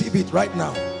 Receive it right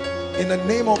now. In the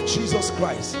name of Jesus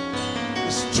Christ.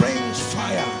 A strange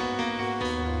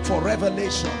fire for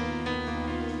revelation.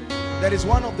 There is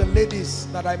one of the ladies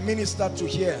that I ministered to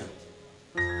here.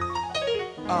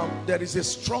 There is a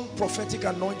strong prophetic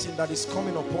anointing that is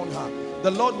coming upon her.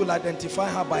 The Lord will identify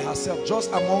her by herself, just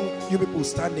among you people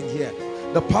standing here.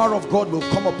 The power of God will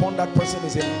come upon that person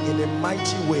in a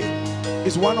mighty way.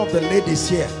 It's one of the ladies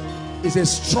here. It's a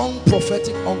strong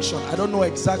prophetic unction. I don't know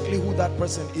exactly who that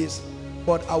person is,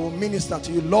 but I will minister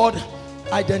to you. Lord,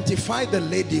 identify the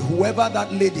lady, whoever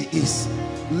that lady is.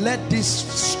 Let this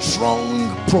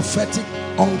strong prophetic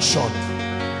unction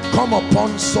come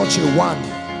upon such a one.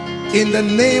 In the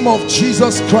name of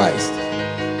Jesus Christ.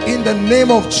 In the name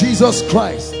of Jesus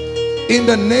Christ. In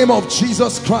the name of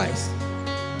Jesus Christ.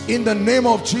 In the name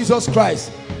of Jesus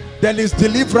Christ. There is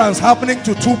deliverance happening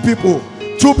to two people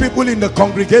in the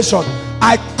congregation.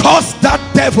 I curse that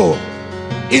devil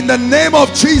in the name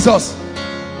of Jesus.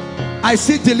 I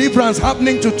see deliverance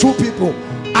happening to two people.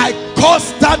 I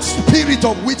curse that spirit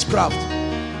of witchcraft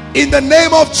in the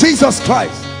name of Jesus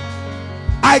Christ.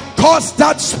 I curse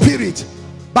that spirit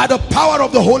by the power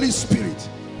of the Holy Spirit.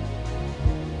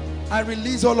 I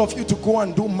release all of you to go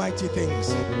and do mighty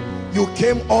things. You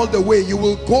came all the way. You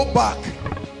will go back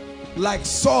like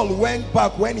Saul went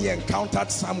back when he encountered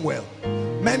Samuel.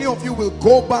 Many of you will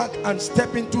go back and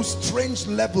step into strange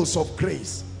levels of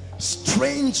grace,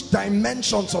 strange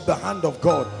dimensions of the hand of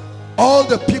God. All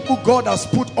the people God has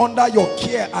put under your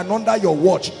care and under your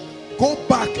watch, go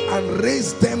back and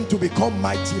raise them to become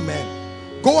mighty men.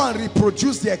 Go and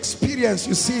reproduce the experience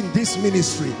you see in this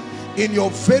ministry, in your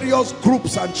various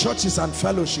groups and churches and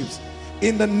fellowships,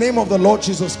 in the name of the Lord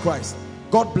Jesus Christ.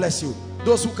 God bless you.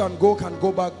 Those who can go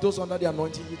back. Those under the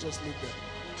anointing, you just leave them.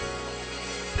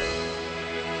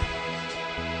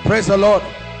 Praise the Lord.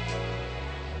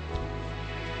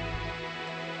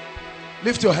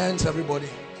 Lift your hands, everybody.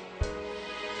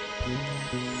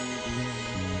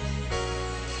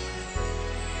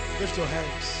 Lift your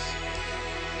hands.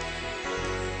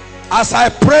 As I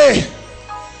pray,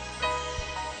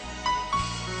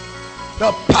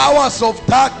 the powers of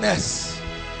darkness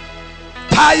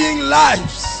tying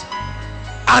lives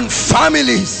and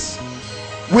families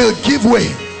will give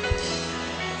way.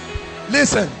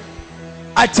 Listen,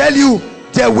 I tell you,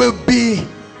 there will be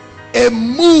a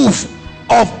move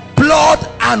of blood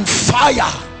and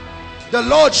fire. The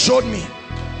Lord showed me.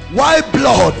 Why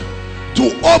blood?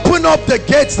 To open up the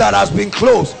gates that has been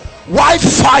closed. Why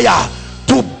fire?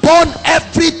 To burn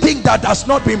everything that has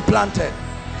not been planted.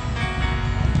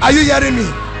 Are you hearing me?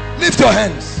 Lift your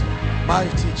hands.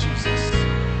 Mighty Jesus.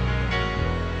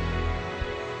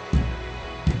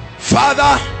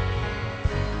 Father,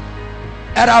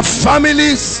 there are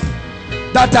families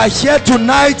that are here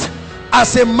tonight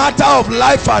as a matter of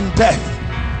life and death.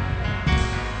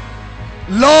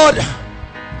 Lord,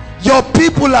 your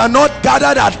people are not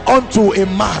gathered unto a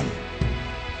man.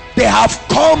 They have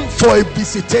come for a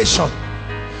visitation.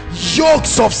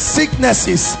 Yokes of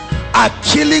sicknesses are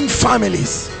killing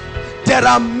families. There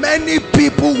are many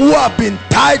people who have been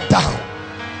tied down.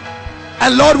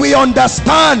 And Lord, we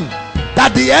understand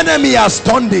that the enemy has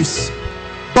done this.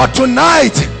 But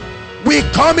tonight, we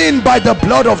come in by the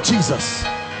blood of Jesus.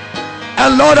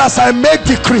 And Lord, as I make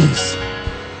decrees,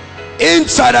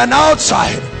 inside and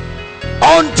outside,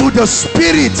 unto the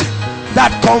spirit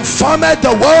that confirmed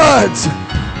the words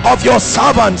of your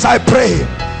servants, I pray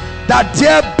that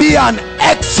there be an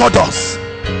exodus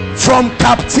from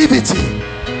captivity.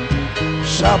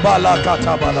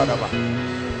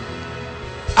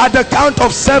 At the count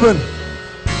of 7,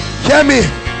 hear me,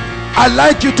 I'd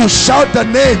like you to shout the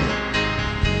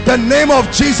name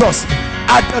of Jesus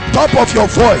at the top of your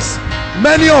voice.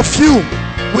 Many of you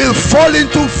will fall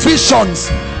into visions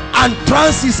and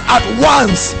trances at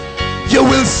once. You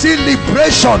will see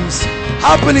liberations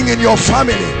happening in your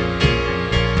family.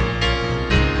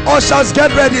 Ushers,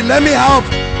 get ready. Let me have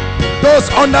those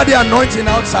under the anointing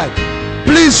outside.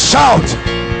 Please shout.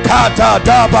 1, 2,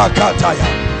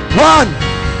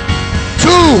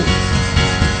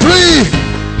 3,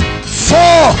 4,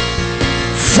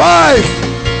 5,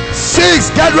 6.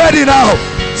 Get ready now.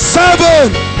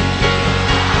 7.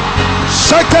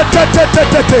 Shekete.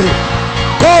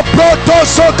 Koproto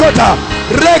sokota.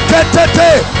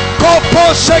 Rekete.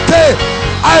 Kopo sheke.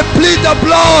 I plead the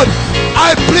blood.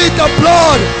 I plead the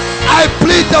blood. I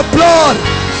plead the blood.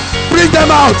 Bring them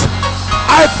out.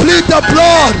 I plead the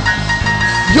blood.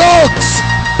 Yokes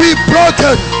be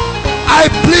broken. I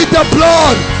plead the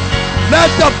blood. Let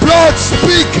the blood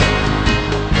speak.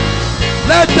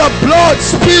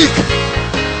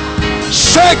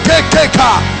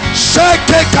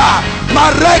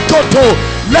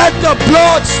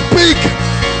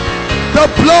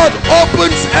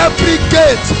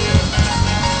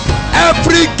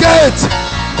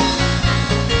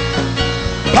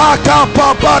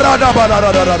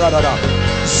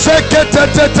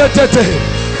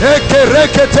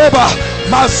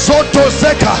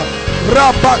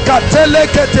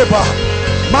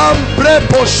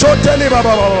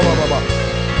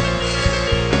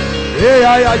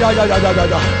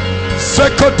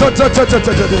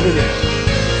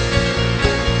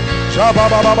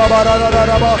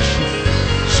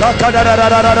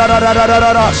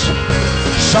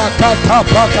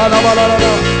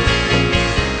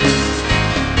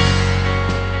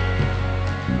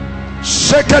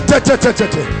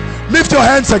 Lift your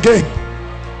hands again.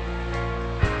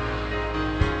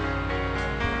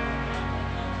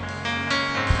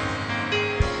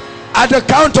 At the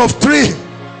count of 3,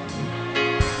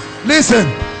 listen,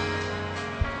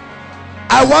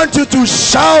 I want you to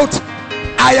shout,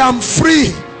 I am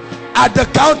free. At the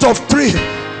count of 3,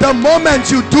 the moment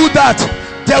you do that,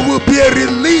 there will be a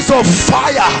release of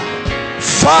fire.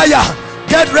 Fire.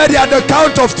 Get ready at the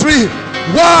count of 3.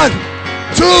 1,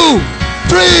 2,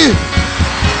 3.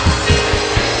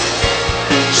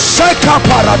 Sheka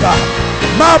parada.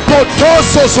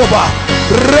 Mapotoso soba.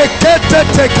 Rekete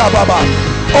tekababa.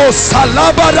 O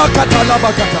salabada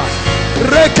katalabakata.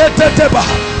 Rekete teba.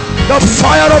 The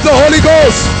fire of the Holy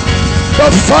Ghost. The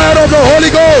fire of the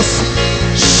Holy Ghost.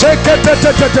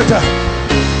 Shekete.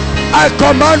 I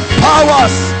command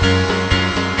powers.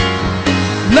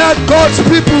 Let God's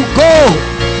people go.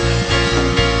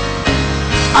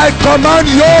 I command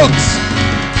yokes.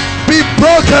 Be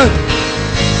broken.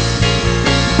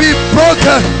 Be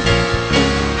broken.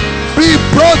 Be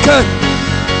broken.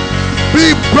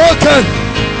 Be broken.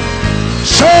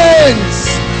 Chains.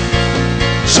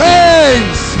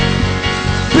 Chains.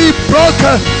 Be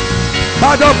broken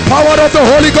by the power of the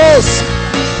Holy Ghost.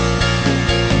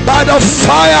 By the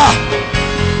fire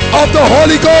of the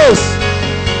Holy Ghost.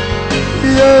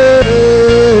 Yeah.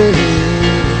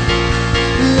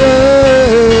 Yeah.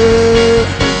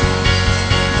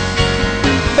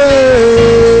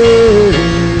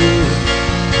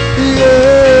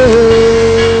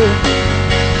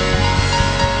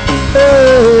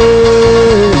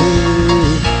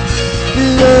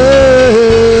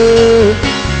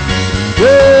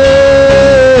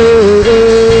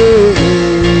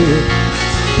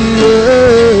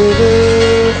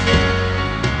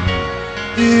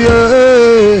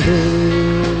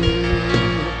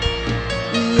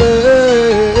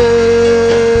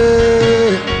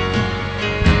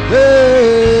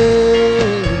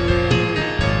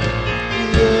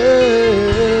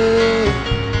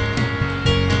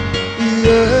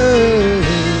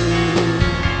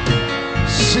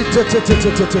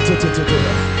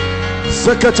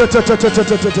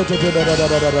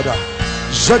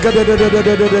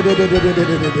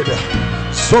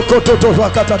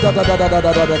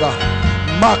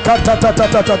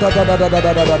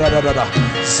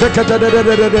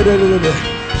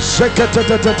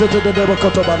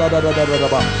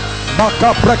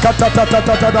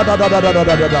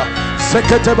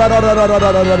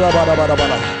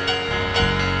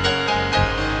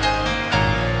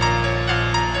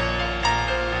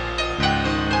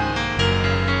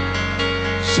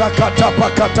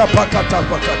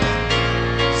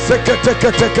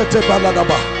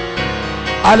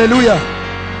 Hallelujah.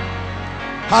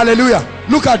 Hallelujah.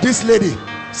 Look at this lady.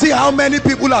 See how many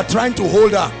people are trying to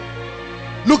hold her.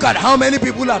 Look at how many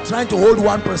people are trying to hold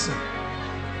one person.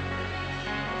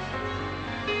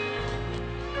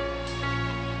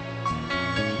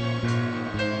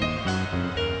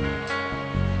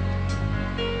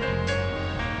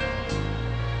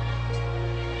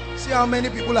 See how many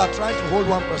people are trying to hold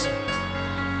one person.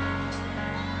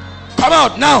 Come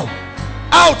out now.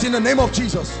 Out in the name of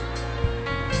Jesus.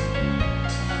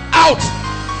 Out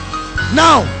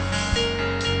now.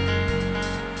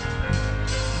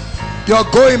 You're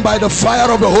going by the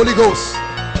fire of the Holy Ghost.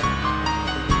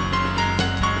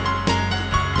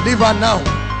 Leave her now.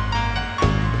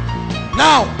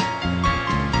 Now.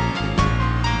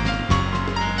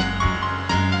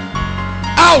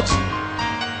 Out.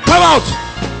 Come out.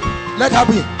 Let her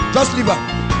be. Just leave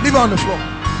her. Leave her on the floor.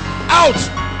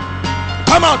 Out.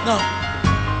 Come out now.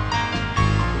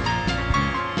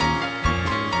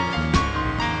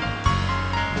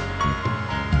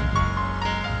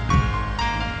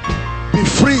 Be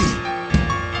free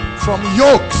from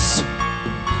yokes.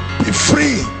 Be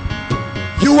free.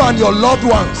 You and your loved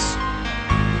ones.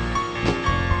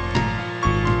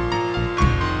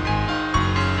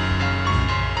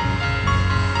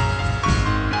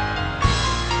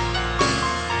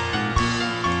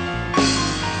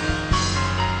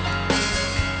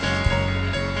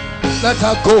 Let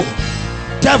her go.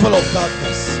 Devil of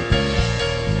darkness.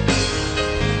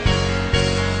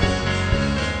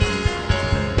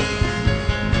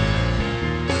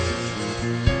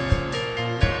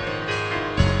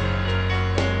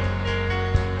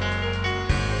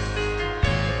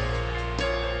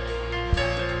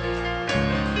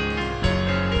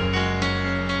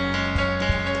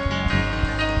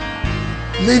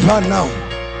 Leave her now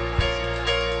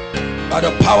by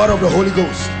the power of the Holy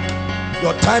Ghost.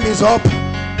 Your time is up.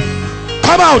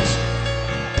 Come out.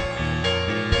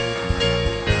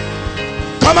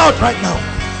 Come out right now.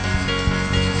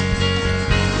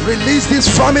 Release this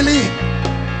family.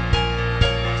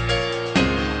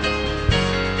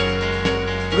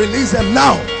 Release them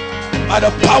now by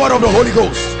the power of the Holy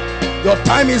Ghost. Your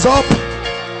time is up.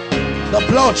 The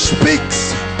blood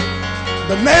speaks.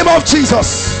 The name of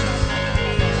Jesus.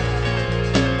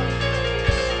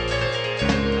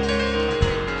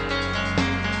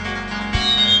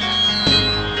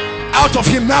 Out of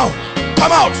him now.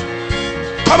 Come out.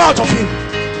 Come out of him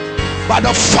by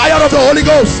the fire of the Holy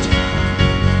Ghost.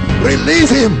 Release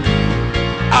him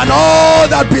and all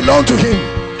that belong to him.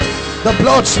 The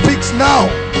blood speaks now.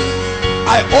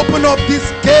 I open up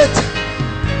this gate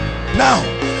now.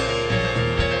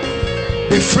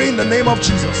 Be free in the name of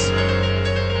Jesus.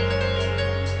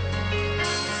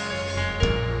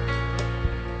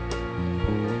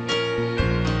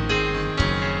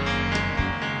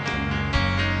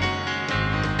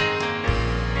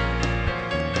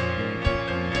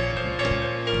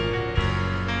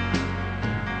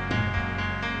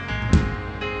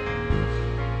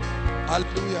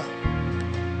 Hallelujah.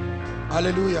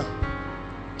 Hallelujah.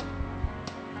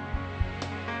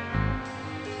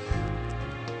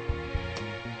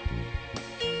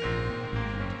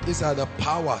 These are the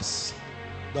powers,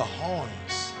 the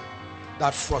horns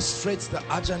that frustrates the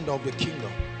agenda of the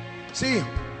kingdom. See,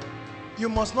 you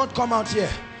must not come out here.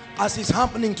 As it's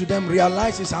happening to them,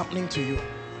 realize it's happening to you.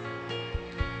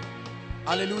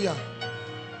 Hallelujah.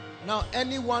 Now,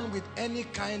 anyone with any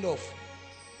kind of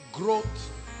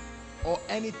growth or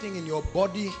anything in your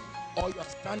body, or you are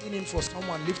standing in for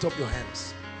someone, lift up your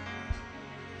hands.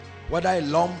 Whether a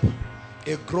lump,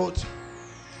 a growth,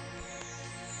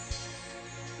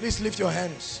 please lift your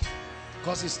hands,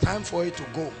 because it's time for it to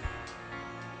go.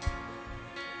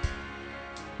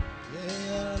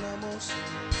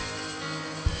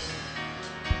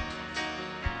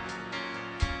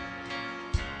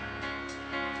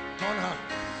 Turn her.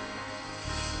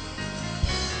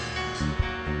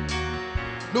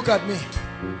 Look at me.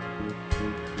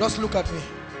 Just look at me.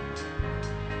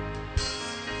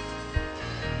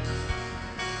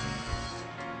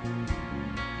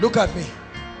 Look at me.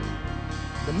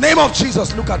 In the name of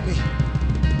Jesus, look at me.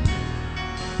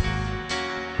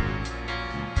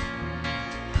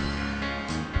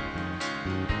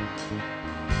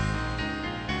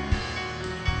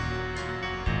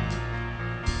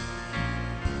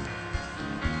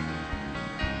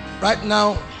 Right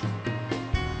now,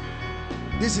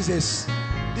 this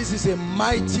is a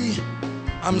mighty,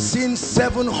 I'm seeing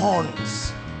 7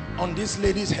 horns on this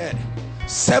lady's head.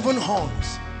 7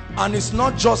 horns. And it's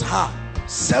not just her.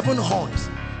 7 horns.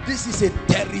 This is a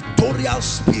territorial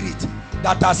spirit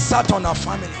that has sat on her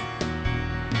family.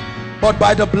 But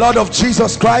by the blood of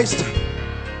Jesus Christ,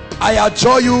 I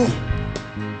adjure you.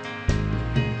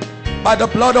 By the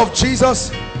blood of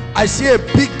Jesus, I see a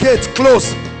big gate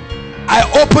closed. I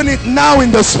open it now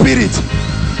in the spirit.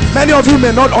 Many of you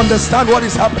may not understand what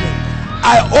is happening.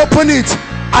 I open it.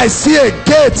 I see a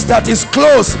gate that is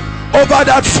closed over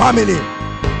that family.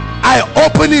 I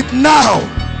open it now.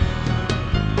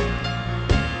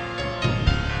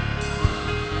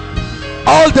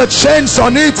 All the chains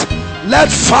on it, let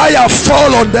fire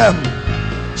fall on them.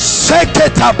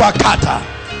 Seketa bakata.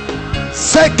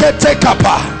 Sekete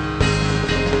kapa.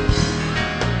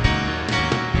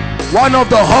 One of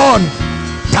the horn,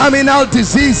 terminal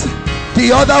disease.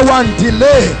 The other one,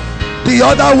 delay. The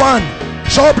other one,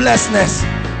 joblessness.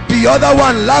 The other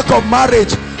one, lack of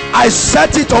marriage. I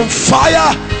set it on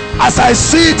fire as I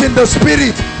see it in the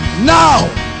spirit. Now,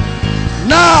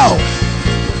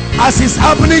 as it's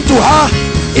happening to her,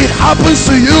 it happens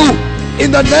to you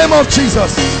in the name of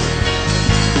Jesus.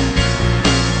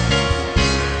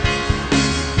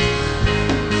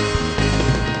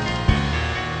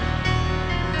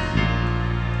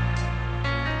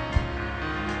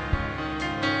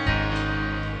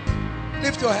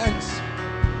 Lift your hands.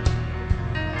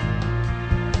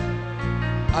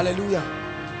 Hallelujah.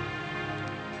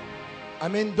 I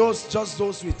mean just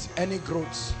those with any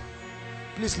growths.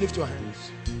 Please lift your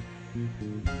hands.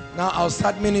 Now I'll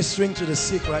start ministering to the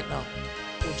sick right now.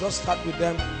 We'll just start with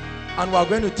them. And we are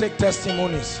going to take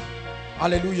testimonies.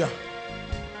 Hallelujah.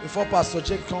 Before Pastor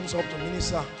Jake comes up to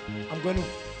minister, I'm going to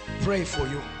pray for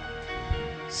you.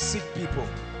 Sick people,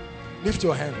 lift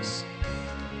your hands.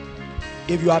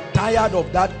 If you are tired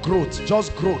of that growth,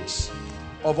 just growths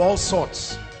of all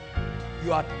sorts,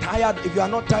 you are tired. If you are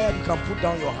not tired, you can put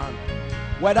down your hand.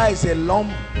 Whether it's a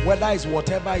lump, whether it's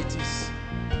whatever it is.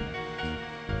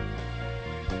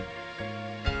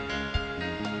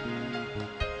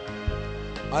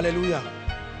 Hallelujah.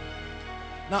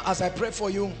 Now as I pray for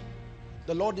you,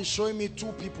 the Lord is showing me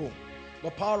two people. The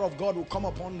power of God will come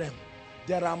upon them.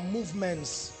 There are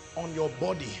movements on your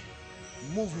body.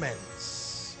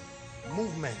 Movements.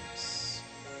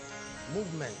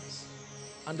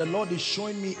 And the Lord is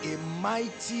showing me a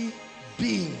mighty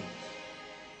being.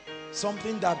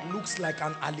 Something that looks like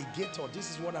an alligator.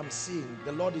 This is what I'm seeing.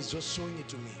 The Lord is just showing it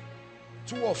to me.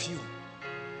 Two of you.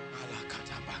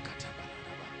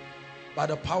 By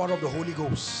the power of the Holy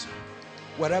Ghost.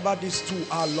 Wherever these two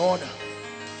are, Lord,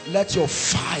 let your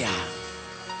fire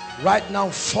right now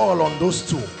fall on those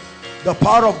two. The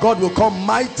power of God will come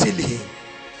mightily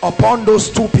upon those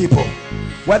two people.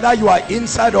 Whether you are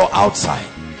inside or outside,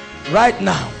 right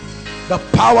now, the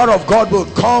power of God will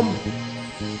come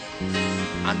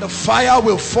and the fire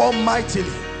will fall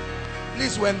mightily.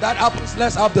 Please, when that happens,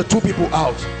 let's have the two people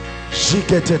out.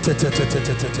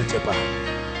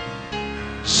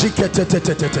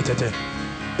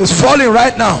 It's falling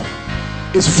right now.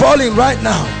 It's falling right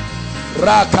now.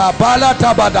 Rakabala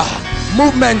tabada.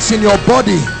 Movements in your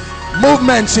body.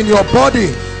 Movements in your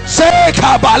body. Say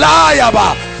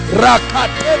kabalayaba.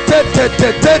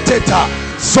 Rakateteteteteta.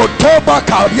 Sotoba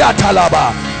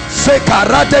karyatalaba. Say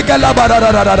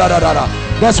karategalaba.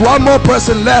 There's one more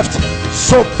person left.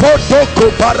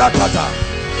 Sopotoko baratata.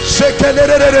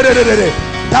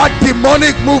 That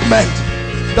demonic movement,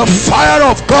 the fire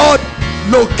of God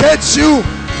locates you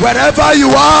wherever you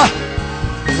are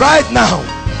right now,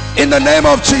 in the name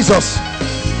of Jesus.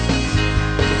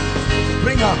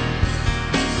 Bring her.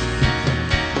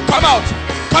 Come out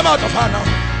of her now.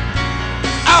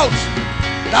 Out,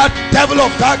 that devil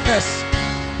of darkness.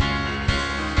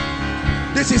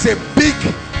 This is a big,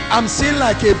 I'm seeing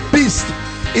like a beast.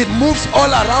 It moves all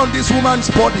around this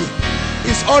woman's body.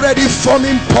 It's already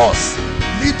forming pus,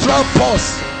 literal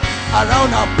pus around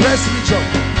her breast region.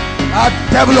 That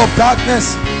devil of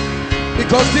darkness,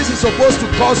 because this is supposed to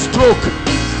cause stroke,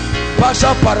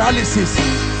 partial paralysis.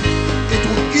 It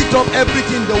will eat up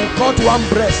everything. They will cut one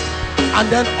breast and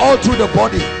then all through the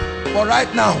body. But right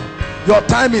now, your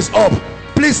time is up.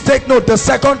 Please take note, the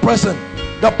second person,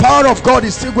 the power of God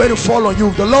is still going to fall on you.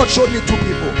 The Lord showed me two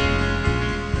people.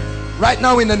 Right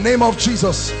now, in the name of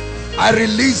Jesus, I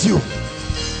release you.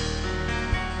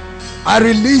 I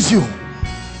release you.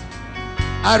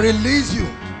 I release you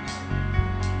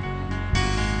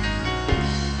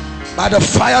by the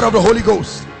fire of the Holy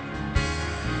Ghost.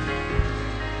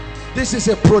 This is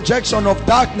a projection of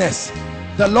darkness.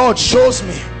 The Lord shows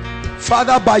me,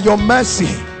 Father, by your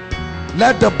mercy,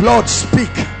 let the blood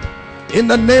speak in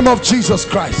the name of Jesus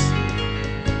Christ.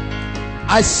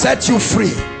 I set you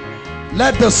free.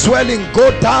 Let the swelling go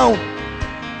down.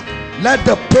 Let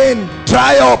the pain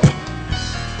dry up.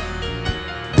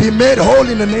 Be made whole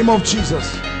in the name of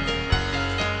Jesus.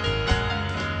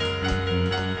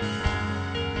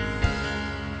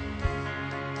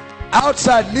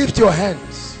 Outside, lift your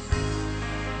hands.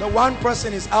 The one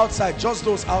person is outside, just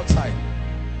those outside.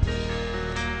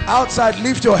 Outside,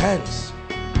 lift your hands.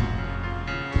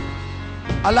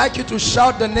 I'd like you to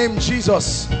shout the name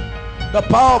Jesus. The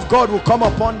power of God will come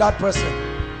upon that person.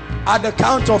 At the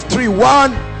count of 3.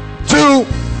 1, 2,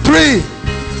 3.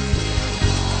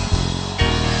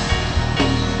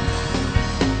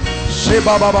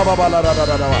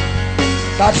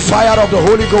 That fire of the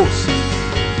Holy Ghost,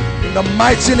 in the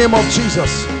mighty name of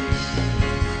Jesus.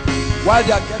 While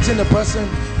they are getting the person,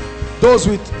 those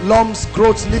with lumps,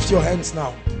 growths, lift your hands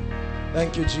now.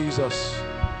 Thank you, Jesus.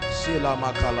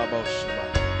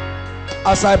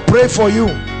 As I pray for you,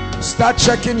 start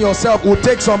checking yourself. We'll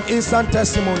take some instant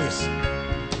testimonies.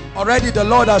 Already the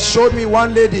Lord has showed me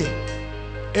one lady,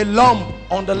 a lump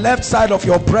on the left side of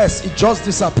your breast. It just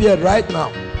disappeared right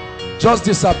now. Just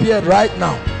disappeared right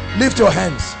now. Lift your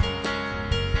hands.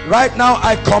 Right now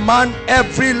I command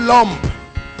every lump,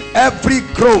 every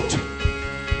growth,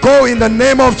 go in the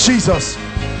name of Jesus.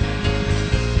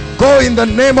 Go in the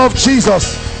name of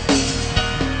Jesus.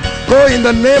 Go in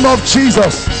the name of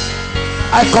Jesus.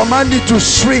 I command it to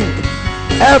shrink.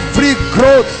 Every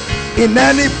growth in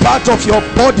any part of your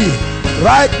body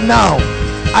right now,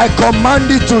 I command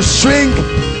it to shrink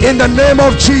in the name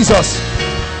of Jesus.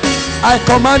 I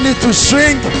command it to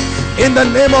shrink In the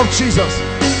name of Jesus.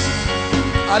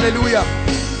 Hallelujah.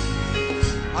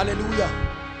 Hallelujah.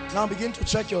 Now begin to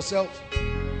check yourself.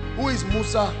 Who is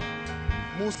Musa?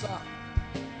 Musa.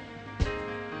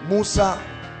 Musa.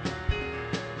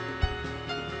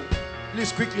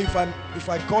 Please quickly, if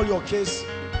I call your case,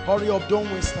 hurry up, don't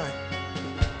waste time.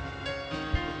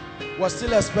 We're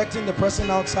still expecting the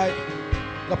person outside.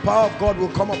 The power of God will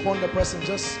come upon the person.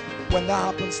 Just when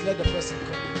that happens, let the person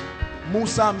come.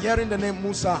 Musa, I'm hearing the name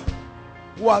Musa.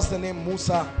 Who has the name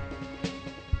Musa?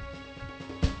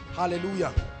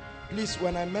 Hallelujah. Please,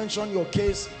 when I mention your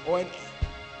case or any,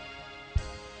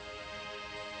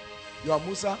 you are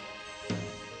Musa.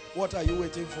 What are you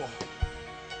waiting for?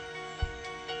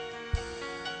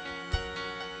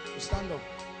 Stand up.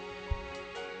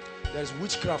 There's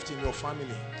witchcraft in your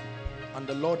family, and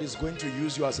the Lord is going to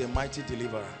use you as a mighty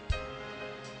deliverer.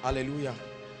 Hallelujah.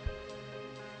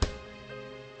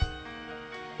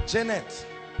 Janet.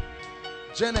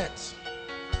 Janet.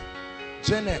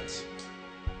 Janet.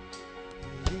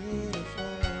 Beautiful.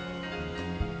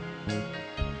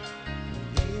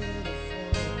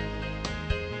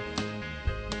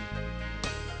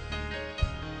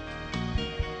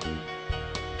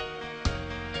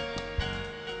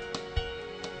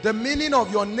 The meaning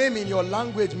of your name in your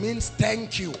language means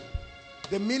thank you.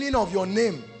 The meaning of your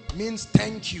name means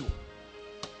thank you.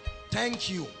 Thank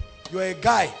you. You're a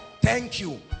guy. Thank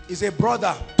you. Is a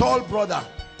brother, tall brother.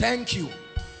 Thank you.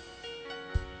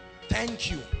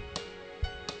 Thank you.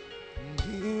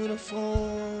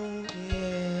 Beautiful.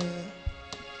 Yeah.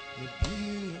 You're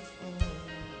beautiful.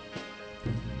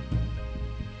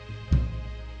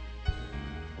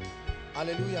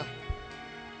 Hallelujah.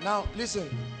 Now listen.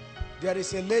 There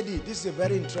is a lady, this is a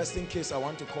very interesting case I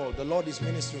want to call. The Lord is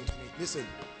ministering to me. Listen,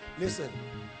 listen.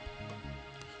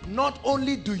 Not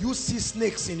only do you see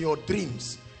snakes in your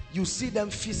dreams, you see them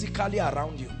physically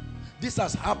around you. This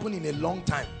has happened in a long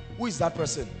time. Who is that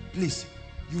person? Please.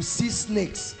 You see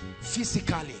snakes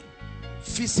physically.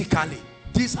 Physically.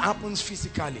 This happens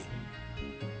physically.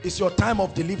 It's your time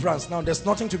of deliverance now. There's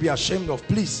nothing to be ashamed of.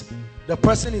 Please. The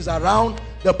person is around.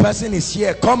 The person is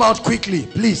here. Come out quickly,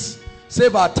 please.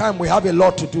 Save our time. We have a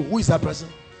lot to do. Who is that person?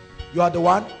 You are the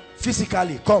one.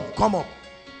 Physically. Come up.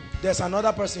 There's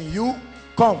another person. You.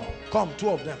 Come. Two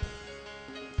of them.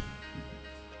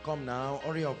 Come now.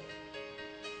 Hurry up.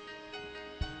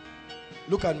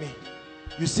 Look at me.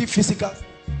 You see physical?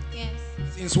 Yes.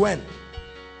 Since when?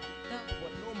 No.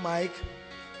 No mic.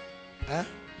 Huh?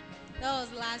 That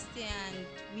was last year and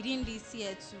within this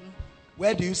year too.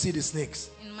 Where do you see the snakes?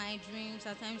 In my dreams,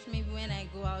 at times maybe when I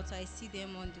go out, I see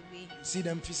them on the way. You see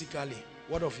them physically.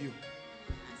 What of you?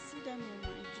 I see them in my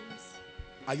dreams.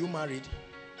 Are you married?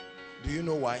 Do you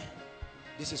know why?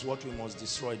 This is what we must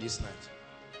destroy this night.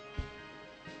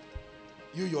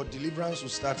 Your deliverance will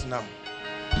start now.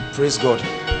 Praise God.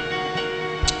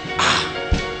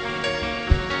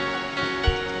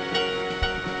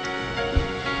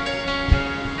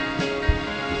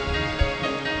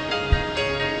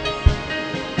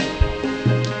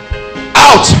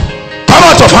 Out. Come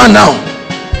out of hand now.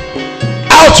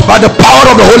 Out by the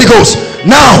power of the Holy Ghost.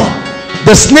 Now,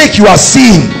 the snake you are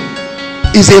seeing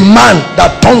is a man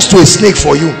that turns to a snake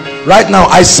for you. Right now,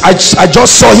 I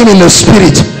just saw him in the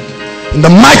spirit. In the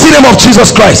mighty name of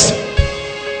Jesus Christ.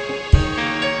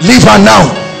 Leave her now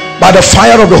by the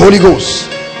fire of the Holy Ghost.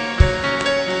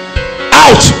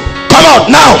 Out. Come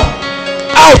out now.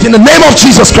 Out in the name of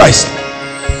Jesus Christ.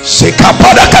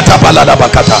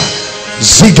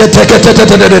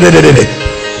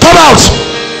 Come out.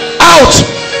 Out.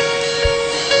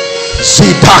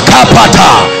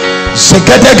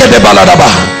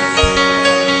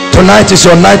 Tonight is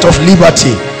your night of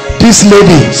liberty. This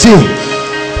lady, see,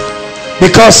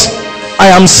 because I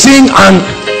am seeing, and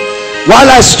while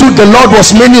I stood, the Lord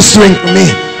was ministering to me,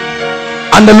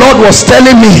 and the Lord was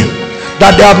telling me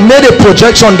that they have made a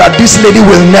projection that this lady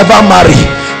will never marry.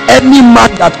 Any man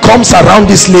that comes around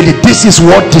this lady, this is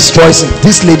what destroys him.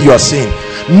 This lady you are seeing,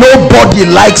 nobody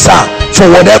likes her for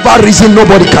whatever reason.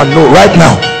 Nobody can know. Right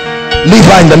now, leave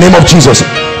her in the name of Jesus.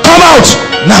 Come out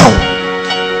now.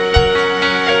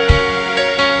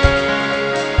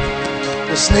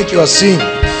 The snake you are seeing,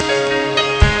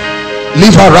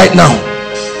 leave her right now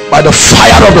by the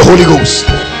fire of the Holy Ghost.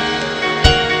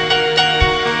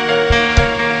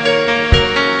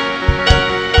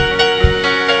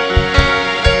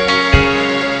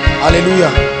 Hallelujah.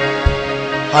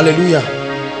 Hallelujah.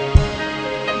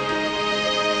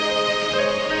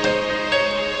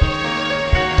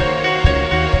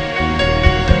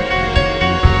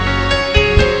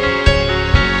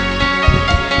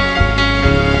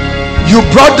 You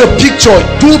brought the picture,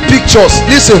 two pictures.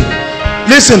 Listen,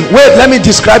 Listen, wait, let me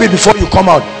describe it before you come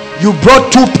out. You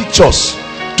brought two pictures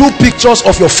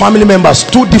of your family members,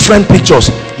 two different pictures.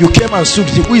 You came and stood.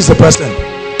 Who is the person?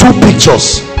 Two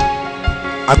pictures.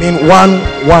 I mean,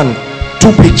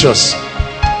 two pictures.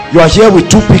 You are here with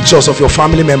two pictures of your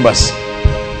family members.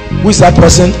 Who is that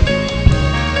person?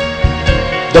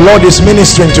 The Lord is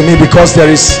ministering to me because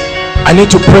I need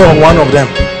to pray on one of them.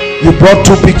 You brought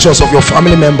two pictures of your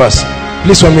family members.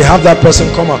 Please, when we have that person,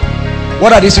 come up.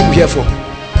 What are these people here for?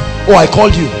 Oh, I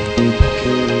called you.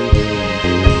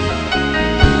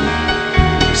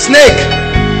 Snake.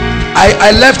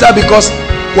 I left her because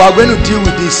we are going to deal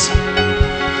with this.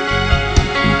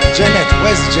 Janet,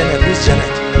 where's Janet? Who's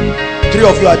Janet? Three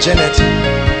of you are Janet.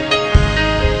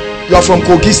 You are from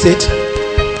Kogi State.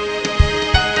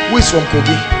 Who is from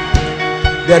Kogi?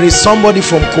 There is somebody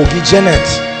from Kogi. Janet,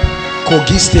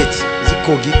 Kogi State. Is it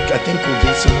Kogi? I think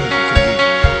Kogi. Someone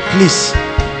Kogi. Please,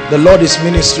 the Lord is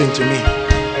ministering to me.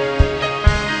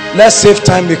 Let's save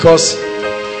time because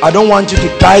I don't want you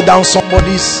to tie down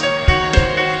somebody's.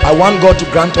 I want God to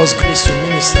grant us grace to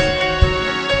minister.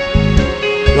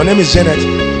 Your name is Janet.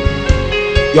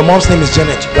 Your mom's name is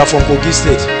Janet. You are from Kogi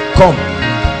State. Come.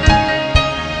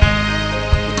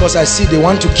 Because I see they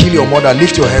want to kill your mother.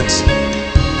 Lift your hands.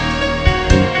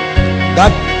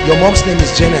 That your mom's name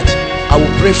is Janet. I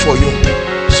will pray for you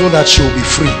so that she will be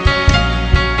free.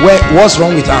 What's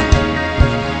wrong with her?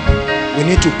 We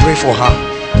need to pray for her.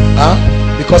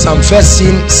 Because I'm first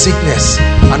seeing sickness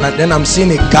and then I'm seeing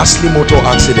a ghastly motor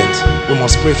accident. We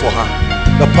must pray for her.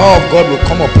 The power of God will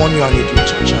come upon you and it will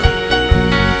touch her.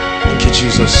 Thank you,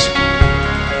 Jesus.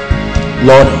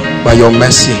 Lord, by your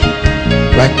mercy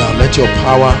right now, let your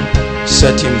power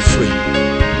set him free.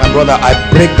 My brother, I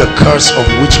break the curse of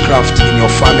witchcraft in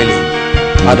your family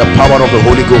by the power of the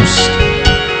Holy Ghost.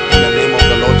 In the name of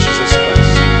the Lord Jesus Christ.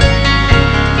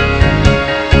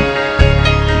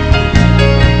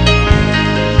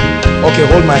 Okay,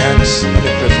 hold my hands. Let me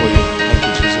pray for you. Thank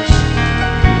you, Jesus.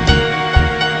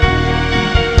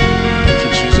 Thank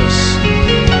you, Jesus.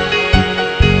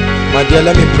 My dear,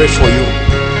 let me pray for you.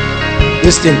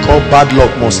 This thing called bad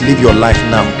luck must leave your life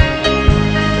now.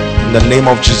 In the name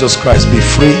of Jesus Christ, be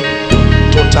free,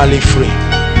 totally free.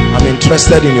 I'm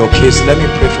interested in your case. Let me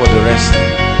pray for the rest.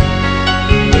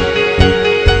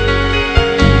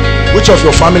 Which of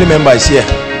your family member is here?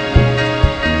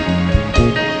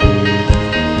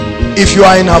 If you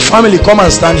are in our family, come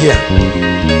and stand here.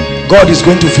 God is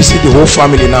going to visit the whole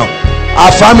family now.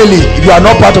 Our family, if you are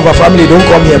not part of our family, don't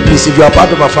come here, please. If you are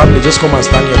part of our family, just come and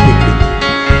stand here quickly.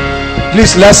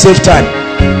 Please, let's save time.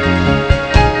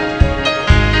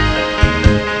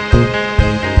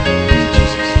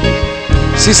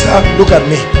 Sister, look at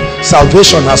me.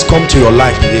 Salvation has come to your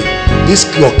life today. This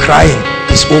your crying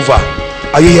is over.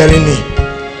 Are you hearing me?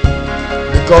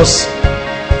 Because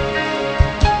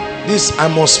this, I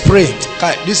must pray.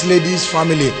 This lady's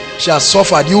family, she has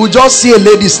suffered. You will just see a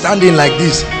lady standing like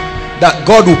this, that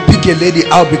God will pick a lady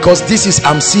out, because this is,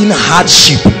 I'm seeing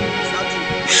hardship.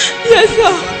 Yes,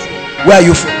 sir. Where are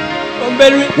you from? From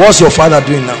Benue. What's your father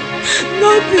doing now?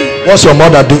 Nothing. What's your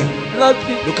mother doing?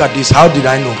 Nothing. Look at this. How did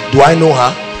I know? Do I know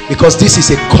her? Because this is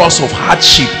a cause of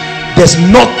hardship. There's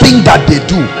nothing that they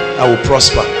do that will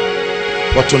prosper.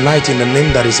 But tonight, in the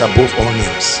name that is above all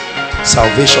names,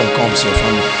 salvation comes to your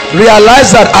family.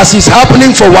 Realize that as it's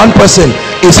happening for one person,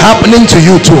 it's happening to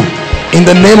you too. In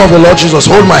the name of the Lord Jesus,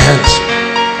 hold my hands.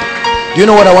 Do you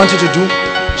know what I want you to do?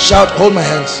 Shout, hold my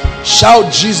hands. Shout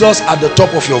Jesus at the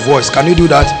top of your voice. Can you do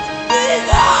that?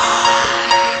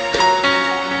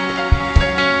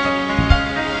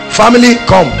 Family,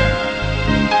 come.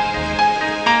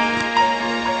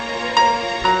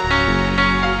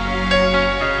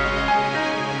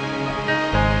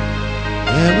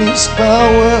 There is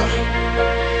power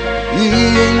in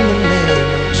the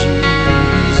name of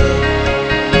Jesus.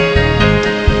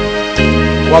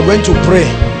 We are going to pray.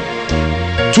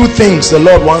 Two things the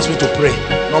Lord wants me to pray.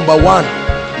 Number one,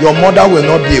 your mother will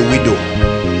not be a widow.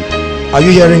 Are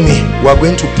you hearing me? We are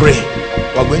going to pray.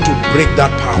 We are going to break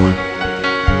that power.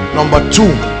 Number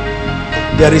two,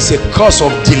 there is a cause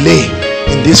of delay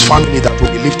in this family that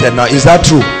will be lifted now. Is that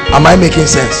true? Am I making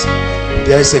sense?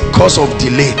 There is a cause of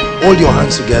delay. Hold your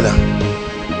hands together.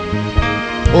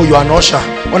 Oh, you are an usher.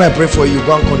 When I pray for you,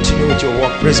 go and continue with your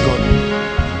work. Praise God.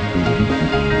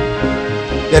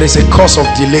 There is a cause of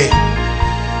delay.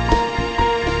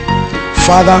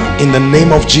 Father, in the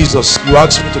name of Jesus, you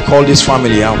asked me to call this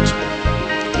family out.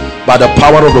 By the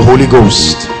power of the Holy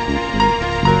Ghost,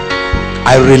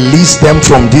 I release them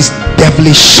from this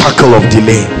devilish shackle of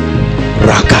delay.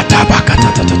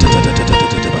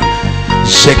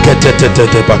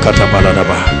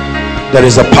 There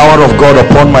is the power of God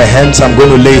upon my hands. I'm going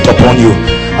to lay it upon you.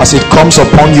 As it comes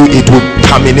upon you, it will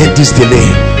terminate this delay.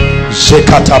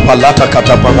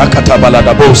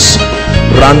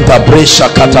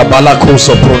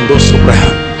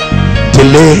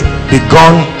 Delay be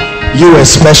gone. You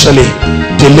especially.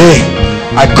 Delay.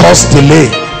 I curse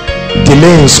delay.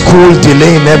 Delay in school,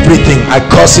 delay in everything. I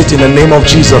curse it in the name of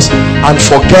Jesus. And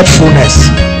forgetfulness,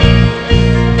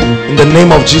 in the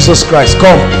name of Jesus Christ.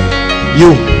 Come,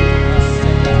 you.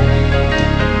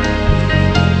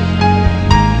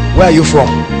 Where are you from?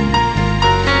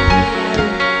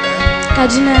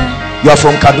 Kaduna. You are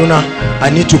from Kaduna. I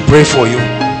need to pray for you.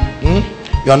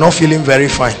 You are not feeling very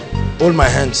fine. Hold my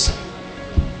hands.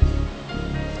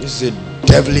 This is a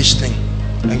devilish thing.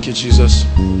 Thank you, Jesus.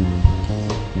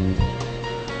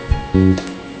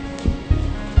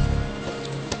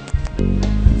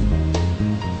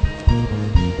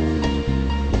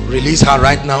 Release her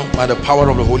right now by the power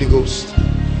of the Holy Ghost.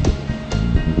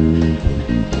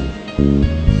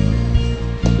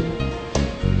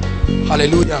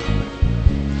 Hallelujah.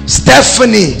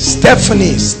 Stephanie.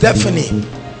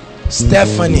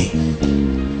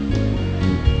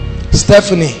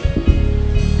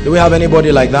 Do we have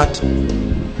anybody like that?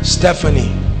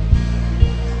 Stephanie.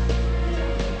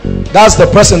 That's the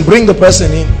person. Bring the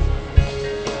person in.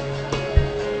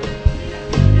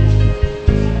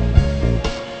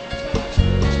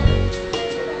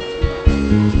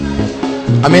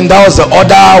 I mean, that was the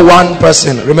other one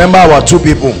person. Remember our two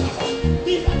people.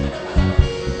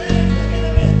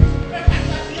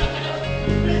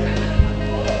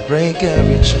 Break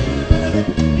every chain.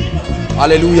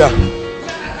 Hallelujah.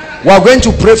 We are going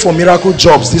to pray for miracle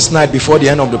jobs this night before the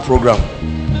end of the program.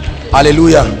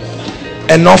 Hallelujah.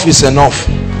 Enough is enough.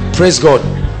 Praise God.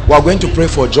 We are going to pray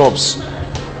for jobs.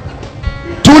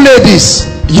 Two ladies,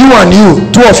 you and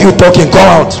you, two of you talking,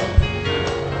 come out.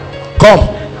 Come.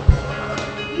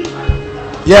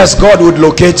 Yes, God would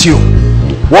locate you.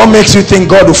 What makes you think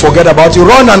God will forget about you?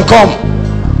 Run and come.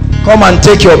 Come and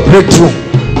take your breakthrough.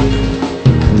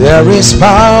 There is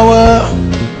power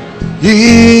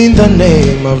in the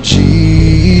name of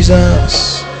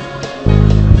Jesus.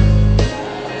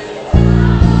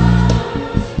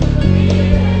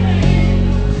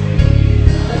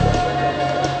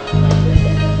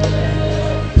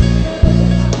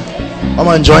 Come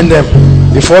and join them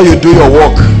before you do your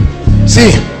work.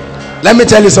 See, let me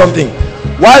tell you something.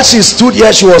 While she stood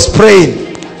here, she was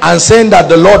praying and saying that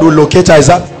the Lord will locate her. Is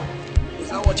that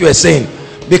what you were saying?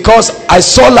 Because I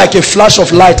saw like a flash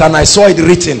of light and I saw it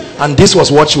written, and this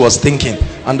was what she was thinking.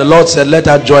 And the Lord said, let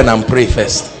her join and pray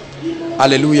first.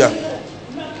 Hallelujah.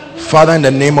 Father, in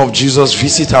the name of Jesus,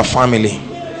 visit her family.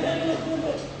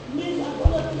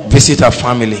 Visit her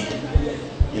family.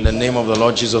 In the name of the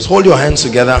Lord Jesus. Hold your hands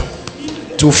together.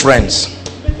 Two friends.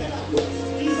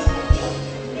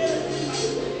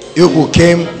 You who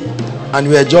came and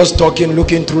we were just talking,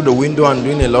 looking through the window and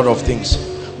doing a lot of things.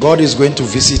 God is going to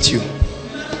visit you.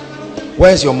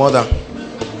 Where's your mother?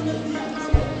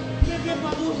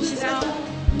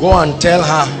 Go and tell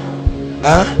her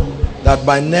that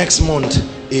by next month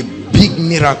a big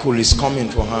miracle is coming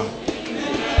for her.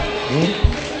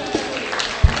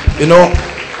 You know,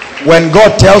 when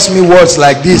God tells me words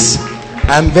like this,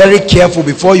 I'm very careful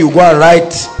before you go and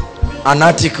write an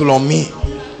article on me.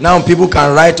 Now people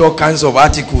can write all kinds of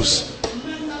articles.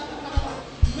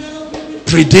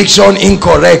 Prediction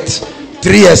incorrect.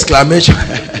 3 exclamation.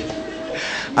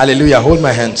 Hallelujah. Hold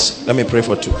my hands. Let me pray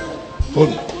for two. Hold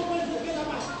me.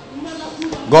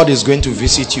 God is going to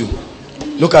visit you.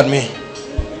 Look at me.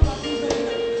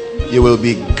 You will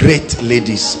be great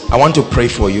ladies. I want to pray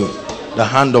for you. The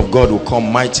hand of God will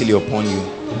come mightily upon you.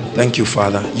 Thank you,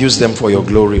 Father. Use them for your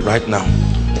glory right now.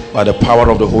 By the power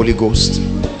of the Holy Ghost.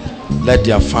 Let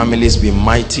their families be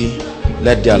mighty.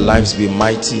 Let their lives be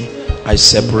mighty. I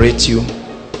separate you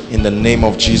in the name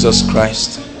of Jesus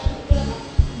Christ.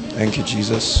 Thank you,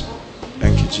 Jesus.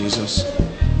 Thank you, Jesus.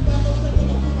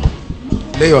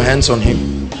 Lay your hands on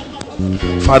him.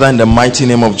 Father, in the mighty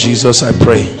name of Jesus, I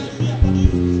pray.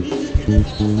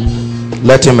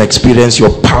 Let him experience your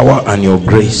power and your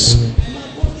grace.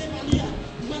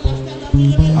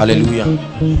 Hallelujah.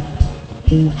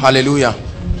 Hallelujah.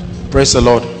 Praise the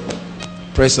Lord.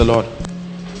 Praise the Lord.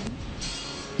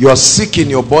 You are sick in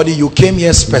your body. You came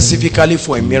here specifically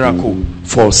for a miracle,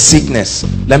 for sickness.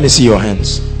 Let me see your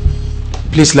hands.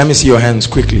 Please, let me see your hands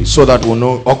quickly so that we'll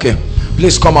know. Okay.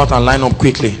 Please come out and line up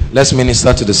quickly. Let's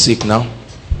minister to the sick now.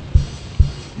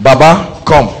 Baba,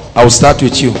 come. I will start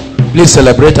with you. Please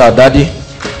celebrate our daddy.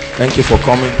 Thank you for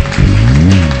coming.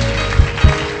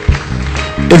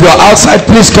 If you're outside,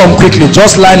 please come quickly.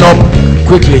 Just line up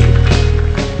quickly.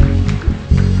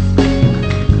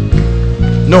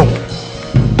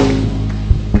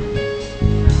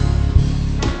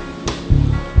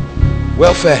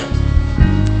 Welfare.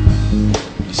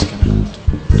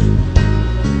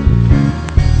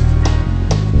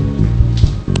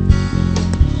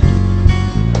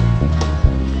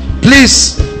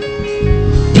 Please,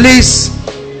 please,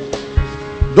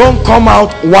 don't come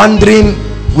out wondering,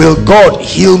 will God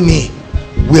heal me?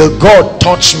 Will God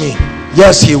touch me?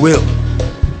 Yes, he will.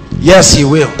 Yes, he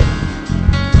will.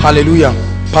 Hallelujah.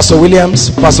 Pastor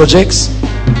Williams, Pastor Jakes,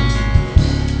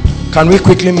 can we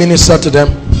quickly minister to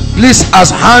them? Please, as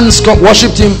hands come,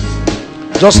 worship team,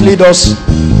 just lead us.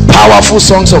 Powerful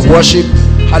songs of worship.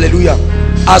 Hallelujah.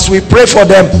 As we pray for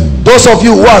them, those of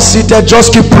you who are seated,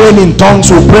 just keep praying in tongues.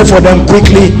 We'll pray for them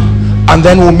quickly and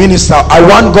then we'll minister. I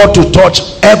want God to touch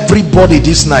everybody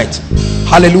this night.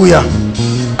 Hallelujah.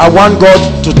 I want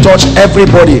God to touch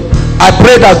everybody. I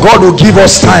pray that God will give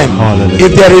us time. Hallelujah.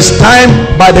 If there is time,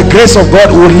 by the grace of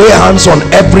God, we'll lay hands on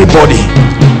everybody.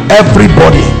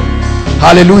 Everybody.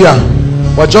 Hallelujah.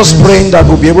 We're just praying that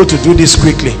we'll be able to do this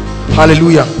quickly.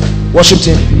 Hallelujah. Worship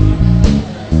team.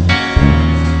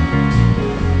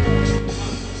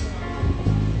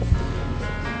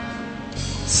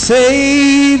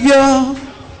 Savior,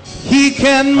 he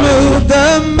can move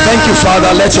the mountain. Thank you,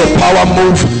 Father. Let your power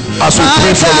move as we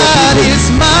pray for your people.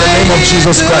 In the name of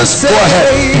Jesus Christ. Go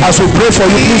ahead. As we pray for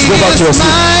you, please go back to your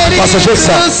seat. Pastor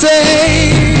Jason.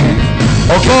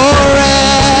 Okay.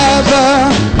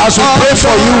 As we pray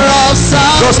for you,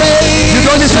 you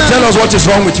don't need to tell us what is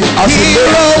wrong with you. As we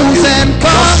pray,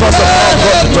 just trust the power of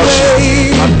God to touch you.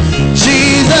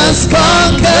 Jesus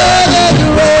conquered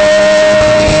the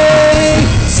grave.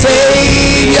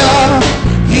 Savior,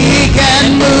 he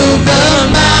can move the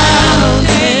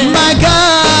mountain. My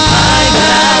God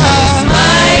is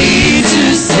mighty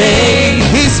to save.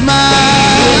 He's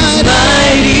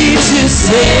mighty to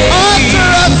save. Author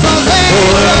of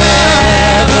salvation,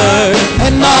 forever,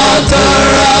 an author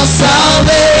of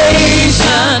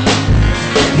salvation.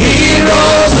 He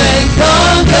rose and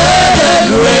conquered the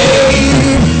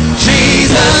grave.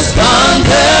 Jesus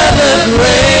conquered the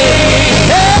grave.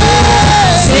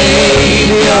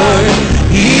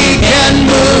 He can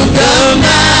move the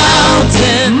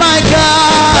mountain. My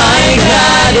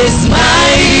God is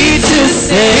mighty to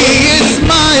save. He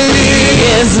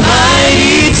is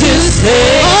mighty to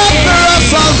save. Author of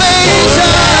salvation,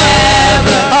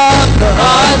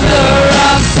 author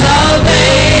of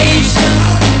salvation.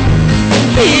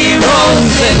 He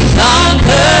rose and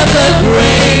conquered the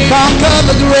grave. Conquered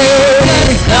the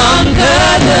grave.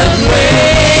 Conquered the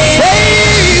grave.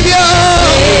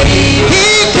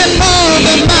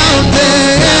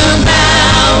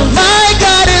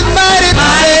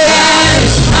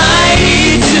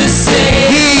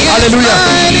 Hallelujah.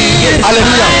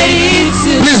 Hallelujah.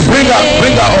 Please bring her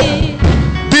up.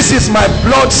 This is my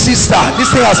blood sister. This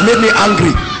thing has made me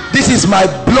angry. This is my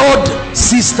blood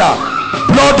sister.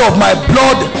 Blood of my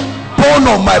blood, bone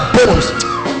of my bones.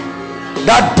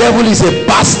 That devil is a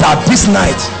bastard this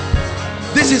night.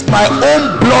 This is my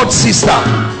own blood sister.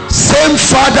 Same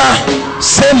father,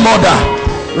 same mother.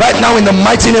 Right now in the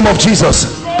mighty name of Jesus.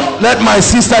 Let my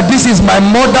sister, this is my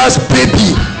mother's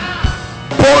baby.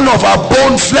 Bone of her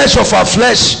bone, flesh of her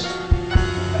flesh.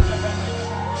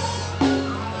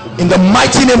 In the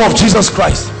mighty name of Jesus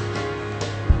Christ.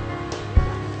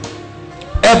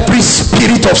 Every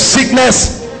spirit of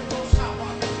sickness,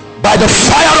 by the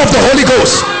fire of the Holy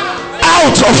Ghost,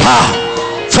 out of her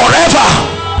forever.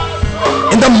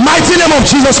 In the mighty name of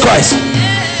Jesus Christ.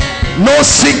 No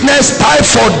sickness,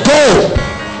 typhoid, go.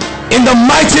 In the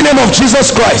mighty name of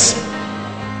Jesus Christ.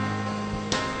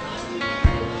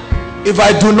 If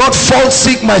I do not fall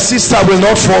sick, my sister will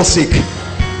not fall sick.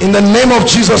 In the name of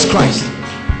Jesus Christ.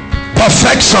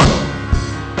 Perfection.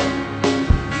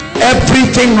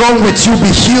 Everything wrong with you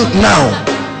be healed now.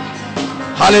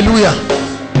 Hallelujah.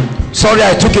 Sorry,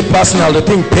 I took it personal. The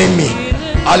thing pained me.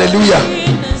 Hallelujah.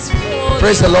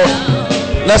 Praise the Lord.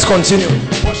 Let's continue.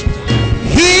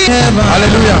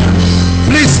 Hallelujah.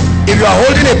 Please, if you are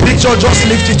holding a picture, just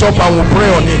lift it up and we'll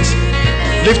pray on it.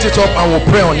 Lift it up and we'll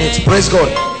pray on it. Praise God.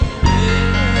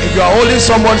 If you are holding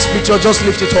someone's picture, just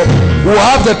lift it up. We'll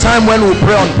have the time when we'll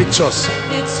pray on pictures.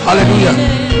 Hallelujah.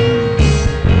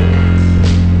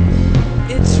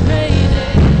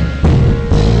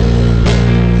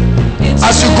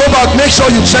 As you go back, make sure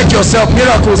you check yourself.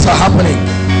 Miracles are happening.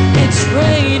 It's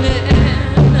raining.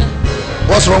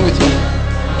 What's wrong with you?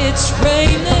 It's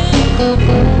raining.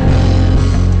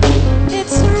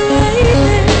 It's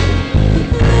raining.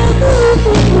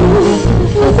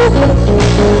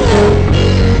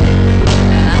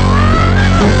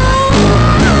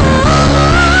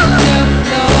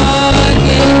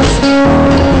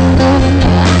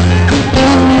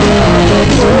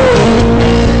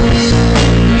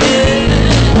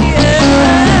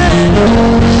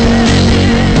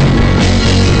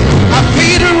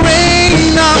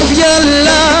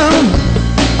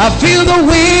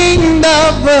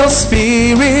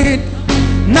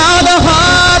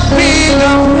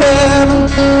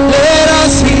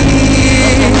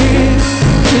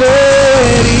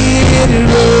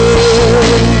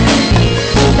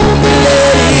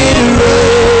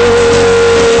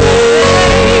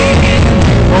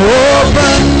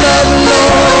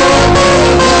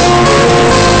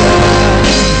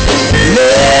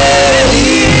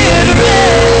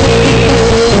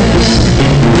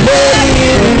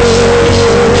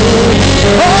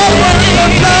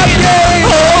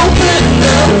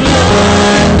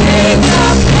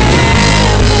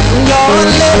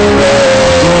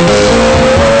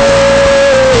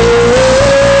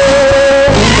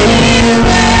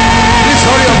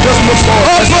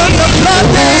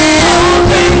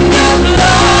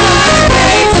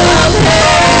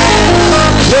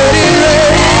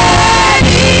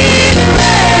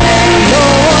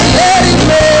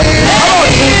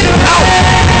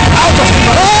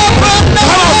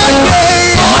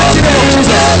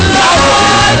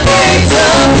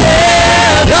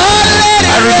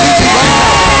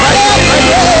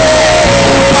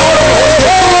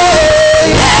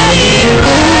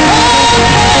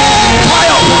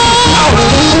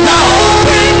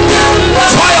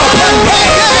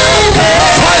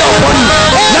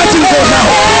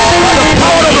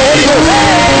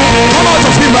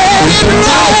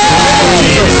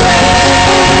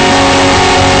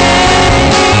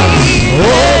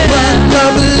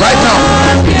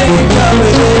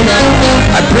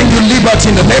 I bring you liberty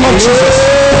in the name of Jesus.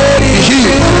 Be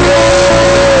healed.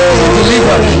 Be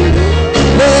delivered.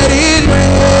 Let it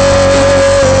rain.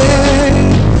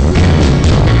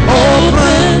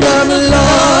 Open the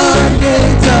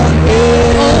floodgates of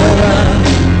heaven.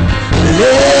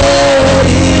 Let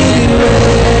it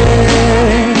rain.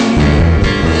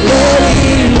 Let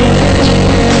it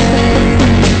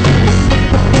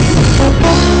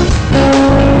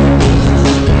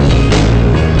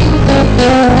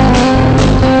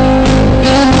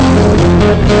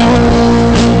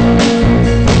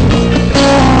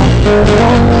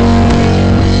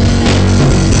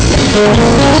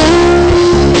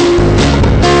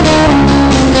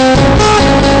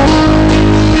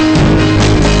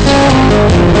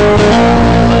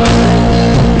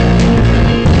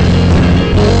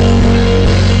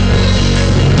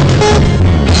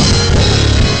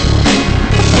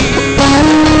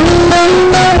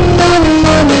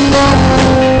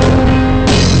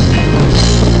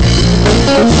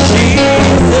Jesus.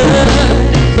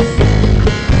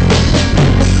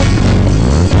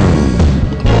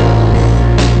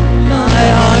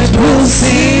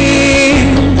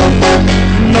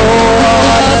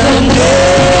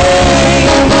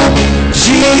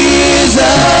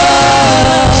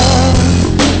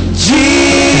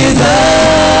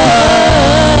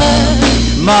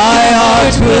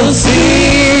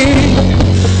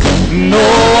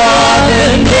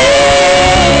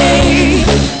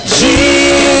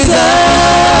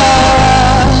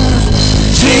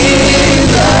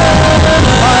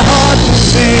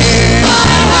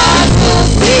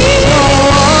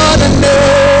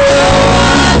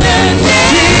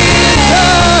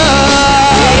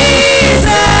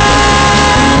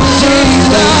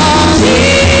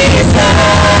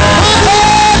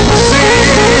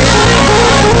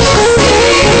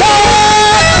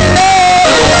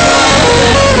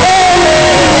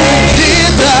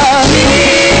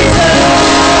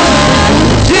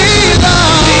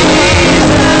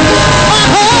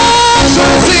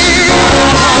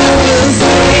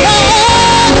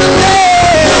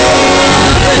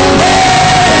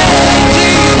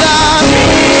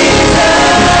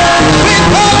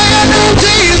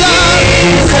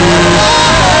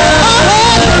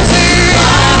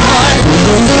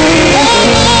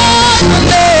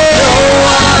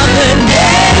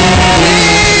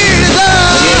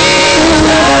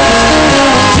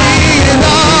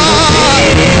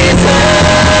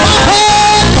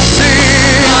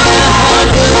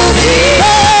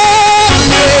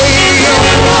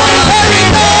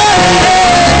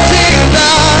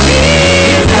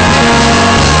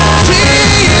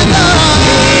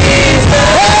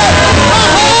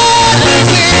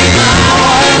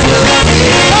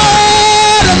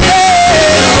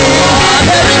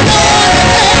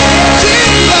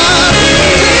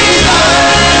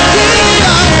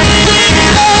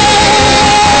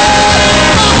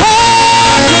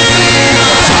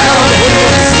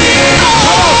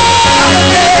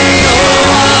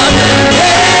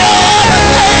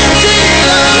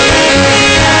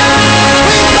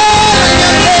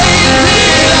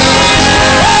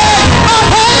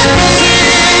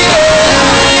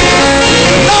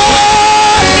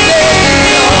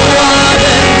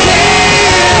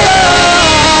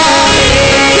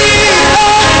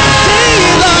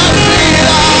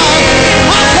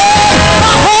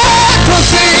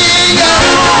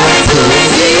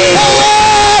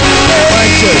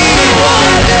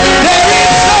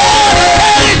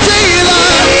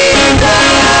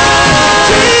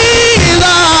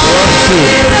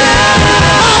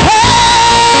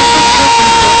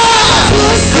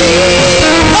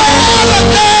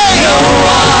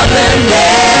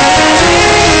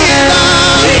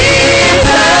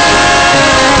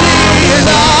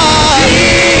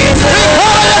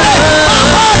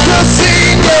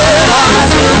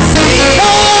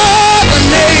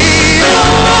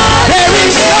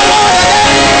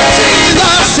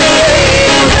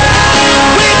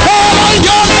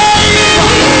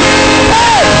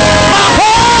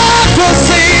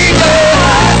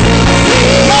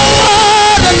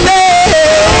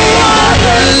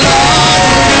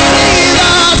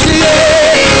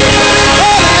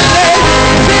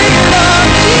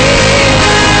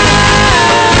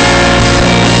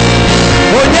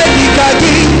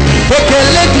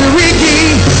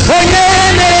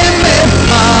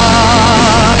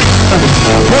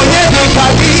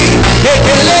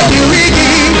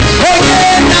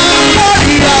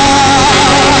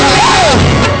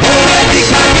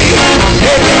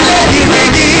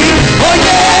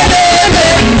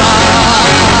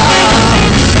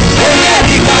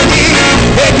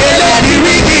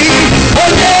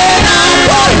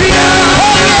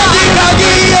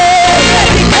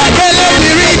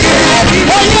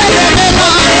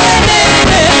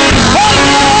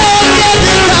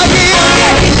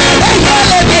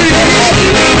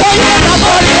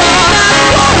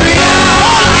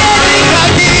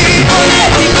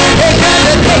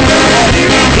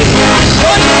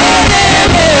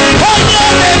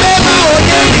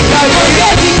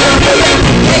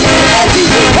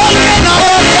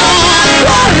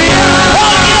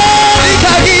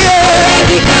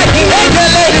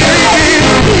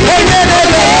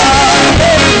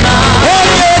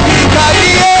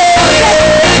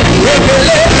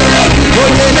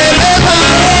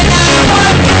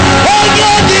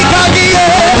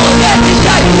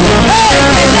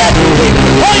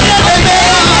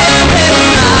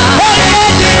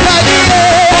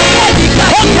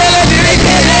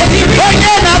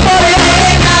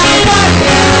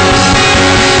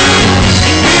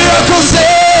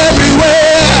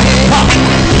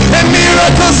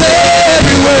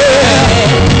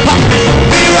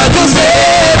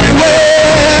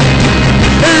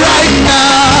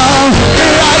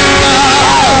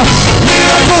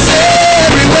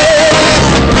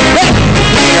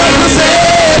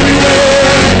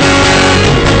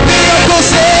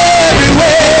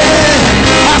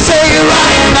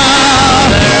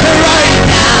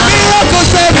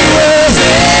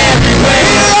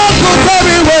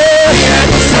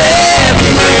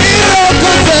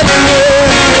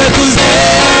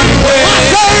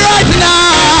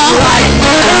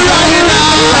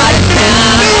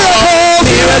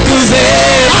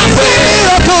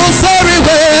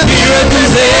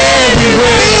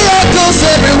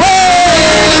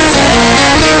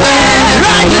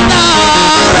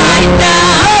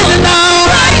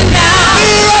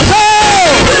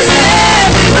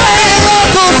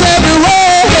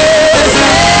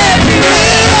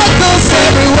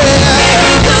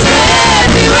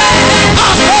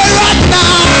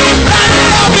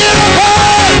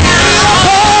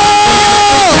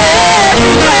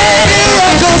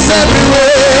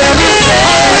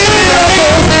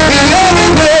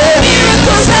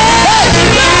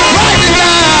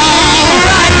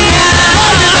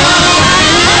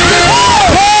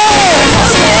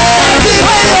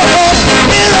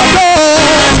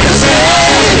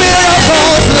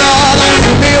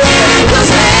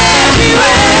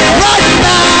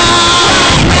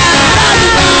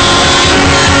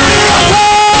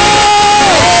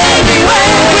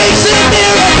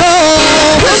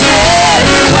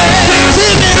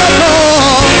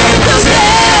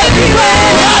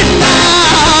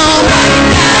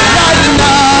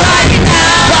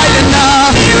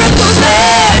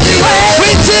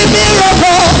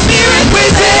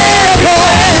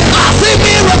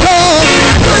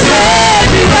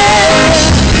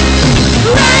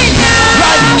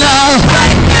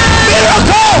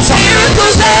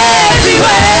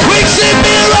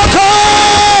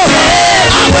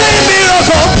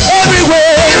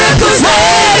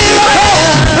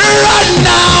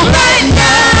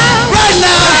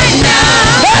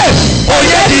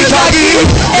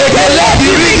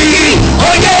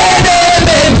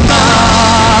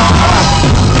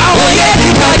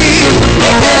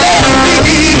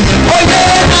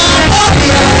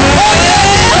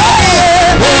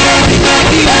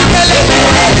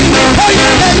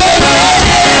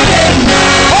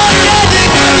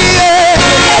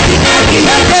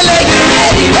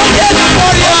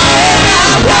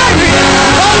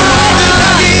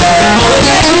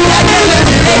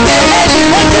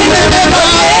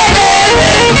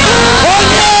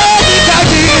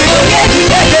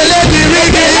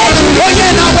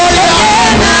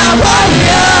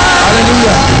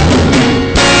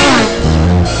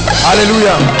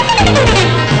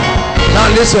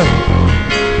 Listen,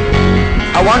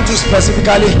 I want to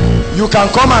specifically, you can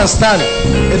come and stand.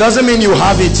 It doesn't mean you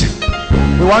have it.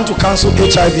 We want to cancel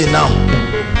HIV now.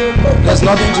 There's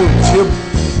nothing to feel.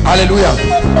 Hallelujah.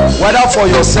 Whether for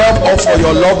yourself or for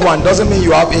your loved one doesn't mean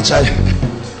you have HIV.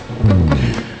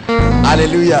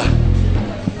 Hallelujah.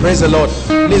 Praise the Lord.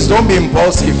 Please don't be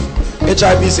impulsive.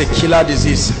 HIV is a killer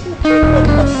disease.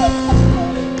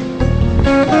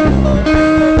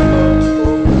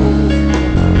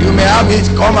 You may have it,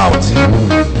 come out. It's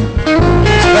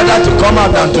better to come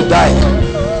out than to die.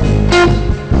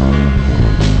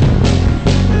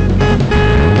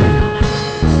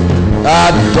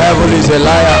 That devil is a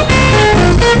liar.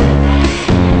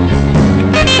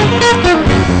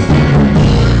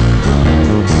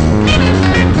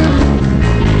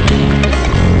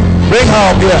 Bring her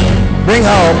up here. Bring her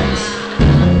up.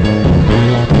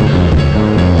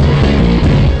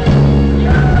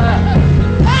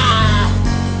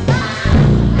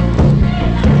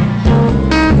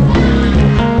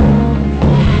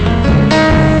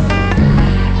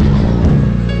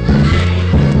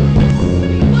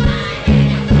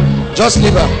 Just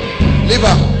leave her. Leave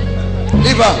her.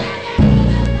 Leave her.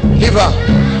 Leave her.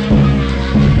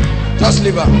 Just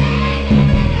leave her.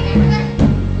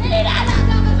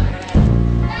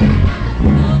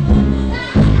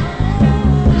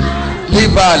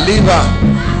 Leave her. Leave her.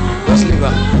 Just leave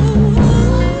her.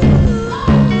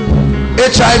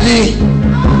 HIV.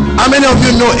 How many of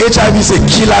you know HIV is a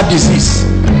killer disease?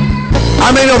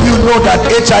 How many of you know that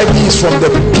HIV is from the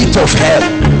pit of hell?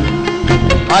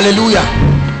 Hallelujah.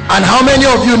 And how many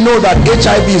of you know that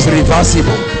HIV is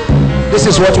reversible? This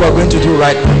is what we're going to do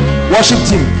right now. Worship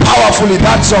team, powerfully,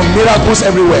 that song, miracles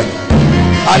everywhere.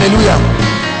 Hallelujah.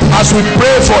 As we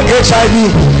pray for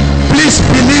HIV, please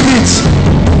believe it.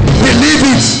 Believe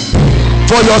it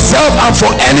for yourself and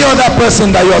for any other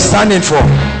person that you're standing for.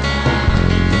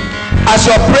 As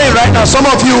you're praying right now, some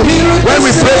of you, when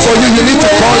we pray for you, you need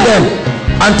to call them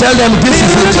and tell them this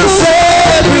is it.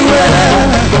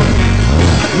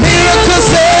 Miracles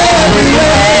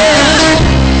everywhere,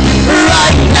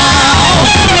 right now,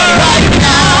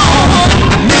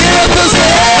 miracles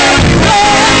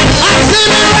everywhere. I see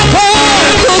miracles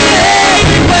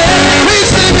everywhere. We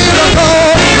see miracles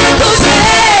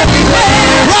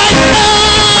everywhere, right now,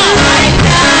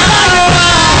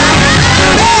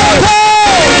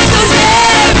 miracles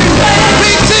everywhere.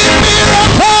 We see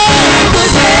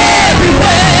miracles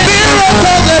everywhere,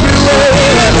 miracles everywhere,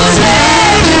 miracles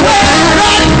everywhere,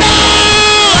 right now.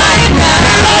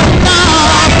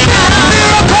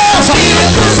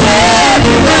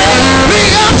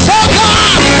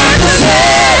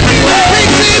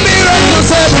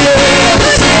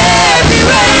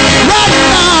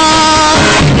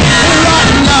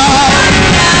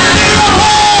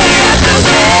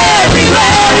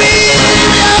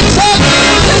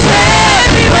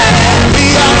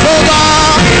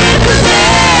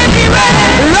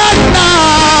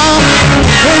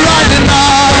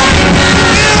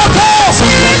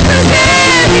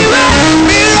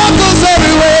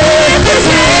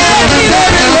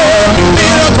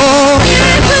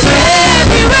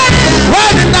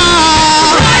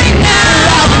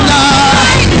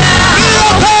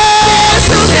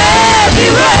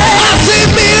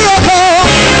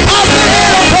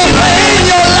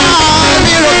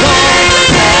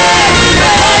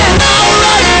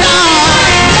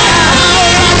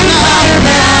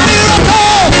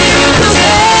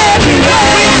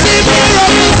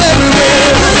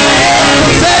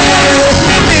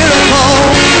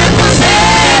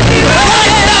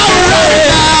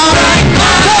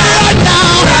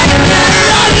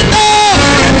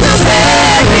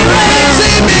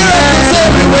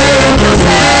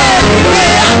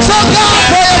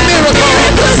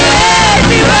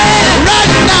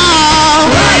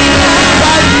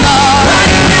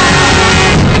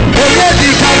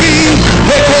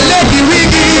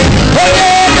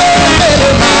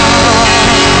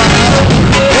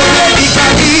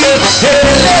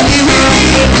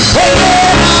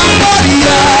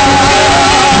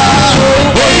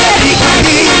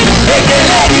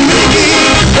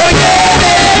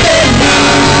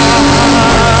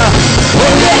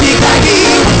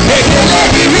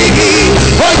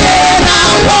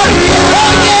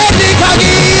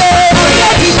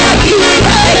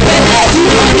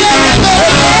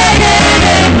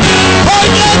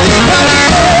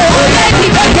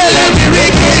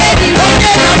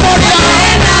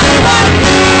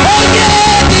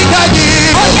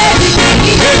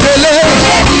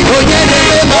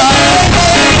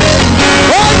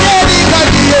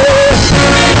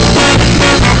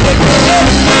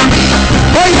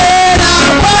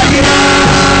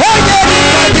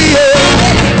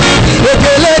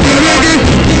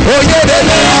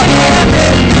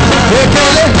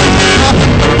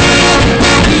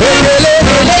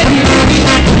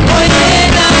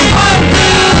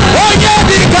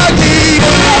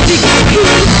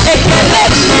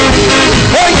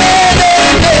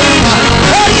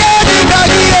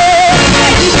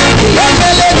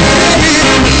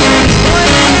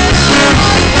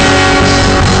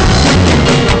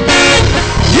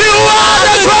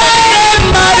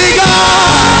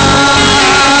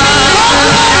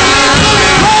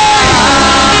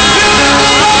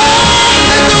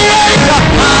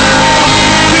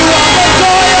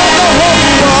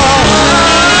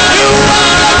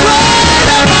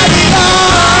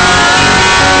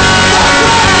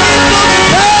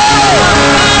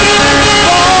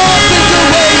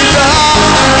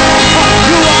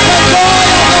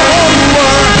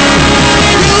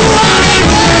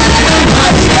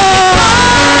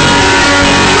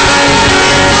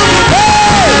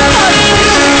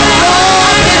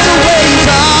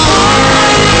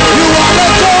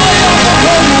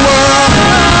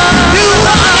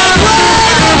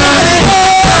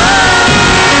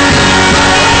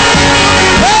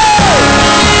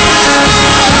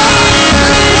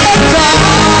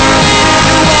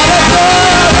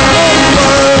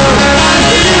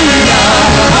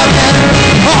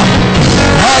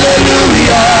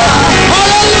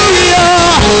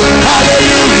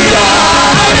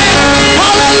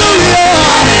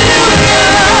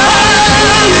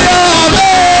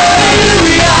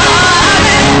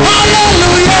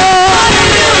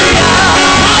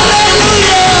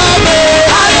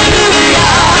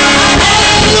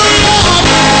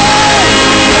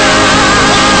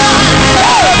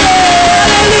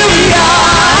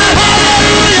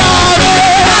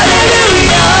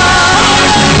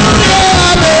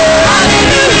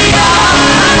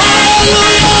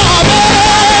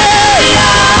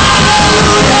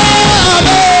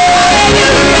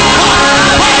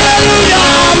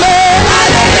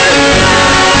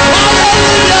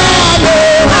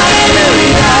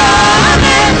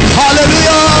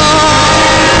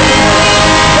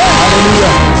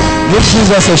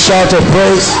 Jesus a shout of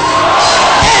praise?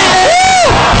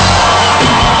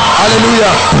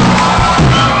 Hallelujah.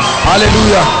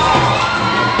 Hallelujah.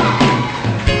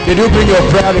 Did you bring your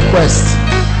prayer request?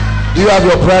 Do you have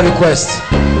your prayer request?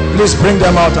 Please bring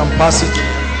them out and pass it.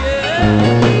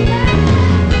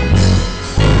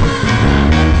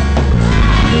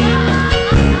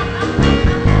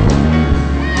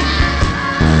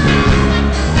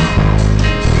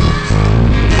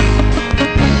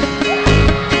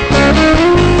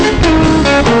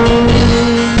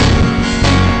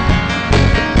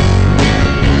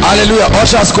 Hallelujah.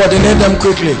 Ushers, coordinate them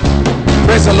quickly.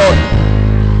 Praise the Lord.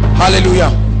 Hallelujah.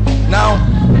 Now,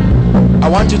 I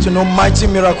want you to know mighty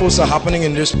miracles are happening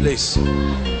in this place.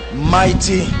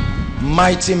 Mighty,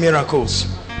 mighty miracles.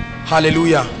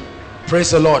 Hallelujah.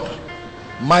 Praise the Lord.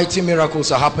 Mighty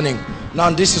miracles are happening.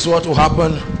 Now, this is what will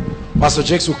happen. Pastor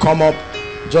Jakes will come up,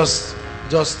 just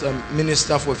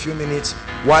minister for a few minutes.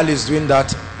 While he's doing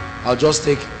that, I'll just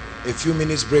take a few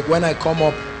minutes break. When I come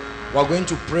up, we're going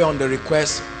to pray on the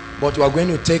request, but we're going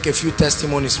to take a few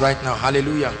testimonies right now.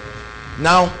 Hallelujah.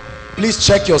 Now, please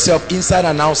check yourself inside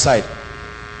and outside.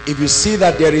 If you see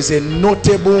that there is a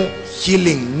notable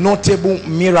healing, notable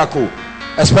miracle,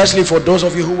 especially for those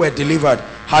of you who were delivered,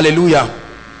 hallelujah,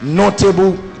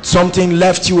 notable, something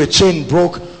left you, a chain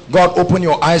broke, God open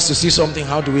your eyes to see something.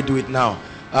 How do we do it now?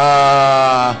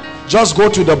 Just go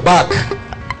to the back.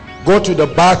 Go to the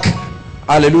back.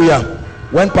 Hallelujah.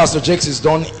 When Pastor Jakes is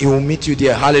done, he will meet you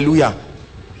there. Hallelujah.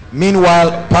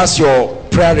 Meanwhile, pass your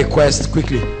prayer request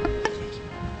quickly.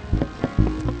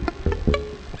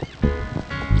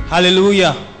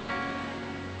 Hallelujah.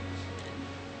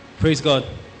 Praise God.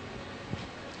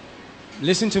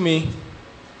 Listen to me.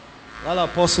 While our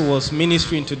apostle was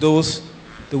ministering to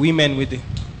the women with the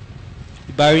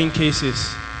barren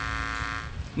cases.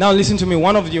 Now listen to me.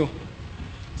 One of you,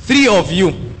 3 of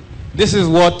you, this is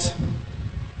what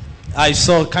I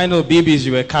saw, kind of babies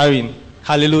you were carrying.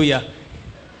 Hallelujah.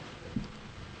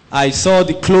 I saw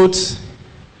the clothes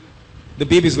the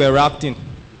babies were wrapped in.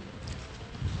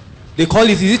 They call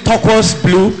it, is it turquoise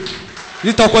blue? Is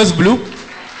it turquoise blue?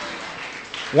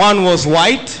 One was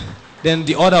white, then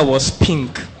the other was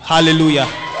pink. Hallelujah.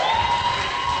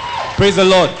 Praise the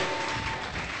Lord.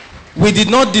 We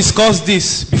did not discuss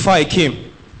this before I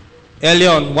came.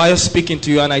 Earlier on, while speaking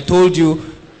to you, and I told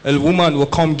you a woman will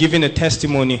come giving a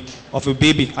testimony of a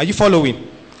baby. Are you following?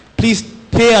 Please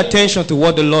pay attention to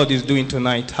what the Lord is doing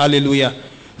tonight. Hallelujah.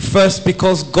 First,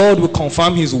 because God will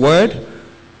confirm his word,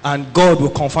 and God will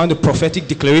confirm the prophetic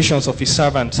declarations of his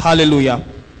servants. Hallelujah.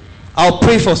 I'll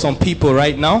pray for some people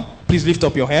right now. Please lift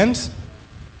up your hands.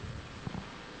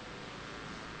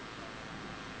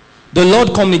 The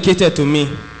Lord communicated to me.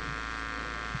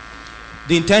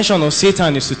 The intention of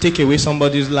Satan is to take away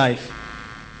somebody's life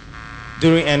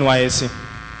during NYSC.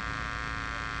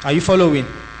 Are you following?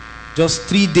 Just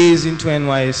 3 days into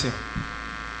NYSC.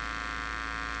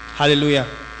 Hallelujah.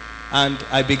 And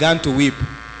I began to weep.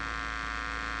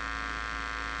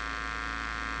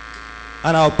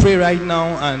 And I'll pray right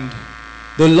now, and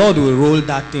the Lord will roll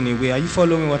that thing away. Are you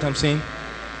following what I'm saying?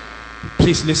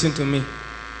 Please listen to me.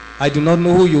 I do not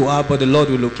know who you are, but the Lord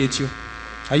will locate you.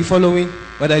 Are you following?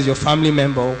 Whether it's your family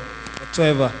member or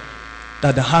whatsoever,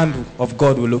 that the hand of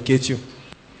God will locate you.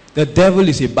 The devil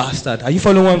is a bastard. Are you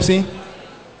following what I'm saying?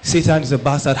 Satan is a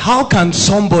bastard. How can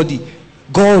somebody,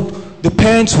 God, the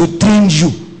parents will train you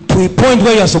to a point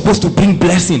where you're supposed to bring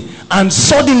blessing, and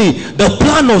suddenly the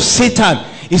plan of Satan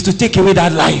is to take away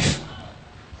that life?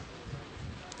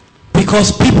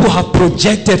 Because people have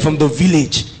projected from the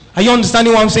village. Are you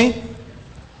understanding what I'm saying?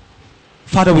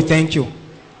 Father, we thank you.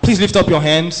 Please lift up your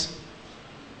hands.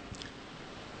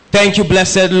 Thank you,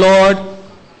 blessed Lord.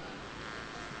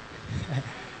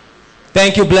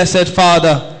 Thank you, blessed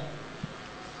Father.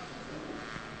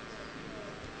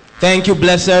 Thank you,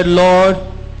 blessed Lord.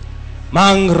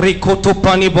 Mang rikoto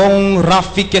panibong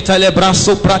rafiketale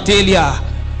braso pratelia.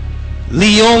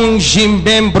 Lion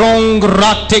jimbembrong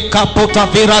rate kapota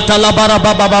virata labara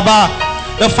baba baba.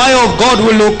 The fire of God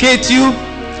will locate you.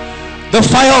 The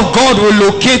fire of God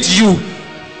will locate you.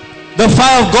 The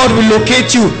fire of God will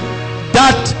locate you.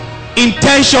 That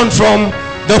intention from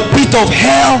the pit of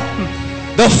hell,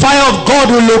 the fire of God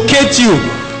will locate you.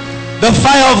 The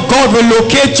fire of God will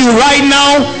locate you right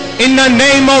now in the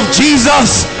name of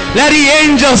Jesus. Let the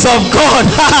angels of God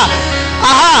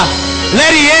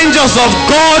let the angels of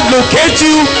God locate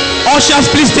you.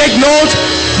 Ushers, please take note.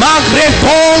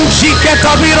 Magrepong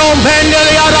shiketabiron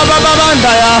vendeliara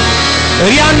bababandaya.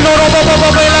 Riando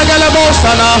robobobela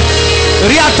galabosana.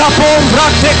 Riatapom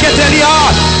brateketelia.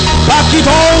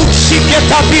 Bakidon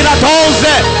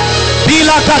shiketapiratonze.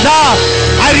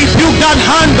 I rebuke that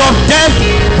hand of death.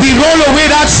 We roll away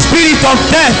that spirit of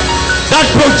death, that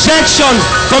projection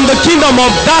from the kingdom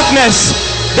of darkness,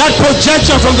 that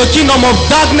projection from the kingdom of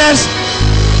darkness.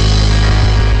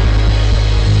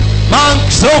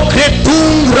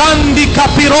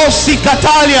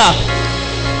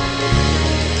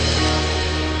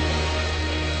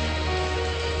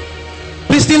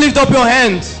 Please still lift up your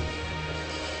hands.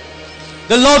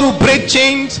 The Lord will break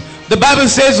chains. The Bible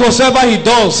says whatsoever he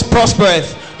does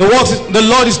prospereth. The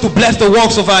Lord is to bless the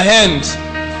works of our hands.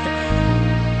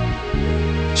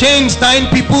 Chains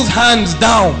tying people's hands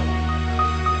down.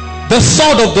 The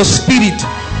sword of the Spirit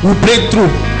will break through,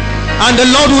 and the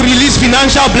Lord will release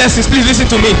financial blessings. Please listen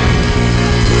to me,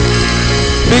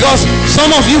 because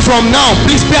some of you from now,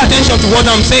 please pay attention to what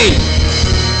I'm saying.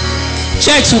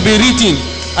 Checks will be written.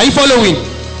 Are you following?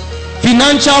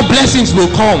 Financial blessings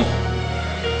will come.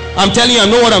 I'm telling you, I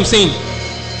know what I'm saying.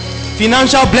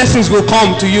 Financial blessings will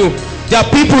come to you. There are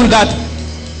people that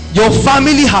your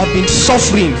family have been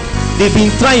suffering. They've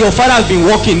been trying. Your father has been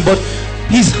working, but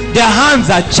their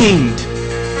hands are chained.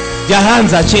 Their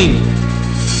hands are chained.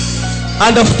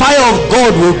 And the fire of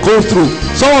God will go through.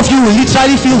 Some of you will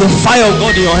literally feel the fire of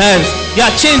God in your hands. There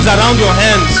are chains around your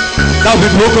hands that will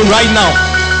be broken right now.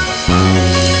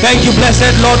 Thank you,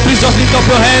 blessed Lord. Please just lift up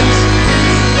your hands.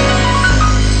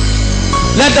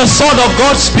 Let the sword of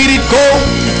God's Spirit go.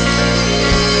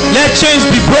 Let chains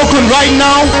be broken right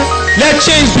now. Let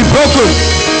chains be broken.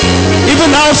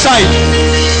 Even outside.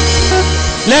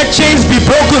 Let chains be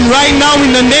broken right now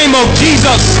in the name of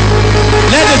Jesus.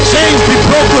 Let the chains be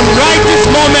broken right this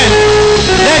moment.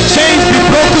 Let chains be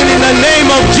broken in the name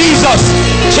of Jesus.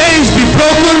 Chains be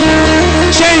broken.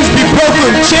 Chains be broken.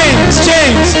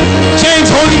 Chains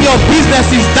holding your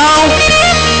businesses down.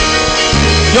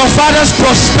 Your father's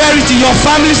prosperity, your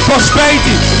family's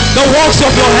prosperity, the works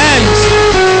of your hands.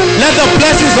 Let the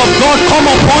blessings of God come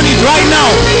upon it right now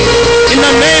in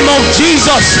the name of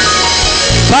Jesus.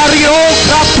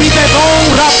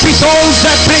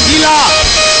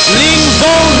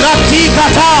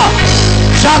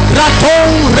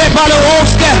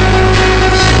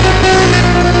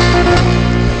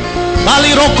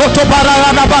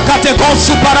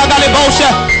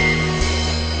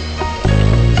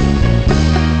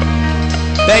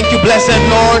 Thank you, blessed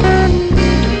Lord.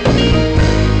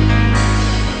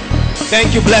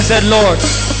 Thank you, blessed Lord.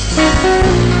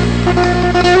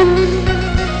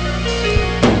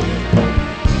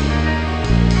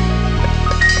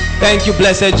 Thank you,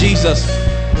 blessed Jesus.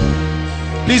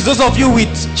 Please, those of you with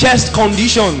chest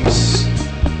conditions,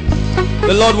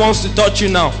 the Lord wants to touch you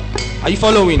now. Are you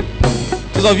following?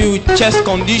 Those of you with chest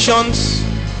conditions,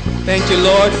 thank you,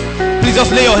 Lord. Please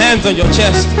just lay your hands on your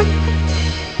chest.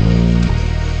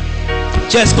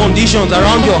 Chest conditions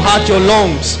around your heart, your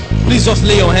lungs, please just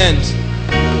lay your hands.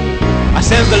 I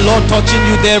sense the Lord touching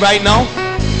you there right now.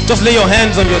 Just lay your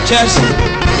hands on your chest.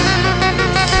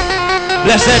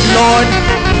 Blessed Lord,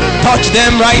 touch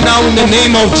them right now in the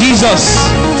name of Jesus.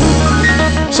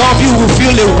 Some of you will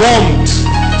feel a warmth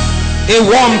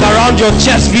around your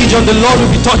chest region. The Lord will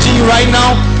be touching you right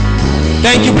now.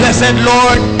 Thank you, blessed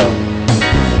Lord.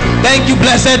 Thank you,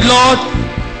 blessed Lord.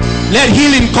 Let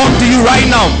healing come to you right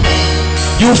now.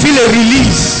 You feel a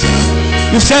release.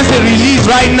 You sense a release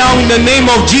right now in the name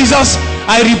of Jesus.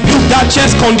 I rebuke that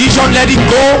chest condition. Let it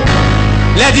go.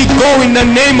 Let it go in the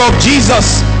name of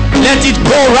Jesus. Let it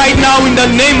go right now in the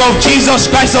name of Jesus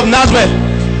Christ of Nazareth.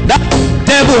 That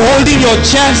devil holding your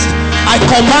chest, I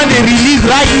command a release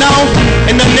right now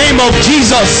in the name of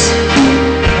Jesus.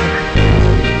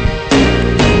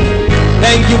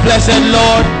 Thank you, blessed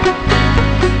Lord.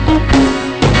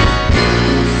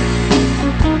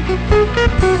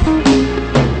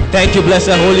 Thank you,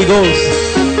 blessed Holy Ghost.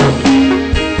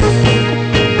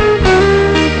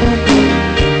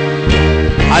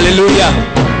 Hallelujah.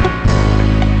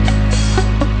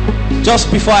 Just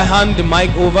before I hand the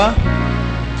mic over,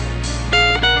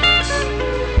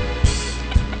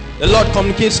 the Lord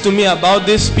communicates to me about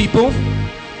these people.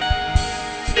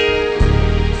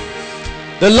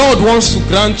 The Lord wants to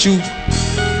grant you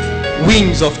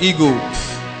wings of eagle.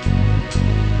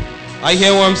 I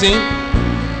hear what I'm saying?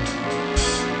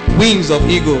 Wings of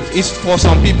eagles. It's for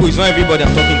some people, it's not everybody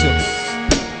I'm talking to.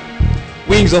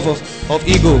 Wings of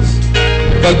eagles.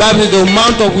 The Bible says they'll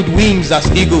mount up with wings as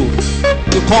eagles.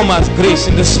 To come as grace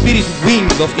in the spirit,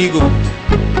 wings of eagle.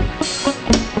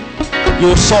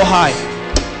 You're so high.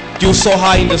 You're so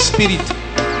high in the spirit.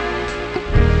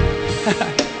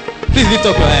 Please lift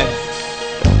up your hand.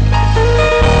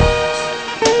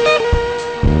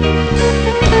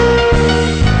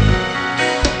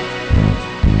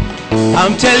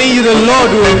 I'm telling you, the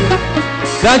Lord will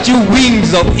Grant you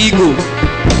wings of eagle.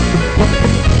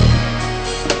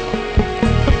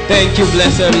 Thank you,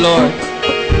 blessed Lord.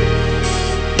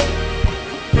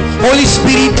 Holy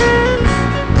Spirit,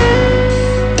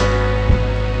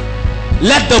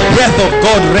 let the breath of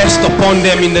God rest upon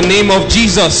them in the name of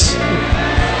Jesus.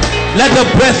 Let the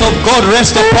breath of God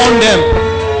rest upon them.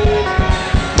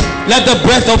 Let the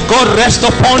breath of God rest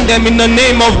upon them in the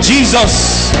name of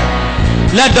Jesus.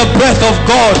 Let the breath of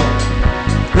God,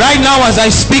 right now as I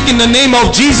speak in the name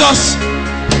of Jesus,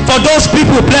 for those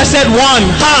people, blessed one,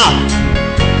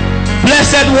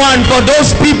 blessed one, for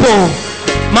those people,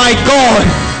 my God,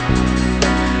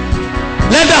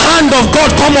 let the hand of God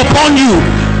come upon you.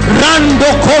 Rando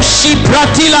koshi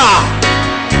pratila.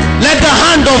 Let the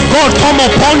hand of God come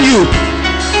upon you.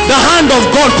 The hand of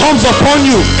God comes upon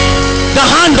you. The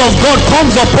hand of God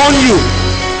comes upon you.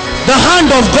 The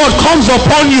hand of God comes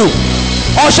upon you.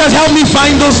 Ushers, help me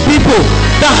find those people.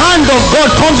 The hand of God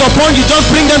comes upon you.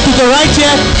 Just bring them to the right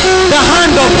here. The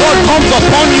hand of God comes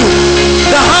upon you.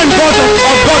 The hand of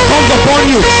God comes upon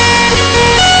you.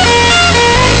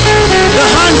 The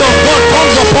hand of God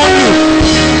comes upon you.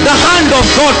 The hand of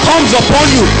God comes upon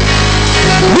you.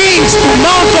 Wings to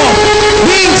mount up.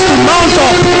 Wings to mount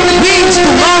up. Wings to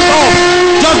mount up.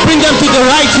 Just bring them to the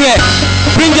right here.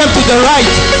 Bring them to the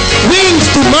right. Wings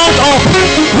to mount up.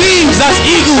 Wings as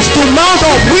eagles to mount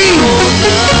up. Wings.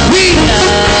 Wings.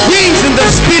 Wings in the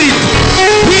spirit.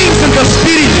 Wings in the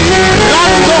spirit.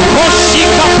 Rando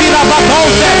koshika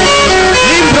pirabatose.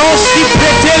 Libro si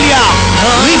pretelia.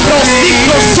 Libro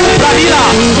ciclo supradila.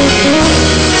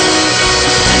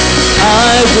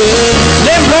 I will.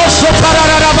 Libro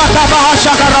sopararabakabaha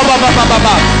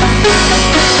shakarababababa.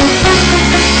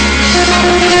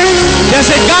 There's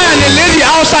a guy and a lady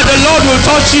outside, the Lord will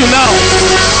touch you now.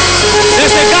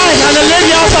 There's a guy and a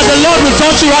lady outside, the Lord will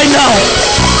touch you right now.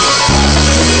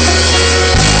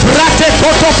 Rate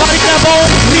koto parikabo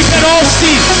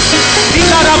riberosi.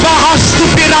 Ilarabaha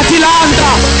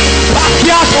stupiratilanda.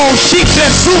 Bakiato shikre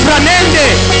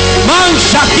subranende. Man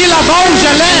shakila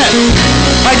baujele.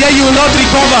 My dear, you will not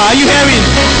recover. Are you hearing?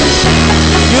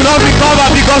 You will not recover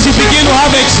because you begin to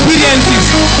have experiences,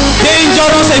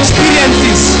 dangerous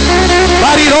experiences.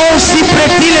 Barirosi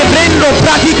pretile brendo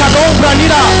pratica dobra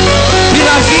nira.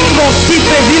 Birazingo si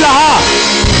predila ha.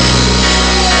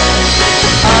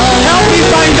 Help me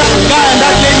find that guy and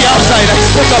that lady outside I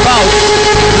spoke about.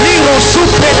 Liro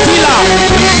supretila.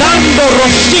 Dando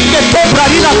roshike dobra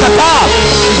nira kata.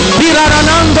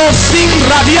 Biraranando sing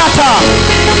radiata.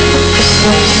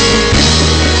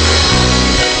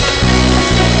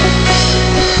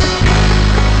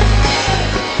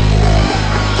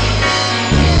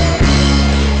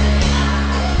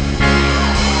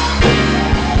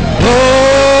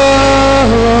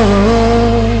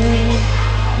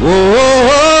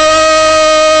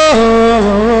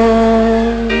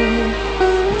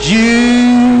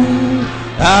 You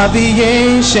are the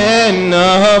Ancient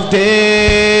of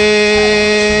Days.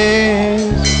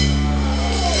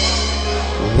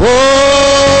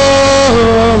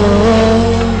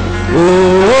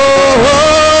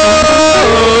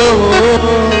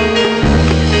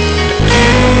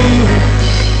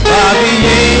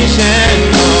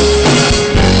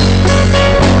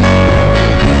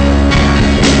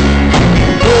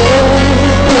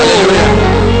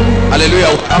 Hallelujah.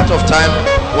 We're out of time.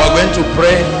 We're going to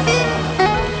pray.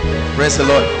 Praise the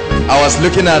Lord. I was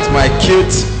looking at my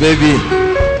cute baby.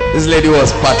 This lady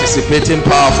was participating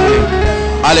powerfully.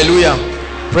 Hallelujah.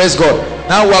 Praise God.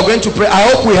 Now we are going to pray. I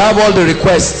hope we have all the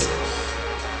requests.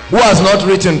 Who has not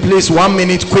written, please 1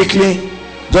 minute quickly.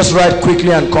 Just write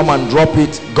quickly and come and drop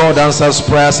it. God answers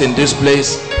prayers in this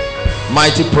place.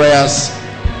 Mighty prayers.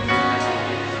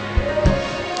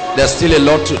 There's still a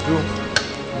lot to do.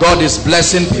 God is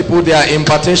blessing people. There are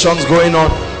impartations going on.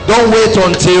 Don't wait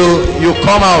until you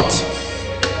come out.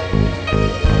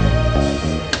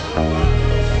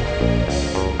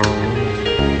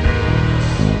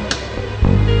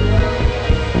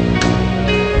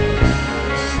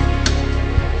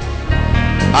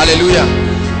 Hallelujah.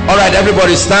 All right,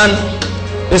 everybody stand.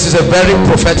 This is a very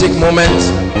prophetic moment.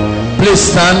 Please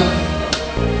stand.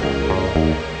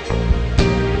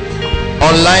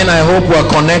 Online, I hope we're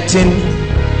connecting.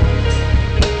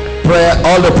 Prayer,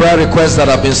 all the prayer requests that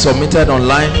have been submitted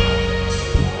online.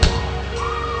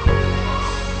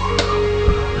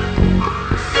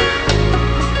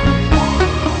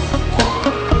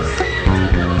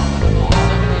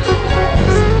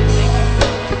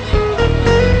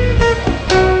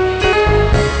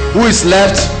 Who is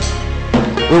left?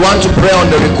 We want to pray on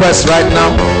the request right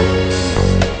now.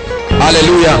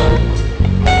 Hallelujah.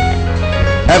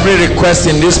 Every request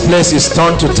in this place is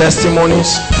turned to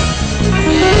testimonies.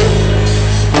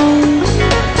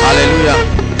 Hallelujah.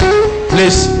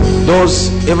 Please,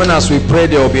 those, even as we pray,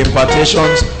 there will be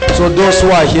impartations. So those who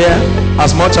are here,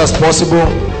 as much as possible,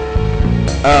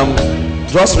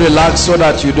 just relax so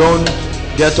that you don't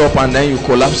get up and then you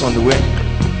collapse on the way.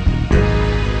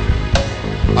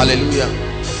 Hallelujah.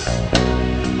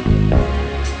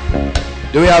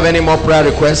 Do we have any more prayer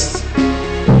requests?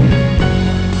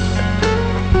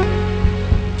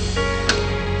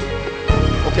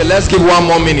 Okay, let's give 1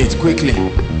 more minute quickly.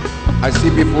 I see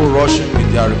people rushing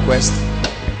with their request.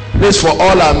 Please, for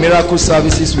all our miracle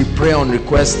services, we pray on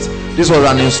request. This was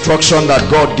an instruction that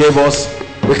God gave us.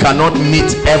 We cannot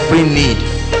meet every need.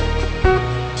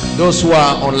 Those who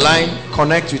are online,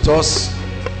 connect with us.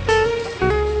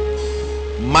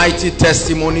 Mighty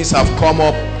testimonies have come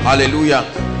up. Hallelujah.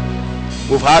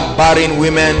 We've had barren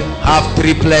women have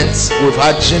triplets. We've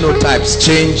had genotypes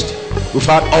changed. We've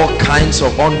had all kinds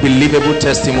of unbelievable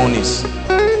testimonies.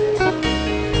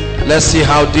 Let's see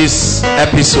how this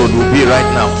episode will be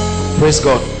right now. Praise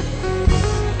God.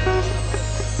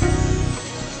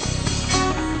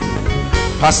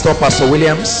 Pastor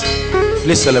Williams,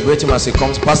 please celebrate him as he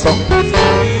comes. Pastor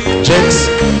James,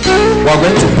 we're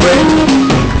going to pray.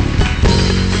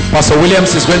 Pastor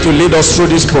Williams is going to lead us through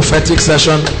this prophetic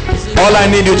session. All I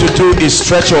need you to do is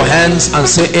stretch your hands and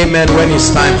say amen when it's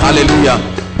time. Hallelujah.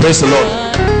 Praise the Lord.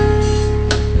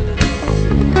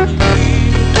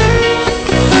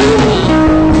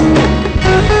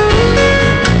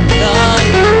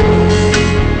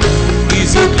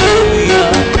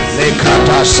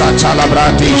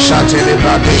 Satalabrati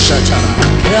Shatelebrati Shatala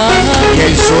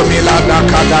Kesumila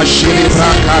Nakada Shili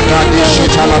Brakada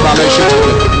Shitalabale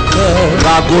Shitale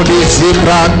Ragudi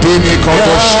Zibra Dini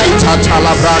Kodoshita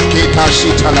Talabraki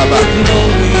Tashitalaba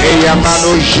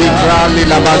Eyamano Jibra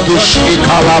Lilabadushi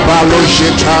Kalabalo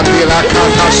Shitani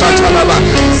Rakata Satalaba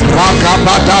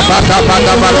Rakabata Bata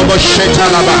Bata Barobo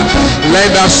Shitalaba.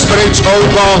 Let the Spirit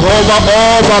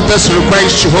over this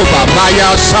request, Jehovah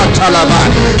Maya Satalaba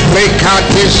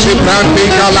Rekati Shibrandi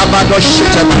Kalabado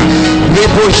Shitaba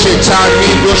Nibu Shitani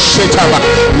Shitaba.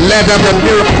 Let there be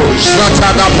miracles.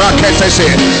 Satana Brakete.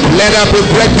 Let there be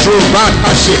breakthrough.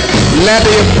 Let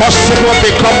the impossible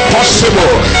become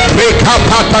possible.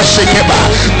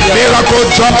 Miracle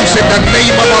jobs in the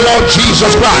name of our Lord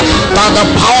Jesus Christ. By the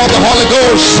power of the Holy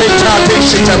Ghost.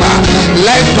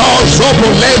 Let doors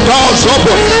open. Let doors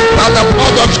open. By the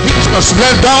blood of Jesus.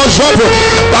 Let doors open.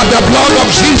 By the blood of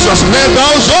Jesus. Let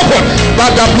doors open. By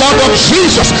the blood of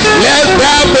Jesus. Let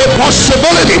there be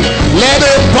possibility. Let the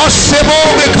impossible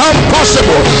become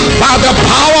possible. By the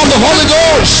power of the Holy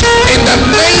Ghost. In the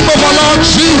name of our Lord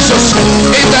Jesus.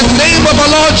 In the name of our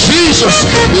Lord Jesus.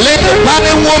 Let the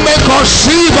barren woman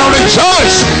conceive and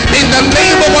rejoice. In the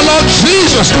name of our Lord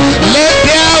Jesus. Let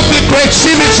there be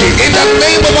creativity. In the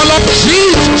name of our Lord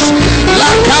Jesus.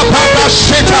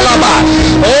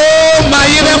 Oh my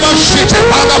shit.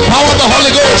 By the power of the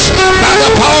Holy Ghost. By the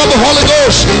power of the Holy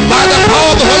Ghost. By the power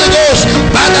of the Holy Ghost.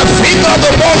 By the finger of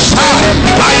the Most High.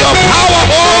 By your power,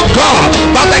 oh God.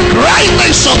 By the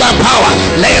greatness of that power.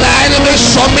 Let the enemy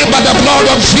submit by the blood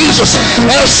of Jesus.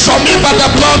 Let us submit by the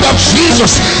blood of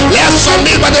Jesus. Let us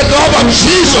submit by the blood of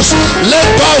Jesus. Let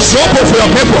doors open for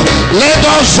your people. Let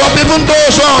doors open, even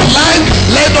those who are online.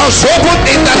 Let doors open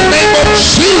in the name of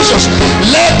Jesus.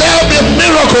 Let there be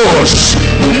miracles.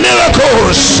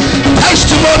 Miracles.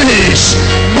 Testimonies.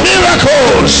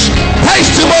 Miracles.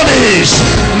 Testimonies.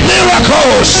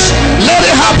 Miracles. Let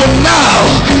it happen now.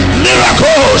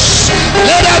 Miracles.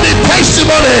 Let there be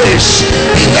testimonies.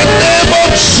 In the name of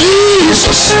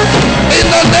Jesus. In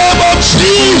the name of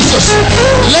Jesus.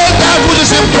 Let that which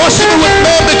is impossible with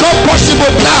man become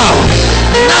possible now.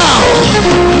 Now.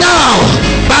 Now.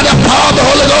 By the power of the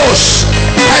Holy Ghost.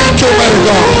 Thank you, very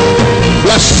God.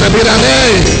 Blessed be the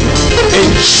name. In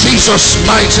Jesus'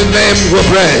 mighty name we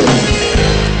pray.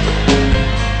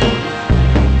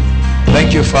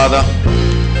 Thank you, Father.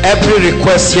 Every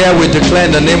request here we declare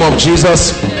in the name of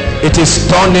Jesus. It is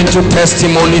turned into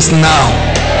testimonies now.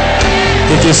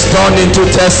 It is turned into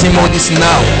testimonies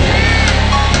now.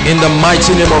 In the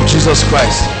mighty name of Jesus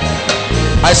Christ.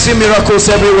 I see miracles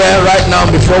everywhere right now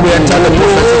before we enter the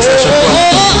prophetic session.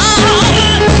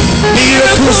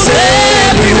 Miracles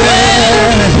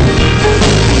everywhere.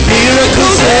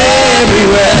 Miracles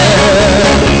everywhere.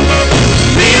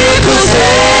 Miracles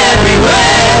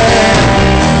everywhere.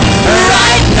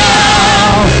 Right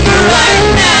now. Right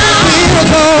now.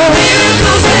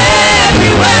 Miracles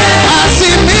everywhere. I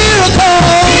see miracles.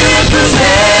 Miracles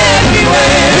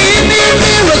everywhere. We need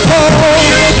miracles.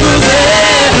 Miracles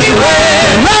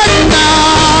everywhere. Right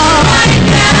now. Right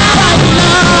now.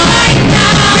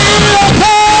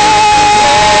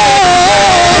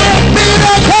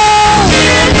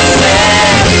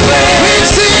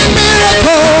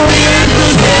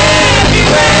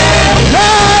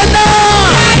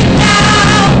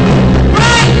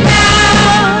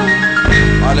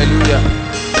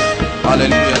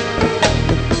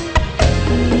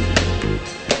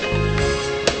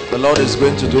 Lord is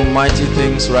going to do mighty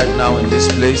things right now in this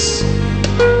place.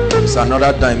 It's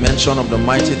another dimension of the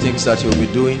mighty things that you'll be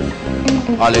doing.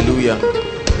 Hallelujah.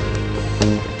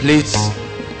 Please,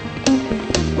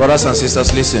 brothers and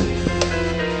sisters, listen.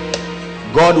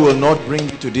 God will not bring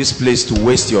you to this place to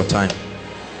waste your time.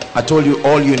 I told you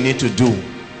all you need to do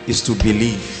is to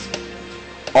believe.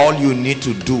 All you need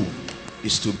to do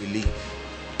is to believe.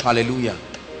 Hallelujah.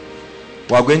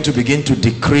 We are going to begin to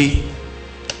decree,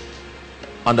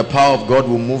 and the power of God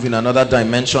will move in another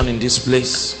dimension in this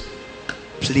place.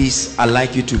 Please, I'd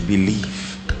like you to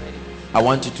believe. I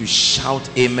want you to shout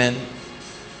amen.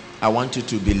 I want you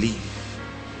to believe.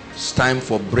 It's time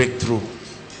for breakthrough.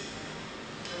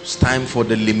 It's time for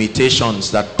the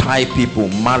limitations that tie people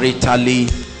maritally,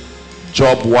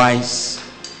 job-wise.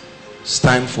 It's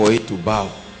time for it to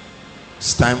bow.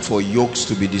 It's time for yokes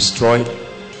to be destroyed.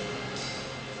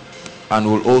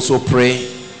 And we'll also pray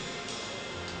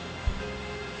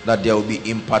that there will be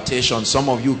impartation. Some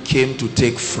of you came to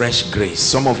take fresh grace.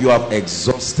 Some of you have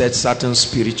exhausted certain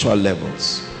spiritual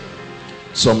levels.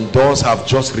 Some doors have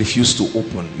just refused to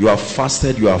open. You have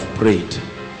fasted, you have prayed.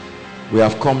 We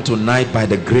have come tonight by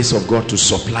the grace of God to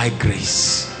supply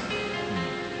grace.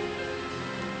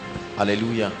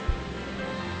 Hallelujah.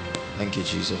 Thank you,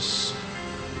 Jesus.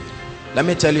 Let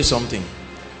me tell you something.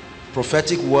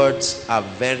 Prophetic words are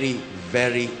very,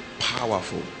 very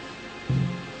powerful.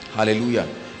 Hallelujah.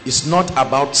 It's not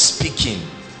about speaking,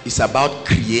 it's about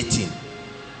creating.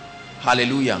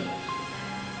 Hallelujah.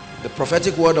 The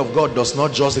prophetic word of God does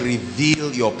not just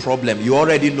reveal your problem. You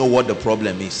already know what the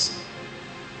problem is.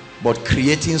 But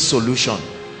creating solution.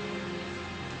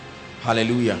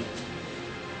 Hallelujah.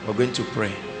 We're going to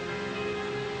pray.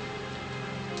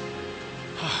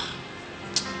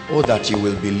 Oh, that you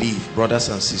will believe, brothers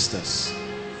and sisters.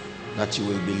 That you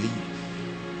will believe.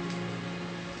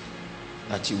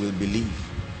 That you will believe.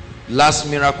 Last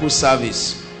miracle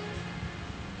service,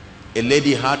 a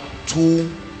lady had 2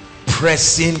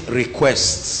 pressing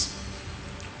requests.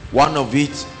 One of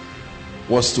it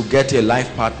was to get a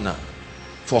life partner.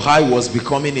 For her, it was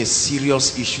becoming a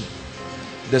serious issue.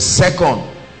 The second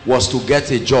was to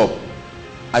get a job.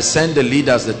 I sent the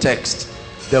leaders the text.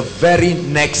 The very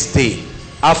next day,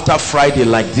 after Friday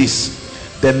like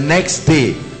this, the next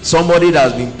day, somebody that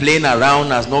has been playing around,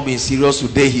 has not been serious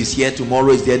today, he's here, tomorrow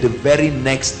is there. The very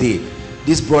next day,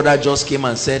 this brother just came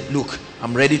and said, look,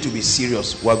 I'm ready to be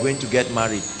serious. We're going to get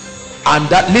married. And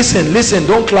that, listen,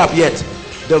 don't clap yet.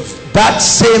 That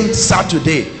same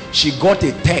Saturday, she got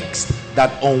a text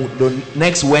that on the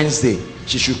next Wednesday,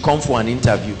 she should come for an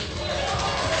interview.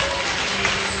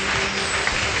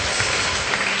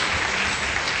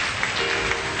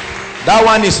 That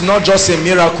one is not just a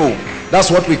miracle.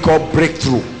 That's what we call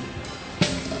breakthrough.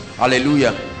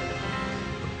 Hallelujah.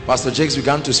 Pastor Jakes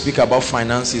began to speak about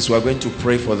finances. We are going to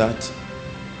pray for that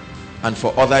and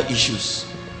for other issues.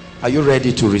 Are you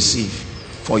ready to receive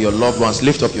for your loved ones?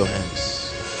 Lift up your hands.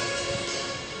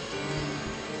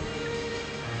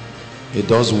 He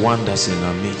does wonders in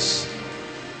our midst.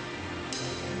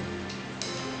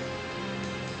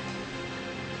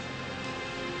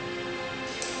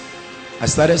 I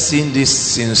started seeing this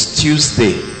since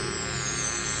Tuesday.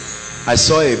 I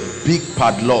saw a big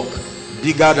padlock,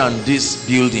 bigger than this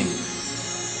building,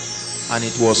 and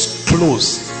it was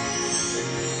closed.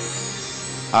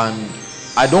 And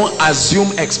I don't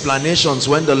assume explanations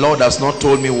when the Lord has not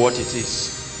told me what it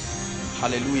is.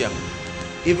 Hallelujah.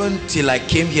 Even till I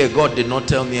came here, God did not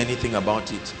tell me anything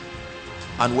about it.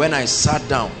 And when I sat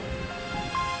down,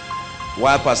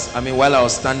 while I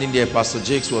was standing there, Pastor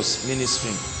Jakes was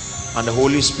ministering, and the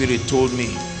Holy Spirit told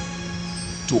me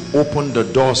to open the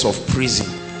doors of prison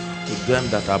to them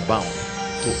that are bound.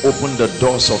 To open the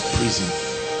doors of prison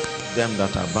to them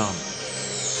that are bound.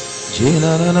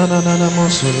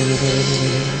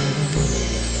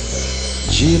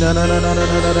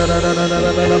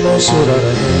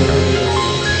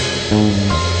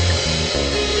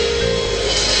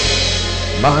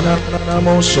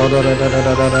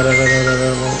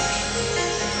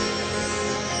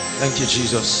 Thank you,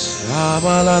 Jesus.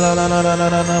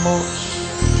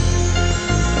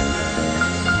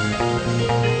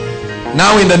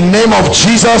 Now in the name of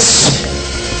Jesus,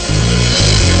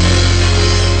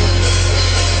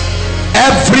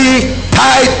 every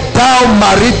tied down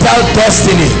marital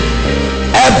destiny,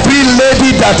 every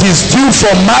lady that is due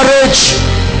for marriage,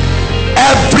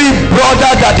 every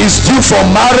brother that is due for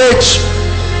marriage,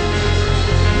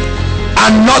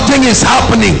 and nothing is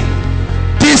happening,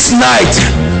 this night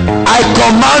I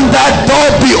command that door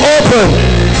be open.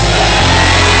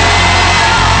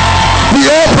 Be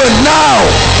open now.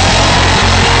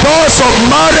 Doors of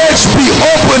marriage be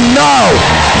open now.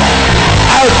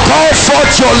 I call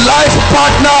forth your life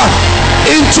partner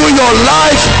into your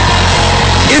life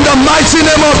in the mighty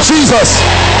name of Jesus.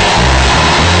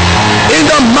 In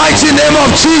the mighty name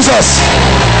of Jesus.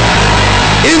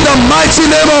 In the mighty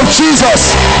name of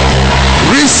Jesus.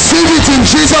 Receive it in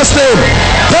Jesus' name.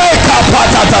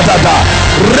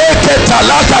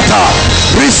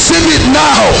 Receive it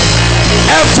now.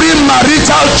 Every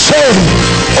marital chain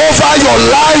over your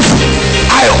life,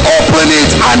 I open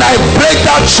it and I break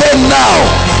that chain now.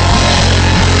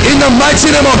 In the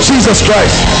mighty name of Jesus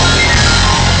Christ.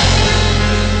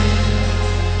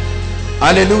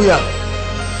 Hallelujah.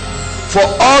 For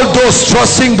all those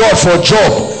trusting God for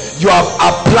job, you have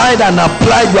applied and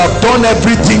applied, you have done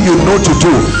everything you know to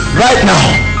do. Right now,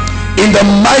 in the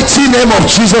mighty name of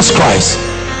Jesus Christ,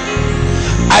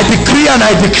 I decree and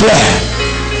I declare,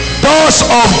 doors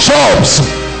of jobs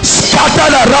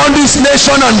scattered around this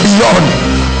nation and beyond,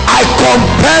 I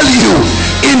compel you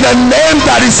in the name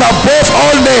that is above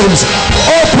all names,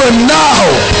 open now,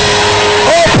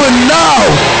 open now,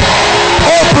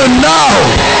 open now.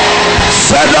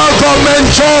 Federal government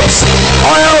jobs,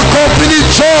 oil company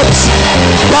jobs,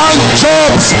 bank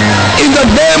jobs, in the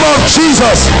name of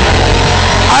Jesus.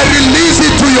 I release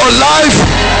it to your life.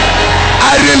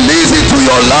 I release it to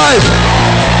your life.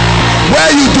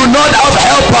 Where you do not have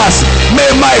helpers,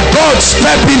 may my God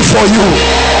step in for you.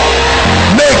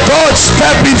 May God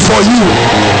step in for you.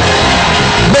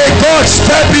 May God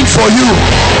step in for you.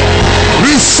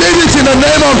 Receive it in the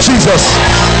name of Jesus.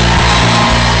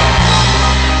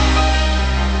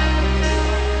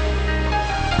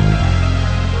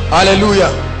 Hallelujah.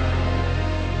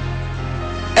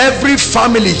 Every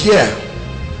family here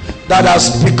that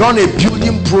has begun a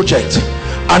building project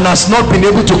and has not been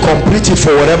able to complete it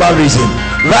for whatever reason,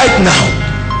 right now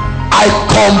I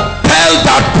compel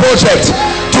that project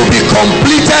to be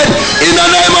completed in the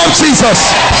name of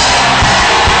Jesus.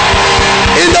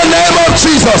 In the name of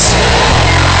Jesus.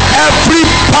 Every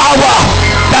power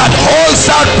that holds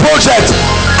that project,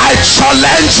 I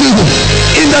challenge you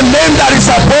in the name that is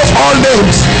above all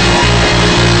names.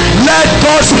 Let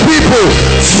God's people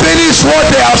finish what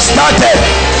they have started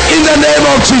in the name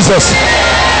of Jesus.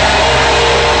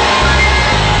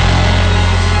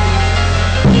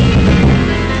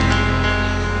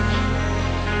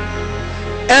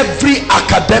 Every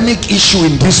academic issue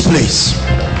in this place,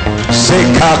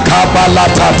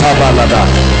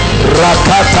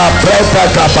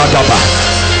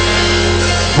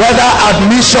 whether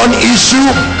admission issue,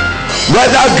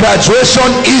 whether graduation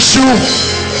issue,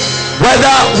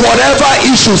 whether whatever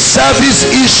issue, service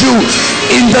issue,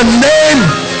 in the name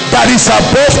that is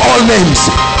above all names,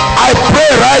 I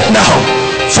pray right now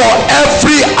for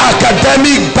every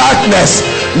academic darkness,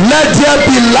 let there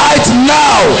be light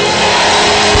now.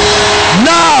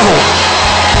 Now,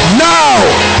 now,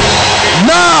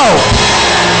 now.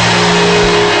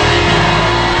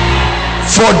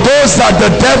 For those that the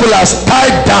devil has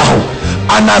tied down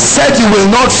and has said you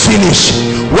will not finish,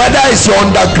 whether it's your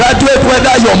undergraduate,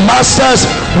 whether your master's,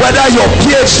 whether your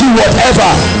PhD,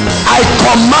 whatever, I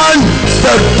command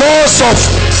the doors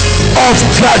of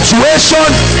graduation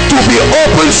to be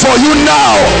open for you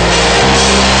now.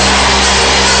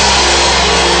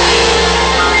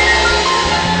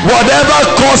 Whatever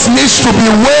course needs to be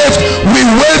waived, we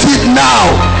waive it now.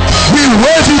 We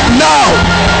waive it now.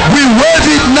 We waive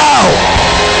it now.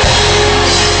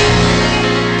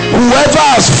 Whoever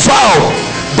has vowed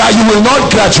that you will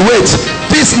not graduate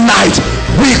this night,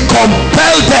 we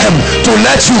compel them to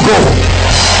let you go.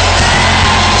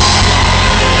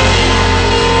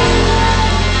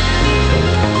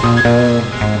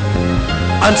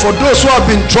 And for those who have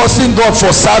been trusting God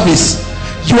for service,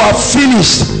 you are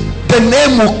finished. The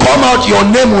name will come out, your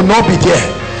name will not be there.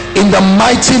 In the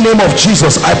mighty name of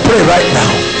Jesus, I pray right now,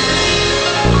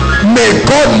 may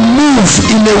God move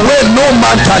in a way no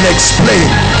man can explain,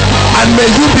 and may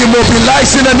you be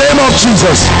mobilized in the name of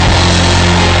Jesus.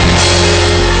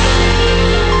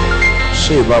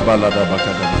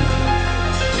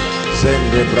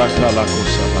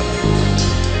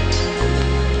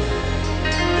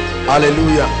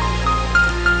 Hallelujah.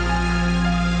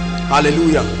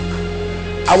 Hallelujah.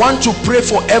 I want to pray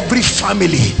for every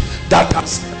family that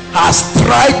has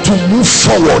tried to move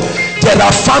forward. There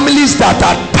are families that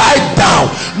are tied down,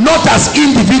 not as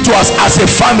individuals, as a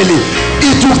family.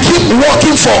 It will keep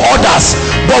working for others,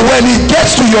 but when it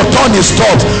gets to your turn, it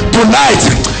stops. Tonight,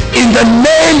 in the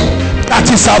name that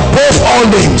is above all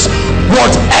names,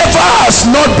 whatever has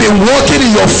not been working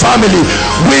in your family,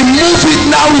 we move it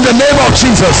now in the name of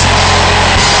Jesus.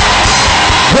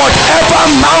 Whatever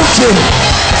mountain,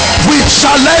 we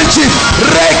challenge it.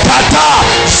 Rekata,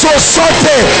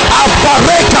 sosote,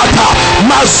 aparekata,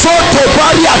 Mazoto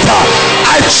Bariata.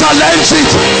 I challenge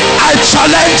it. I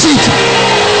challenge it.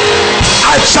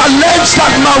 I challenge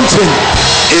that mountain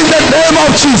in the name of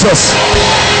Jesus.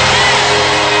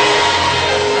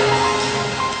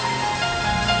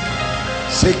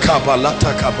 Say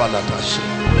Kabalata Kabalata.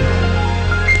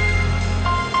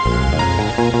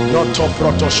 Not top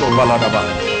protosho baladaba.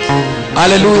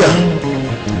 Hallelujah.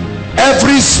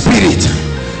 Every spirit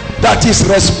that is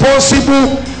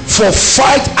responsible for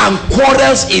fight and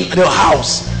quarrels in the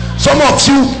house. Some of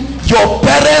you, your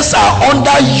parents are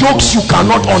under yokes you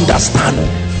cannot understand.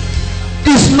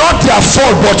 It's not their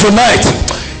fault, but tonight,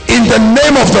 in the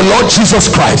name of the Lord Jesus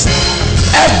Christ,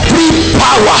 every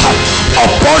power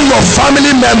upon your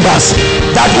family members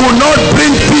that will not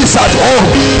bring peace at home,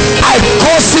 I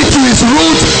curse it to its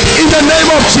root in the name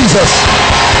of Jesus.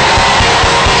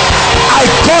 I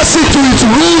curse it to its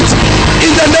root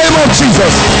in the name of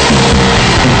Jesus.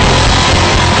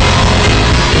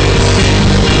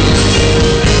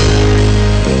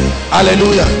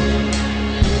 Hallelujah.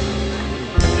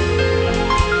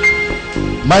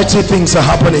 Mighty things are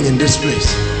happening in this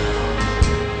place.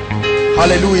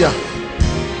 Hallelujah.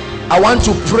 I want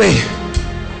to pray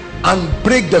and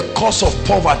break the curse of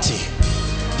poverty.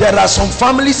 There are some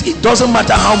families, it doesn't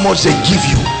matter how much they give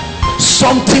you,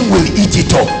 something will eat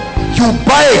it up. You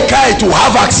buy a car to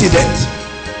have accident,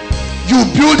 you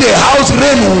build a house,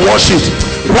 rain will wash it.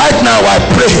 Right now I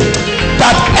pray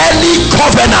that any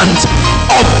covenant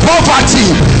of poverty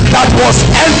that was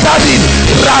entered in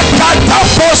Rakata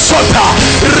Posota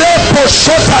Repo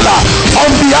Shotala on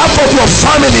behalf of your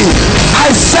family,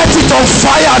 I set it on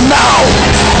fire now.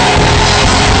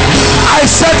 I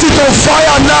set it on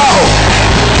fire now.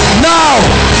 Now,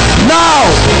 now,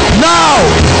 now,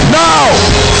 now.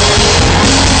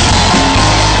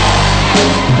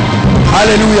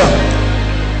 Hallelujah.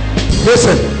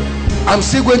 Listen, I'm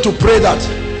still going to pray that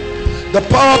the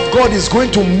power of God is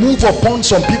going to move upon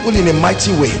some people in a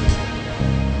mighty way,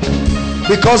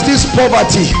 because this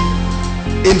poverty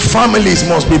in families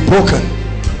must be broken.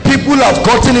 People have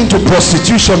gotten into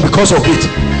prostitution because of it.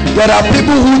 There are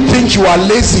people who think you are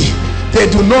lazy.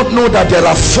 They do not know that there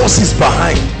are forces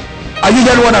behind. Are you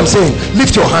hearing what I'm saying?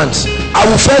 Lift your hands. I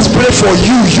will first pray for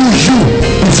you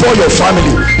before your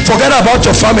family. Forget about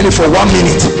your family for 1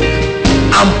 minute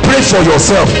and pray for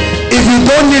yourself. If you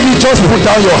don't need it, just put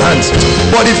down your hands.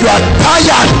 But if you are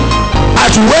tired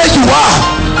at where you are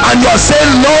and you are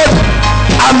saying, Lord,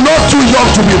 I'm not too young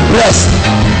to be blessed,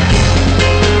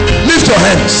 lift your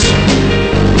hands.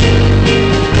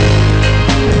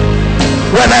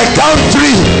 When I count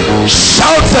 3,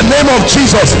 shout the name of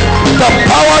Jesus. The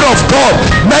power of God,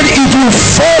 man, it will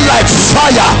fall like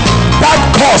fire. That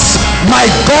curse, my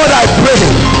God, I pray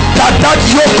that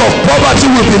yoke of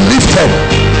poverty will be lifted.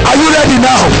 Are you ready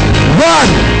now? 1,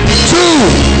 2,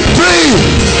 3.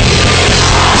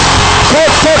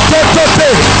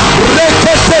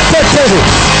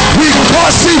 We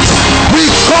curse it.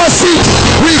 We curse it.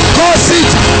 We curse it.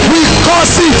 We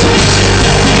curse it.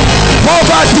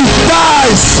 Poverty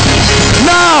dies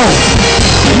now.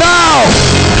 Now.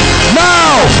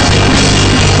 Now.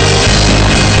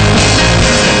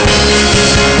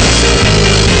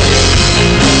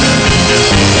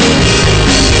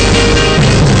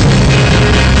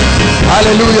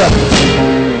 Hallelujah.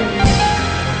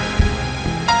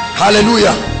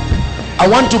 Hallelujah. I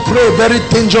want to pray a very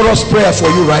dangerous prayer for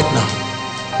you right now.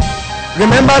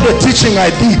 Remember the teaching I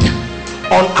did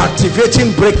on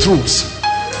activating breakthroughs,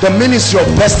 the ministry of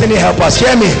destiny helpers.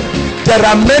 Hear me. There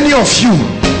are many of you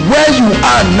where you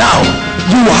are now.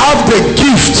 You have the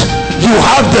gift, you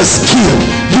have the skill,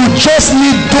 you just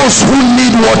need those who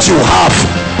need what you have.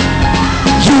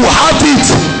 You have it.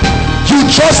 You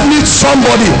just need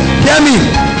somebody. Hear me.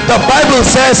 The Bible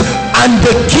says, and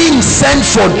the king sent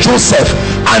for Joseph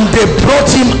and they brought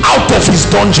him out of his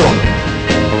dungeon.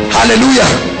 Hallelujah.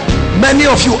 Many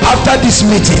of you, after this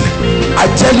meeting, I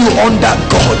tell you, under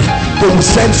God, they will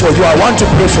send for you. I want to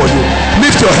pray for you.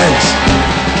 Lift your hands.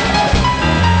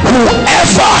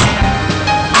 Whoever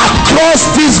across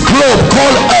this globe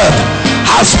called earth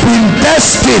has been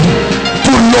destined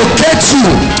to locate you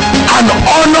and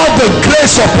honor the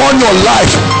grace upon your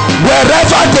life,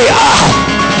 wherever they are,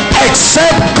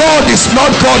 except God is not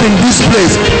God in this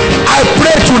place, I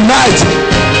pray tonight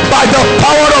by the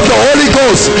power of the Holy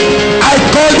Ghost, I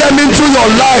call them into your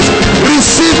life.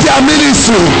 Receive their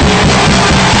ministry.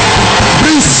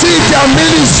 Receive their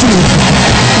ministry.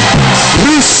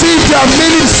 Receive their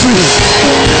ministry.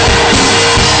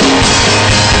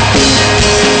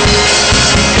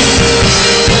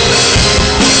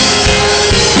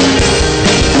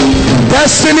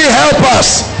 Destiny help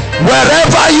us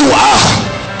wherever you are.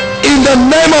 In the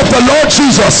name of the Lord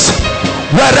Jesus,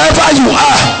 wherever you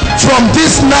are from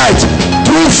this night,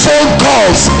 through phone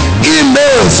calls,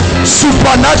 emails,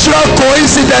 supernatural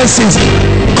coincidences,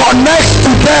 connect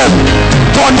to them,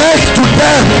 connect to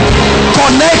them,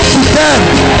 connect to them.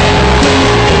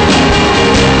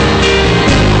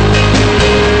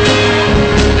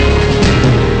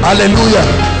 Hallelujah.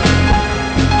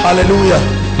 Hallelujah.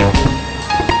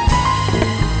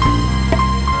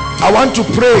 I want to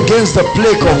pray against the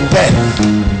plague of death.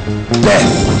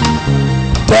 Death.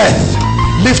 Death.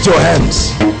 Lift your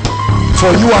hands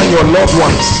for you and your loved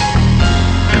ones.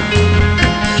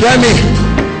 Hear me.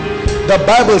 The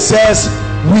Bible says,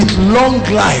 with long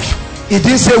life, it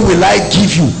didn't say will I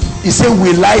give you, it said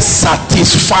will I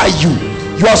satisfy you.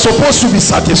 You are supposed to be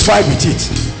satisfied with it.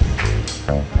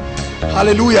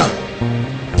 Hallelujah.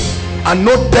 And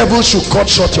no devil should cut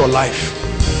short your life.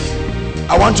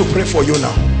 I want to pray for you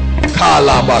now.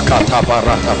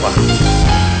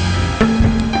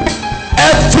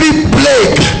 Every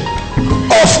plague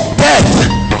of death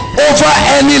over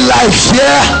any life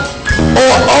here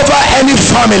or over any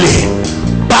family,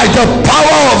 by the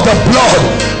power of the blood,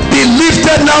 be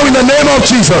lifted now in the name of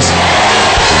Jesus.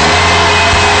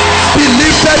 Be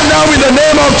lifted now in the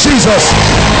name of Jesus.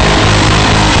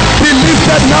 Be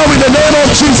lifted now in the name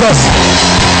of Jesus.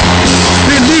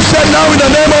 Be lifted now in the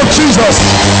name of Jesus.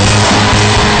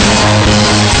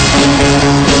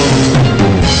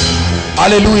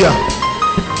 Hallelujah.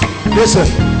 Listen.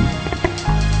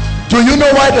 Do you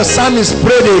know why the psalmist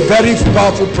prayed a very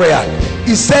powerful prayer?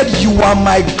 He said, you are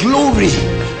my glory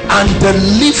and the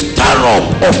lifter up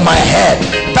of my head.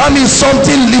 That means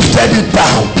something lifted it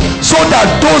down, so that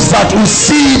those that will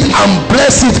see it and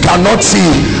bless it cannot see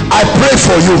it. I pray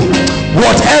for you,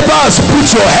 whatever has put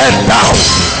your head down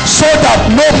so that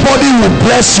nobody will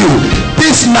bless you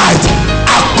this night,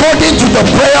 according to the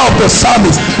prayer of the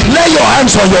psalmist, lay your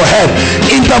hands on your head.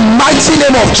 In the mighty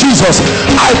name of Jesus,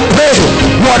 I pray,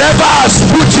 whatever has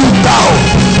put you down,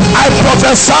 I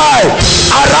prophesy,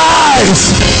 arise,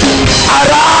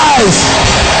 arise,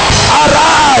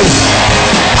 arise,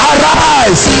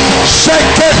 arise,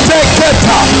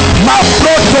 sheketeketa,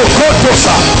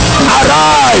 maprotokotosa,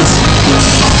 arise.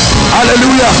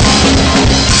 Hallelujah.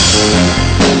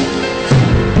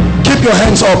 Keep your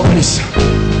hands up, please.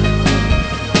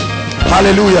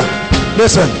 Hallelujah.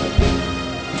 Listen,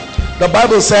 the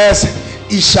Bible says,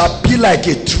 it shall be like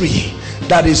a tree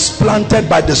that is planted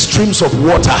by the streams of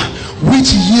water,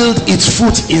 which yield its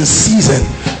fruit in season,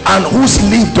 and whose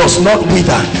leaf does not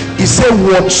wither. He said,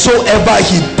 whatsoever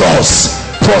he does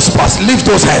prospers. Lift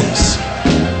those hands.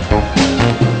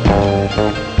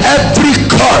 Every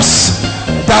curse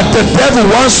that the devil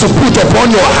wants to put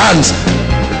upon your hands,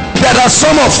 there are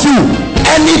some of you,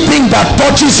 anything that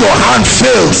touches your hand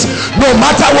fails. No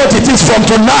matter what it is, from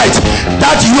tonight,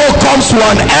 that yoke comes to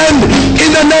an end in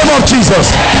the name of Jesus.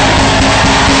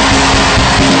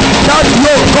 That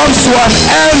yoke comes to an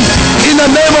end in the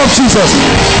name of Jesus.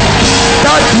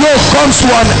 That yoke comes to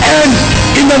an end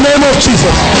in the name of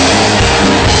Jesus.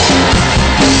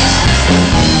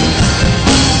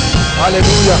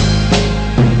 Hallelujah.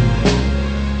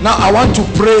 Now I want to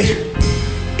pray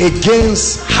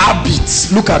against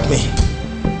habits. Look at me.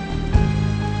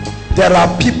 There are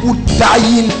people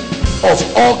dying of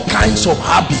all kinds of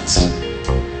habits,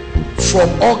 from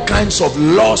all kinds of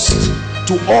lust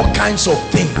to all kinds of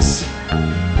things.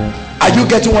 Are you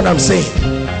getting what I'm saying?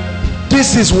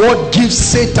 This is what gives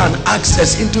Satan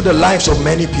access into the lives of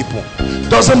many people.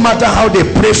 Doesn't matter how they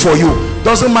pray for you,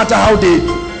 doesn't matter how they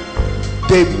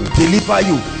deliver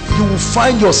you, you will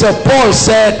find yourself. Paul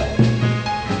said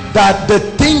that the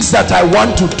things that I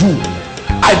want to do,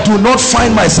 I do not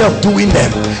find myself doing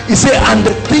them. He said, and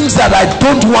the things that I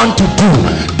don't want to do,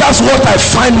 that's what I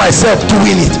find myself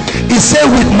doing it. He said,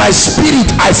 with my spirit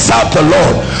I serve the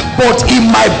Lord, but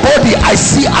in my body I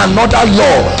see another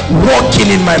law working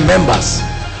in my members.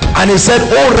 And he said,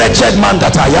 oh wretched man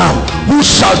that I am, who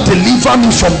shall deliver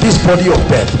me from this body of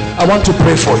death? I want to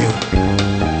pray for you.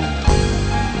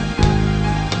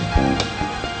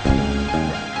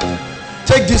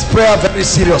 Take this prayer very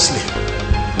seriously,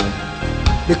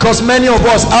 because many of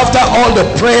us, after all the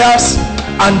prayers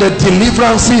and the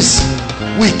deliverances,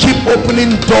 we keep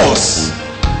opening doors.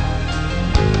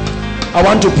 I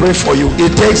want to pray for you.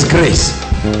 It takes grace.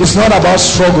 It's not about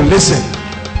struggle. Listen,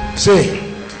 say,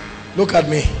 look at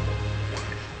me.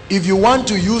 If you want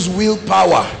to use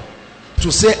willpower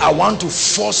to say, I want to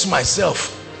force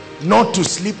myself not to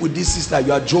sleep with this sister,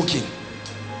 you are joking.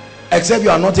 Except you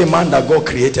are not a man that God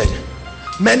created.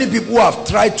 Many people have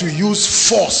tried to use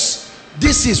force.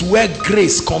 This is where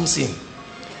grace comes in.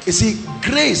 You see,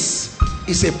 grace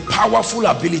is a powerful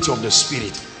ability of the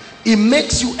Spirit. It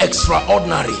makes you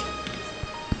extraordinary.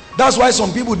 That's why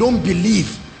some people don't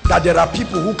believe that there are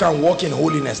people who can walk in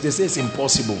holiness. They say it's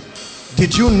impossible.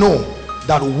 Did you know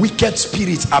that wicked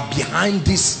spirits are behind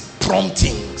these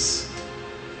promptings?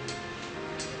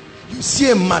 You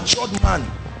see a matured man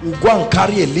who go and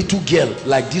carry a little girl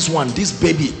like this one, this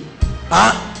baby,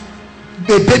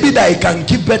 the baby that he can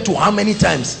give birth to how many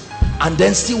times, and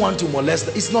then still want to molest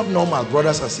her. It's not normal,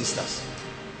 brothers and sisters.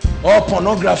 Or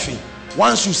pornography.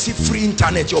 Once you see free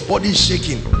internet, your body is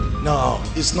shaking. No,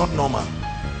 it's not normal.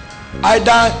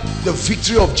 Either the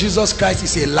victory of Jesus Christ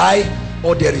is a lie,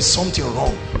 or there is something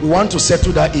wrong. We want to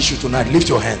settle that issue tonight. Lift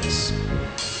your hands.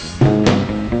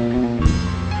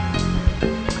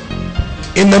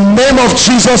 In the name of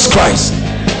Jesus Christ,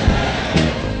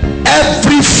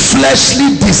 every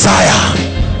fleshly desire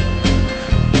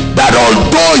that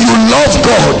although you love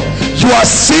God, you are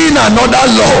seeing another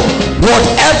law,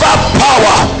 whatever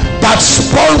power that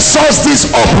sponsors this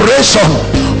operation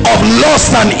of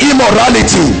lust and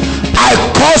immorality, I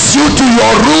curse you to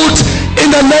your root in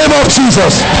the name of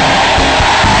Jesus.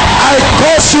 I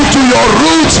curse you to your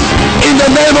root in the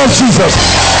name of Jesus.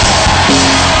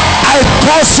 I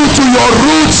curse you to your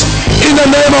root in the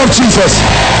name of Jesus.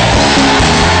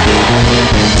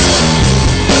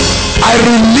 I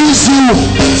release you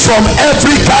from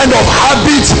every kind of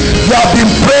habit you have been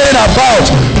praying about.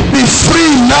 Be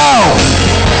free now.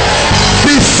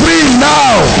 Be free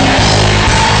now.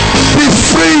 Be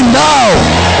free now.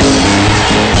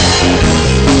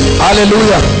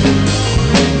 Hallelujah.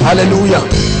 Hallelujah.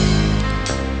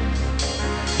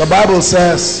 The Bible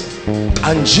says,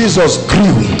 and Jesus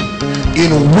grew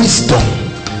in wisdom,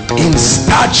 in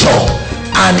stature,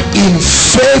 and in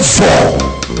favor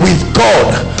with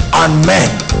God and men.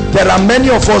 There are many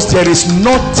of us, there is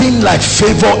nothing like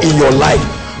favor in your life.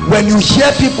 When you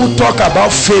hear people talk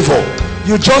about favor,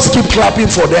 you just keep clapping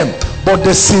for them, but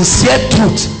the sincere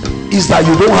truth is that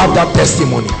you don't have that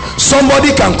testimony.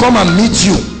 Somebody can come and meet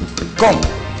you.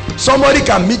 Somebody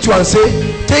can meet you and say,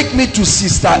 take me to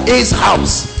Sister A's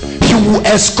house. You will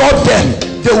escort them.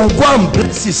 They will go and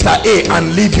bless Sister A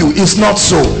and leave you. It's not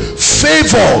so.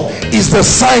 Favor is the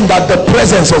sign that the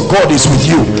presence of God is with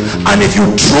you. And if you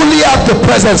truly have the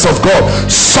presence of God,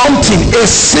 something, a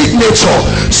signature,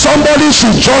 somebody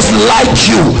should just like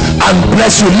you and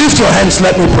bless you. Lift your hands,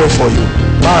 let me pray for you.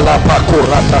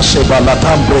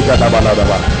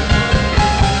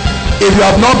 If you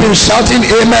have not been shouting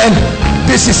amen,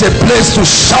 this is a place to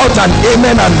shout an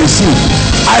amen and receive.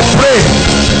 I pray,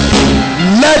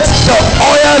 let the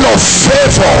oil of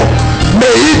favor, may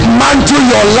it mantle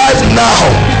your life now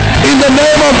in the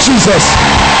name of Jesus.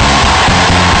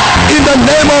 In the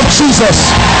name of Jesus.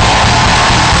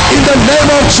 In the name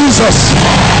of Jesus.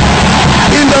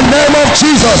 In the name of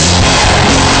Jesus.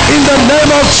 In the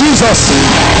name of Jesus.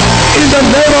 In the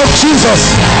name of Jesus.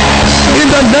 In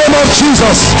the name of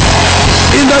Jesus.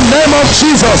 In the name of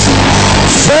Jesus.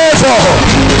 Favor.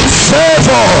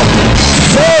 Favor.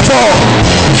 Favor.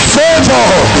 Favor.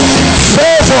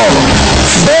 Favor.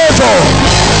 Favor.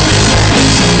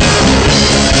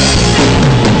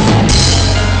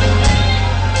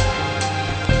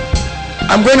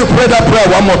 I'm going to pray that prayer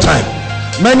one more time.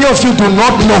 Many of you do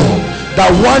not know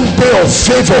that one day of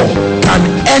favor can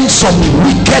end some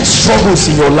wicked struggles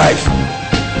in your life.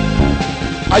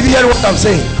 Are you hearing what I'm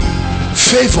saying?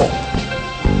 Favor.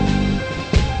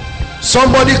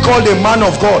 Somebody called a man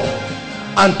of God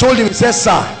and told him, he says,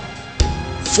 sir,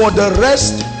 for the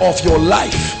rest of your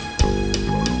life,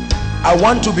 I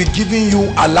want to be giving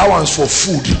you allowance for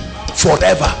food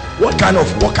forever. What kind of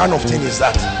thing is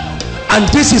that? And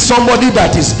this is somebody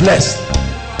that is blessed.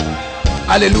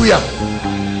 Hallelujah.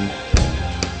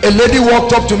 A lady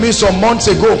walked up to me some months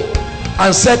ago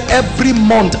and said, every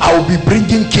month I will be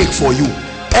bringing cake for you.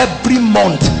 Every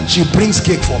month she brings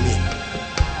cake for me.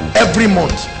 Every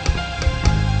month.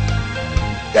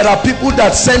 There are people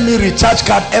that send me recharge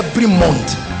card every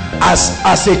month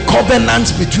as a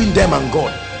covenant between them and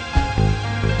God.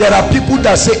 There are people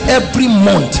that say every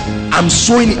month I'm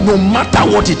sowing it, no matter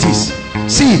what it is.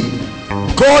 See,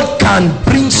 God can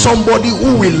bring somebody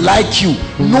who will like you,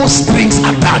 no strings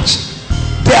attached.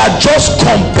 They are just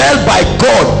compelled by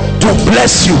God to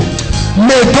bless you.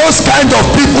 May those kind of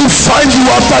people find you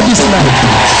after this night.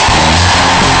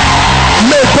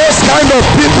 May those kind of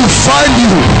people find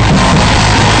you.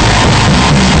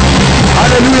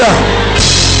 Hallelujah.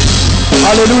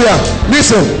 Hallelujah.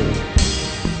 Listen,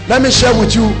 let me share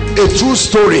with you a true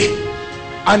story,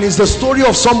 and it's the story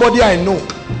of somebody I know.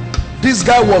 This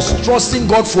guy was trusting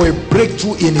God for a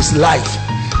breakthrough in his life.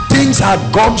 Things had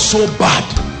gone so bad.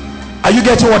 Are you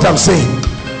getting what I'm saying?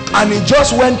 and he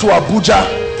just went to Abuja.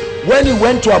 When he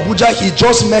went to Abuja, he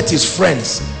just met his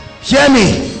friends. Hear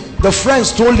me, the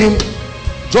friends told him,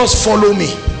 just follow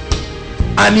me,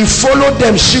 and he followed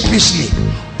them sheepishly,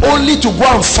 only to go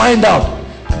and find out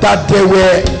that they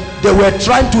were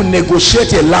trying to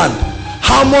negotiate a land.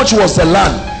 How much was the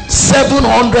land?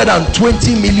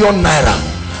 720 million naira,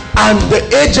 and the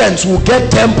agents will get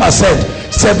 10%,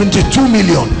 72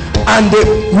 million, and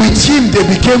with him they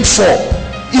became 4.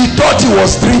 He thought he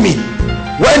was dreaming.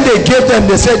 When they gave them,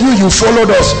 they said, you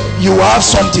followed us, you have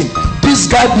something. This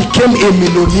guy became a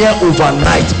millionaire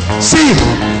overnight. See,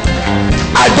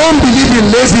 I don't believe in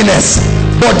laziness,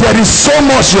 but there is so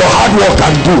much your hard work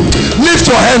can do. Lift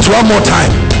your hands one more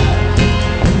time.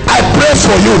 I pray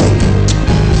for you.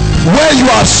 Where you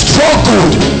have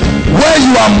struggled, where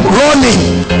you are running,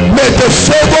 may the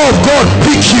favor of God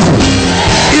pick you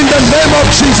in the name of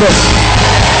Jesus.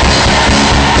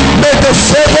 May the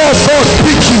favor of God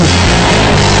pick you.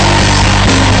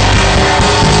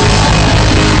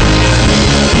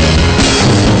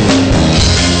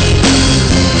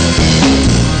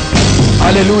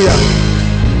 Hallelujah.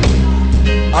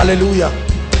 Hallelujah.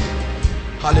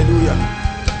 Hallelujah.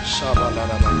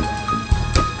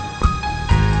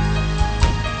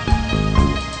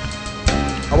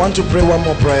 I want to pray one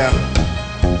more prayer.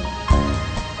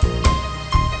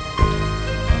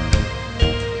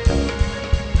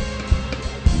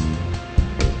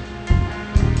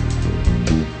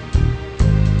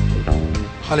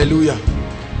 Hallelujah.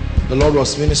 The Lord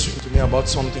was ministering to me about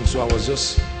something, so I was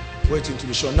just waiting to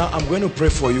be sure. Now I'm going to pray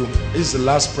for you. This is the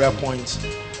last prayer point.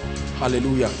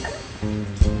 Hallelujah.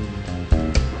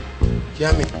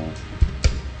 Hear me.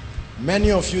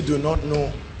 Many of you do not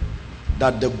know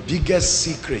that the biggest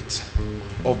secret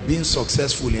of being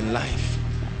successful in life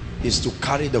is to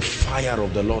carry the fire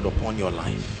of the Lord upon your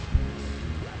life.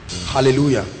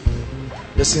 Hallelujah.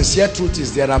 The sincere truth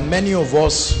is there are many of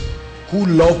us who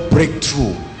love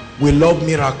breakthrough. We love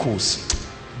miracles,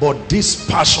 but this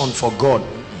passion for God,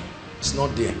 it's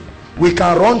not there. We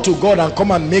can run to God and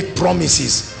come and make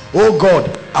promises. Oh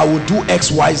God, I will do X,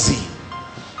 Y, Z.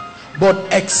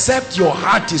 But except your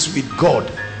heart is with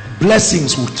God,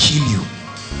 blessings will kill you.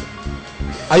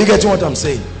 Are you getting what I'm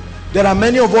saying? There are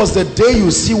many of us, the day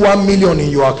you see 1 million in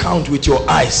your account with your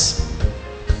eyes,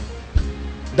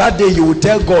 that day you will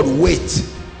tell God, wait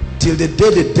till the day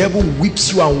the devil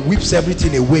whips you and whips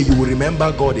everything away. You will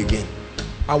remember God again.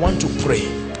 I want to pray.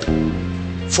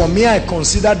 For me, I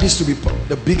consider this to be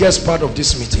the biggest part of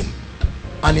this meeting,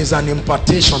 and it's an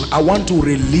impartation. I want to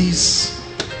release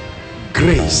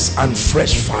grace and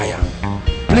fresh fire.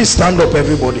 Please stand up,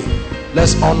 everybody.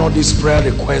 Let's honor this prayer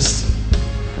request.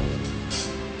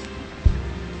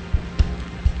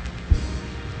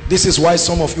 This is why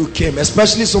some of you came,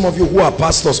 especially some of you who are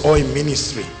pastors or in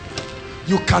ministry.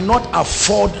 You cannot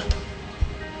afford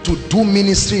to do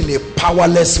ministry in a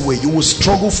powerless way. You will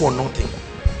struggle for nothing.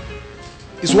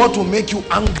 It's what will make you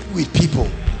angry with people,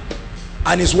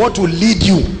 and it's what will lead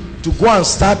you to go and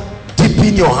start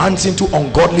dipping your hands into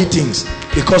ungodly things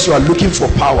because you are looking for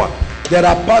power. There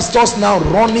are pastors now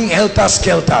running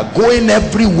helter-skelter, going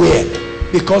everywhere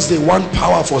because they want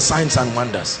power for signs and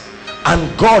wonders,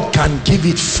 and God can give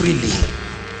it freely.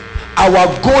 Our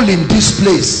goal in this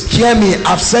place, hear me,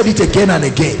 I've said it again and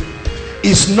again,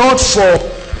 is not for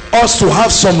us to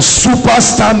have some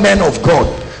superstar men of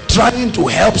God trying to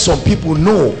help some people.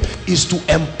 No, is to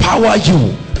empower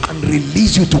you and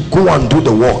release you to go and do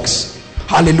the works.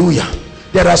 Hallelujah.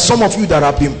 There are some of you that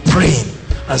have been praying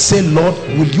and saying, Lord,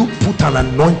 will you put an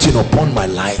anointing upon my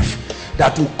life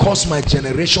that will cause my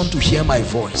generation to hear my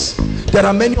voice? There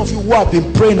are many of you who have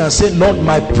been praying and saying, Lord,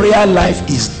 my prayer life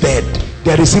is dead.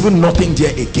 There is even nothing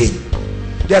there again.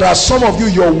 There are some of you,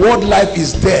 your word life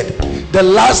is dead. The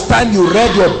last time you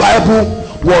read your Bible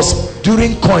was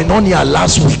during Koinonia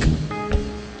last week.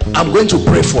 I'm going to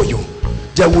pray for you.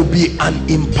 There will be an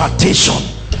impartation,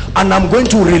 and I'm going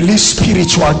to release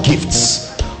spiritual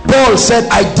gifts. Paul said,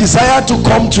 I desire to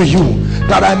come to you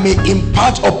that I may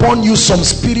impart upon you some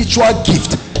spiritual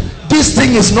gift. This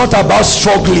thing is not about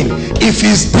struggling. If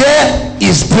it's there,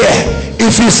 it's there.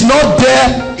 If it's not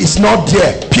there, it's not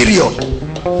there, period.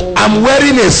 I'm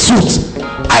wearing a suit.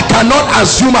 I cannot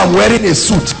assume I'm wearing a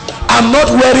suit. I'm not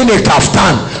wearing a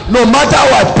kaftan. No matter how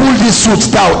I pull this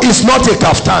suit down, it's not a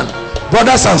kaftan.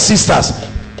 Brothers and sisters,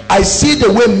 I see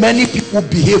the way many people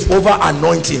behave over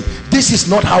anointing. This is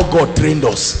not how God trained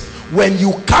us. When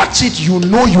you catch it, you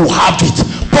know you have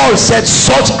it. Paul said,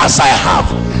 such as I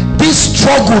have. This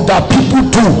struggle that people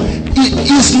do,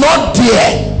 it is not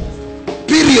there,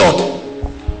 period.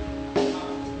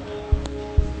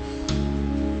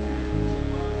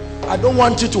 I don't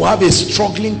want you to have a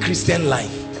struggling Christian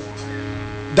life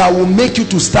that will make you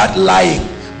to start lying,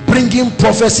 bringing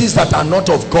prophecies that are not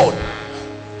of God,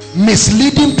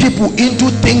 misleading people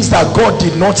into things that God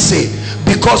did not say,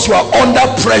 because you are under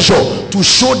pressure to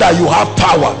show that you have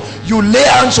power. You lay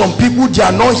hands on people, they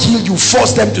are not healed, you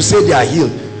force them to say they are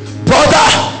healed. Brother,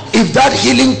 if that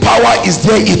healing power is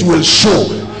there, it will show.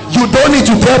 You don't need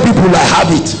to tell people I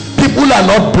have it. People are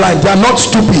not blind, they are not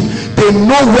stupid. They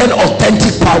know when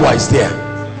authentic power is there.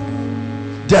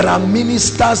 There are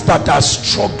ministers that are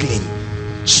struggling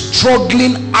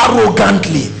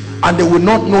arrogantly, and they will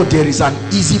not know there is an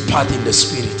easy path in the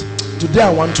spirit. Today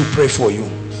I want to pray for you.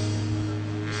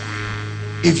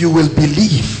 If you will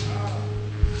believe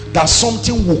that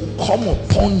something will come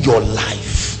upon your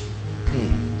life,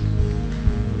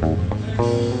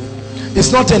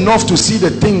 it's not enough to see the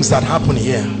things that happen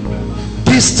here.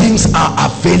 These things are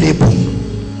available.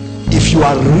 If you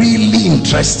are really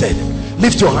interested,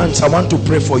 lift your hands. I want to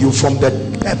pray for you from the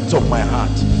depth of my heart.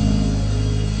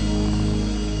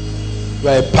 You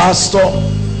are a pastor,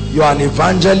 you are an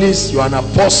evangelist, you are an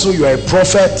apostle, you are a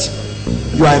prophet,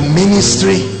 you are a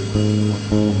ministry,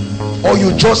 or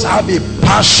you just have a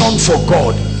passion for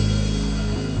God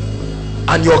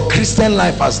and your Christian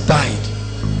life has died.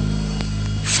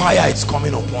 Fire is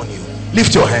coming upon you.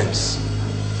 Lift your hands.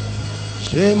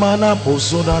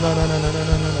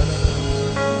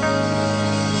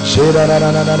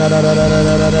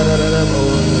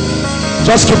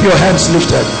 Just keep your hands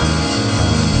lifted.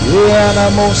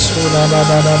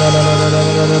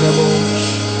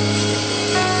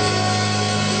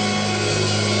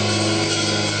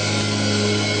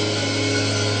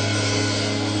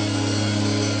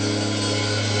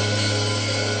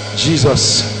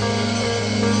 Jesus,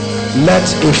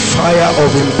 let a fire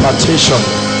of impartation.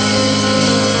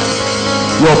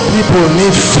 Your people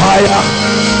need fire.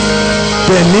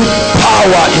 They need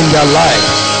power in their life.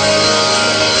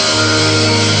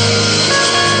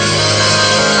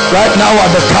 Right now,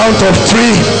 at the count of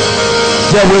 3,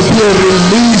 there will be a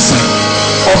release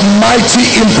of mighty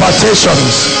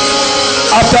impartations.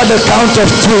 After the count of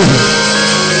 2,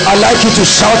 I'd like you to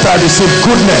shout and receive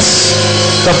goodness.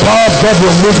 The power of God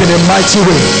will move in a mighty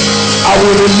way. I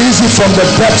will release it from the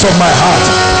depths of my heart.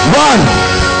 1,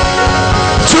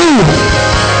 2,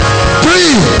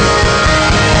 3.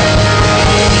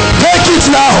 Take it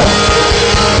now.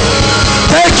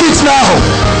 Take it now.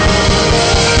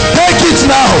 Take it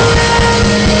now.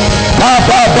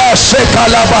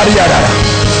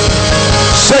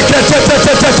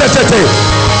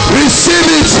 Receive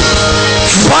it.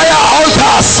 Fire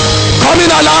altars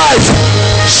coming alive.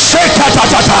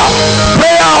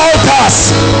 Prayer altars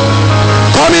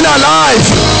coming alive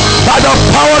by the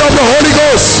power of the Holy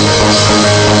Ghost.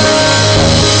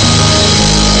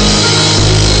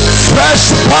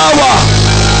 Fresh power,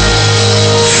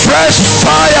 fresh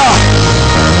fire.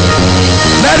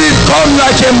 Let it come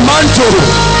like a mantle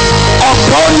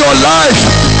upon your life,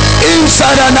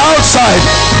 inside and outside.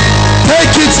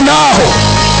 Take it now.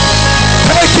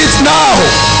 Take it now.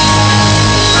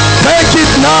 Take it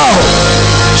now.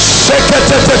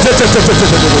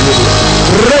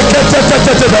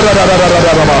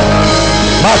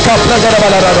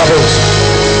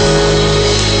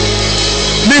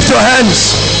 Lift your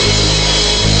hands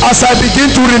as I begin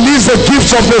to release the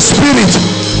gifts of the Spirit.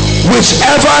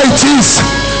 Whichever it is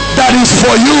that is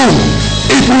for you,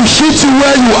 it will hit you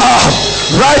where you are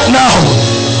right now.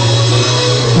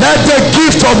 Let the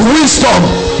gift of wisdom,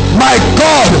 my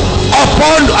God,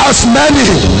 upon us many.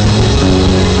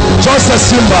 Just a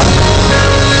symbol.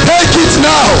 Take it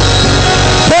now.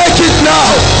 Take it now.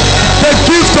 The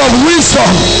gift of wisdom,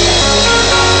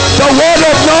 the word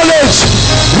of knowledge,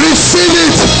 receive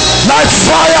it like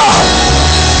fire.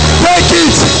 Take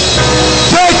it.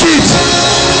 Take it.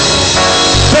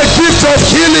 The gift of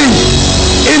healing,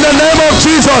 in the name of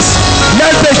Jesus,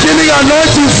 let the healing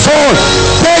anointing fall.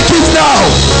 Take it now.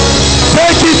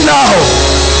 Take it now.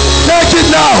 Take it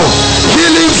now.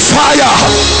 Healing fire.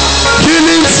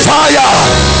 Healing fire.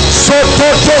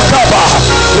 Sototokaba.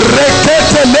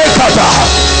 Rekete lekata.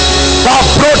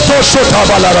 Baproto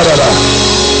shotabalarara.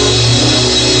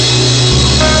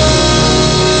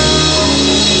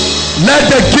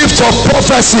 Let the gift of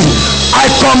prophecy, I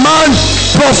command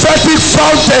prophetic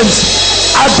fountains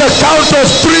at the count of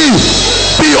 3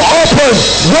 be open.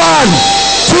 1,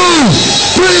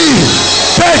 2,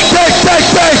 3. Take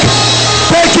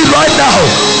it right now.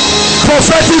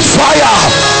 Prophetic fire.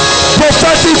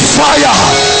 Prophetic fire.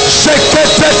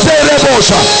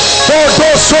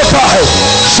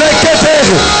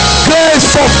 Grace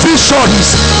for visions,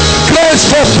 grace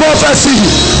for prophecy,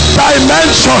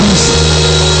 dimensions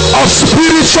of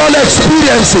spiritual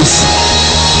experiences.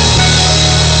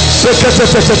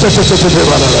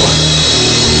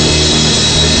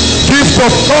 Gift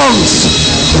of tongues,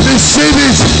 receive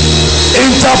it.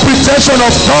 Interpretation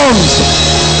of tongues,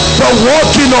 the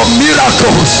working of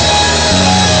miracles,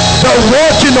 the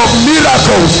working of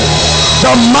miracles,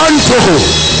 the mantle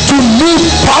to move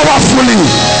powerfully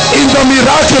in the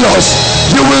miraculous.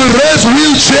 You will raise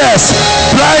wheelchairs,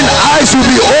 blind eyes will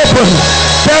be open,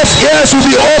 deaf ears will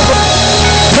be open.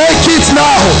 Take it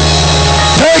now.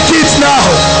 Take it now.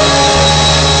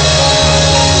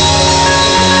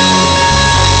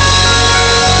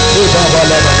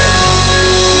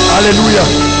 Hallelujah.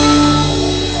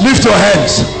 Lift your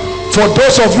hands. For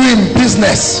those of you in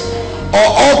business or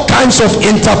all kinds of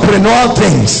entrepreneurial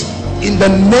things, in the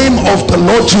name of the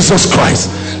Lord Jesus Christ,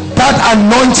 that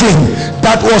anointing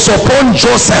that was upon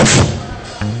Joseph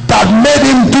that made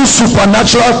him do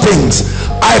supernatural things,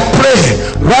 I pray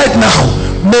right now,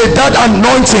 may that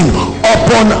anointing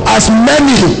upon as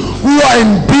many who are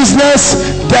in business,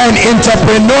 they're in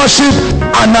entrepreneurship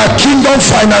and are kingdom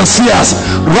financiers,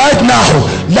 right now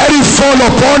let it fall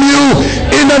upon you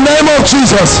in the name of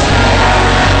Jesus.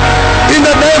 In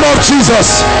the name of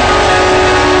Jesus.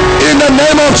 In the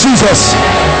name of Jesus.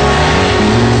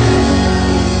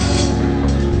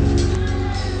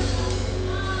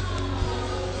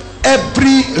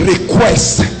 Every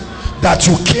request that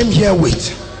you came here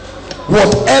with,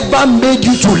 whatever made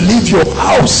you to leave your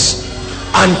house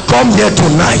and come here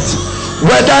tonight,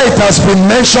 whether it has been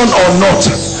mentioned or not,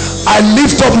 I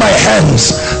lift up my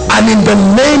hands, and in the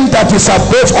name that is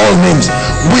above all names,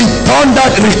 we turn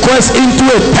that request into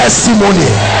a testimony.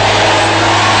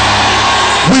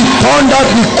 We turn that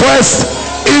request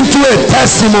into a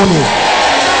testimony.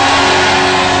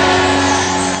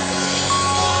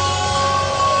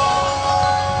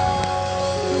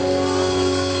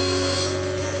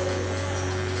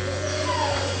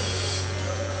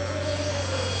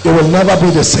 It will never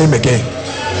be the same again.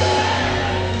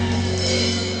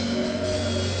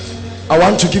 I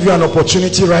want to give you an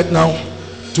opportunity right now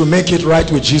to make it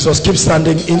right with Jesus. Keep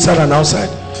standing inside and outside.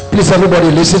 Please, everybody,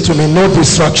 listen to me. No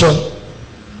distraction.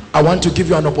 I want to give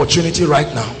you an opportunity right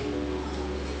now.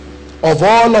 Of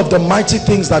all of the mighty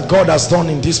things that God has done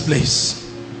in this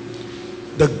place,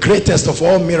 the greatest of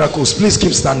all miracles, please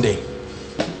keep standing,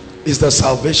 is the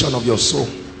salvation of your soul.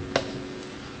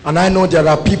 And I know there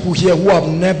are people here who have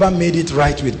never made it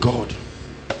right with God.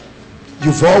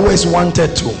 You've always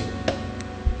wanted to,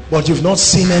 but you've not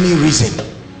seen any reason.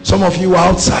 Some of you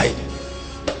outside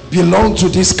belong to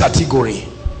this category,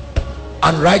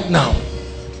 and right now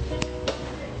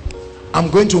I'm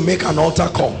going to make an altar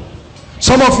call.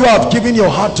 Some of you have given your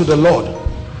heart to the Lord,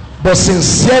 but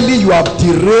sincerely you have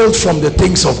derailed from the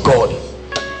things of God.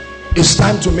 It's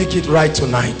time to make it right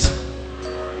tonight.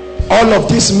 All of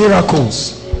these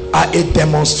miracles are a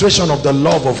demonstration of the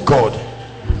love of God,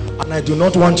 and I do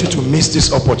not want you to miss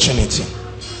this opportunity.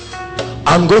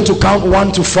 I'm going to count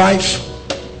 1 to 5.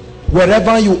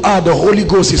 Wherever you are, the Holy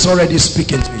Ghost is already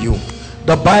speaking to you.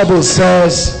 The Bible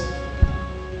says,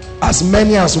 as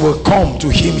many as will come to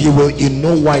him, he will in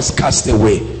no wise cast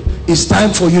away. It's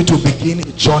time for you to begin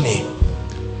a journey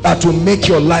that will make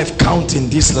your life count in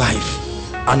this life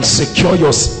and secure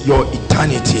your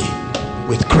eternity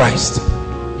with Christ.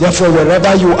 Therefore,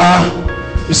 wherever you are,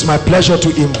 it's my pleasure to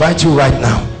invite you right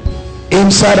now,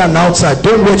 inside and outside.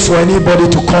 Don't wait for anybody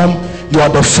to come. You are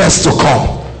the first to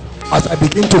come. As I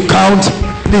begin to count,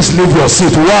 please leave your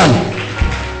seat. 1,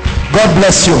 God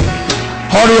bless you.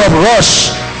 Hurry up, rush,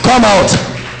 come out,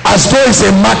 as though it's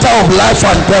a matter of life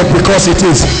and death, because it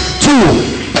is. 2,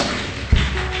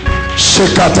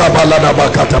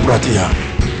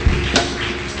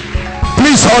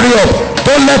 please hurry up.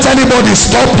 Don't let anybody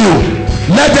stop you.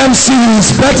 Let them see you.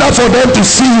 It's better for them to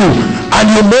see you and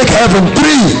you make heaven. 3,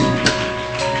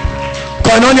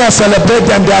 Koinonia, celebrate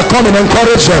them. They are coming.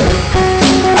 Encourage them.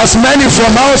 As many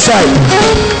from outside.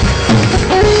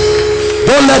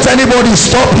 Don't let anybody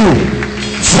stop you.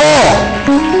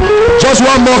 4, just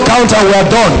one more count and we are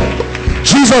done.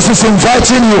 Jesus is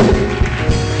inviting you.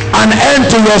 An end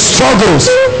to your struggles.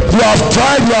 You have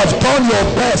tried, you have done your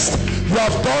best, you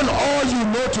have done all you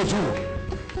know to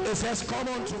do. It says, come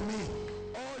unto me,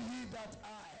 all ye that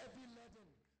are heavy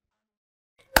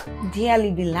laden.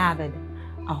 Dearly beloved,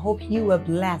 I hope you were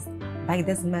blessed by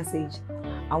this message.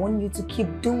 I want you to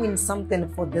keep doing something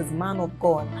for this man of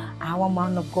God, our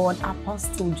man of God,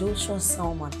 Apostle Joshua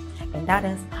Selman. And that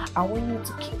is, I want you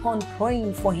to keep on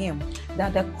praying for him,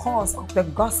 that the cause of the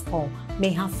gospel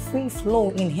may have free flow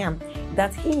in him,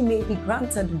 that he may be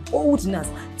granted boldness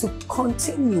to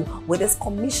continue with this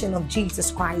commission of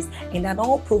Jesus Christ, and that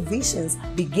all provisions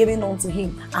be given unto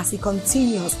him as he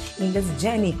continues in this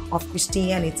journey of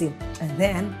Christianity. And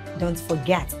then don't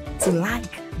forget to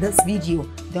like this video.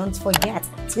 Don't forget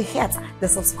to hit the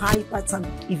subscribe button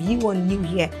if you are new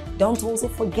here. Don't also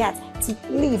forget to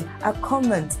leave a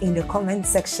comment in the comment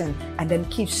section, and then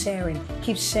keep sharing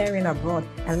abroad,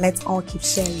 and let's all keep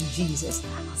sharing Jesus.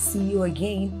 I'll see you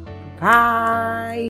again. Bye.